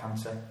bowel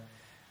cancer.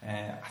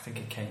 I think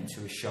it came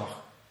to a shock.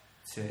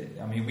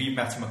 We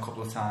met him a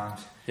couple of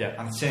times,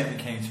 and it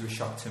certainly came to a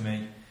shock to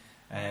me.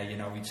 You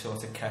know, we'd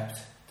sort of kept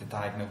the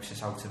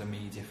diagnosis out of the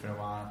media for a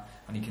while,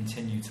 and he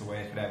continued to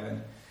work at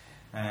Everton.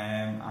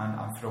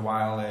 And for a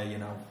while, you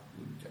know,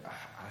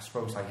 I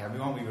suppose like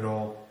everyone, we were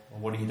all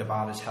worried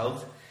about his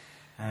health.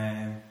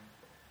 And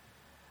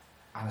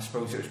I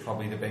suppose it was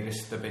probably the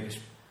biggest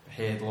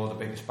hurdle or the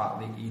biggest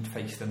battle he'd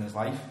faced in his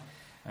life.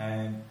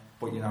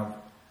 But you know,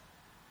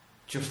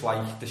 just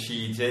like the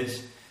Sheeds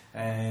is,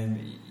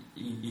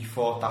 he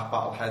fought that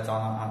battle head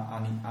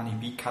on, and he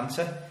beat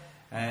cancer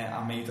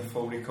and made a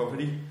full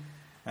recovery.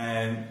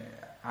 And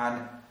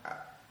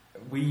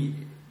we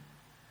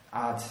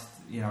had,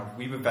 you know,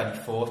 we were very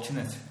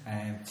fortunate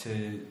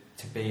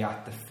to be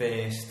at the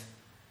first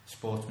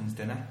sportsman's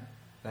dinner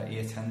that he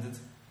attended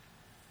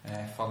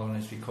following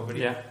his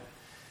recovery. Yeah.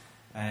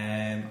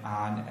 And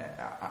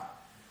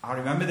I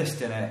remember this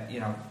dinner, you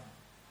know,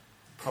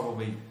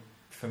 probably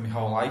for my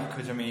whole life,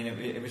 because I mean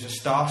it was a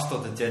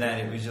star-studded dinner.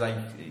 It was like,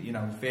 you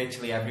know,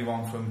 virtually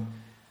everyone from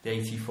the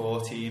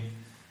 84 team,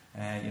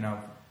 you know,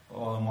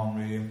 all in one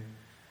room.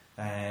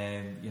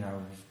 You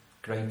know,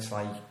 greats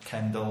like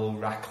Kendall,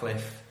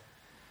 Ratcliffe,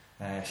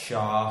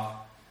 Shaw,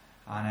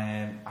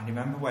 and I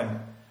remember when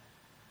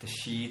the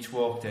Sheeds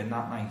walked in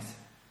that night,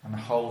 and the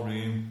whole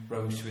room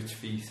rose to its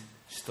feet,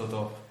 stood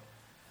up,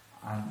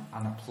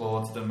 and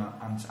applauded him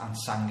and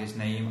sang his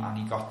name, and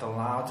he got the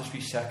loudest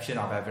reception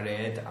I've ever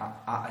heard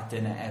at a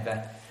dinner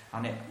ever,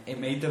 and it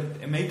made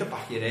the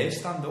back of your hair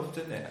stand up,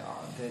 didn't it?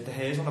 The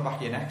hairs on the back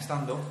of your neck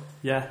stand up.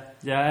 Yeah,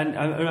 and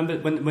I remember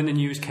when the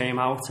news came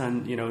out,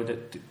 and you know,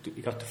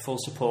 you got the full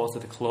support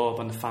of the club,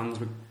 and the fans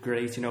were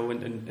great, you know,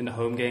 in the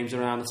home games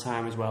around the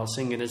time as well,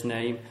 singing his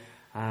name,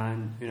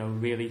 and you know,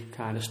 really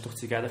kind of stuck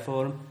together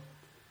for him.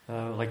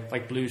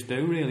 Like Blues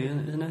do, really,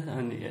 isn't it?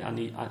 And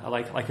he, I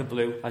like a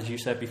Blue, as you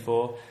said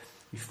before,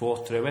 he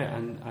fought through it,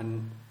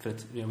 and for,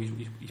 you know,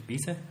 he's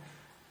beat it.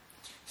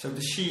 So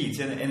the Sheeds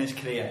in his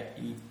career,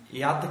 he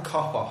had the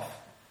cop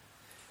off,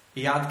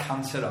 he had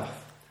cancer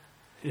off,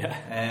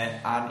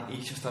 and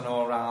he's just an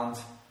all-round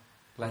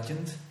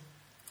legend.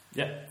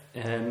 Yeah,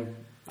 and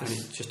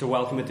he's just a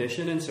welcome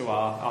addition into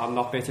our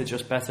Not Bitter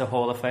Just Better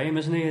Hall of Fame,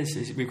 isn't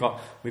he? We've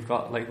got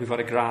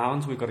a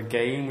ground, we've got a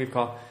game, we've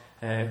got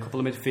a couple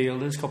of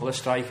midfielders, a couple of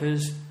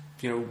strikers.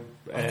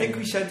 I think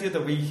we said the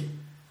other week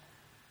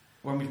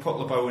when we put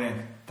LeBone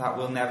in that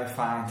we'll never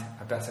find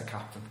a better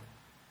captain.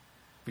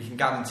 We can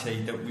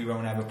guarantee that we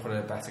won't ever put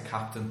a better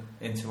captain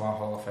into our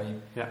Hall of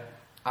Fame. Yeah.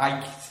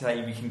 I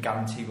say we can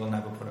guarantee we'll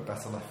never put a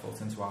better left foot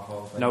into our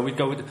Hall of Fame. No, we'd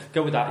go with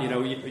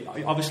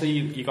that. Obviously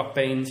you got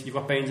Baines. You've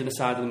got Baines in the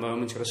side at the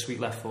moment. He's got a sweet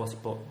left foot,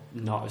 but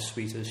not as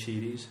sweet as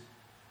Sheedy's.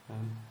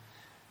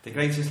 The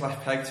greatest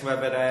left peg to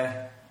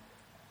ever.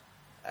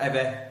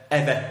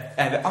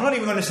 I'm not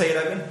even going to say it,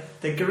 Evan.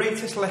 The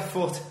greatest left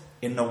foot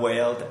in the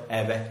world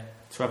ever.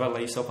 To ever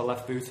lace up a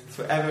left boot.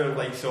 To ever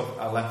lace up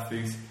a left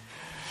boot.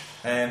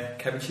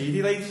 Kevin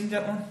Sheedy, ladies and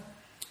gentlemen.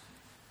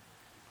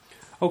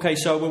 Okay,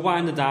 so we're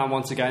winding down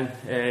once again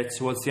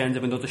towards the end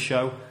of another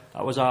show.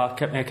 That was our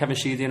Kevin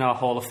Sheedy in our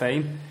Hall of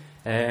Fame.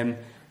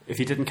 If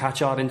you didn't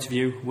catch our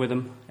interview with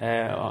him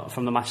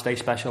from the matchday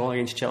special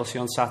against Chelsea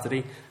on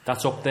Saturday,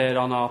 that's up there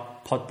on our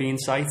Podbean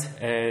site,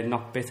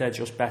 not bitter,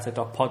 just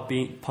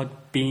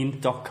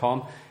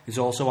better.podbean.com. It's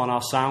also on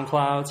our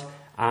SoundCloud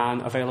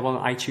and available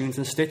on iTunes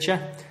and Stitcher.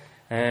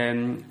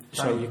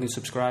 So you can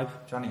subscribe.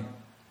 Johnny,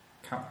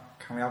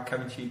 can we have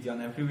Kevin Sheedy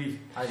on every week?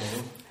 I don't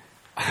know.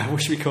 I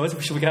wish we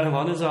could. Should we get him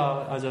on as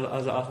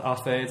our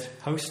third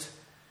host?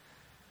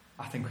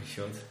 I think we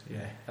should.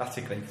 Yeah, that's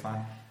a great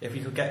plan. If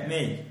we could get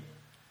me,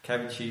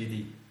 Kevin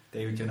Sheedy,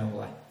 David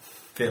Ginola,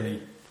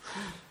 Billy,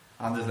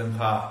 Anderson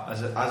Parr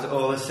as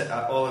all as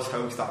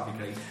hosts, that'd be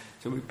great.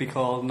 So we'd be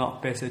called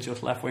Not Bitter,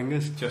 Just Left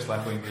Wingers. Just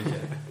Left Wingers, yeah.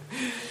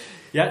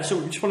 Yeah. So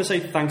we just want to say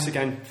thanks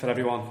again for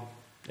everyone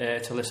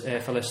for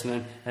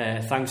listening.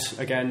 Thanks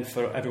again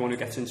for everyone who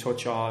gets in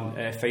touch on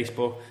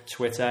Facebook,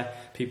 Twitter,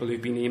 people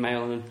who've been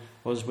emailing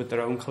us with their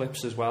own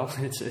clips as well.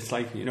 It's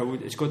like,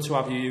 it's good to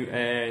have you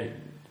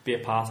be a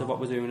part of what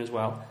we're doing as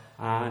well.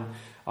 And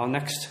our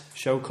next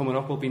show coming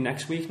up will be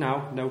next week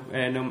now. No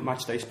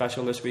match day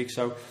special this week,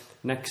 so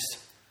next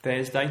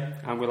Thursday,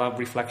 and we'll have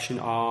reflection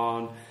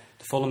on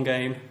the Fulham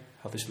game,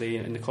 obviously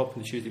in the Cup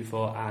the Tuesday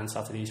before, and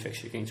Saturday's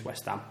fixture against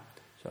West Ham.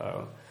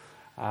 So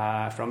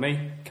from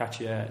me,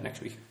 catch you next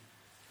week.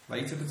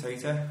 Later,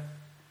 potato.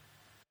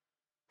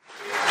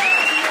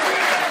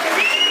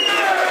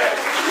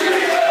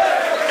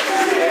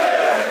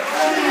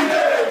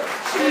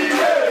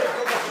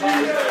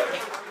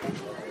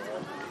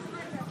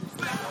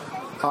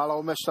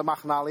 Hello, Mr.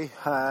 McNally,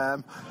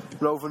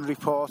 roving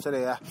reporter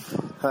here.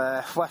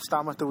 West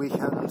Ham at the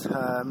weekend.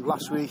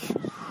 Last week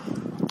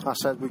I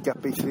said we'd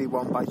get beat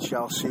 3-1 by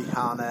Chelsea,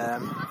 and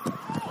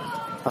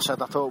I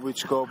said I thought we'd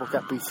score but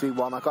get beat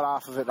 3-1. I got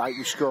half of it right,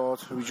 we scored,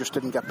 we just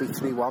didn't get beat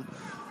 3-1.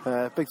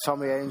 Big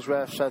Tommy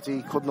Ainsworth said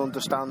he couldn't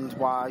understand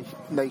why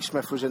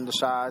Naismith was in the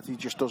side. He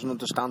just doesn't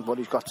understand what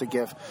he's got to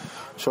give.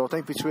 So I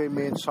think between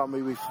me and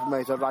Tommy we've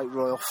made a right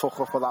royal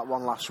fuck up of that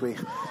one last week.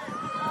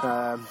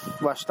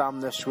 West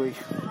Ham this week,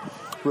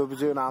 we'll be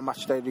doing our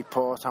match day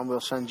report, and we'll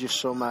send you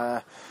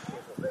some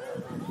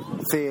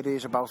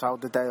theories about how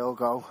the day will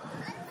go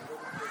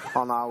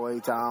on our way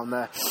down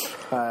there.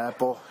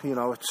 But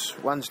it's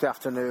Wednesday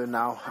afternoon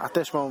now. At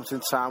this moment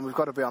in time we've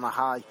got to be on a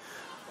high,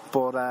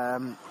 but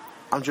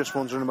I'm just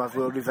wondering whether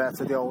we'll revert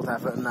to the old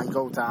Everton and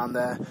go down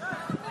there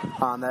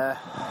and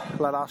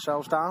let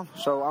ourselves down.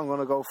 So I'm going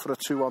to go for a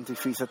 2-1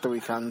 defeat at the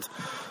weekend.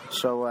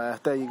 So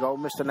there you go,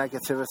 Mr.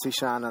 Negativity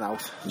signing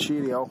out.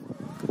 Cheerio.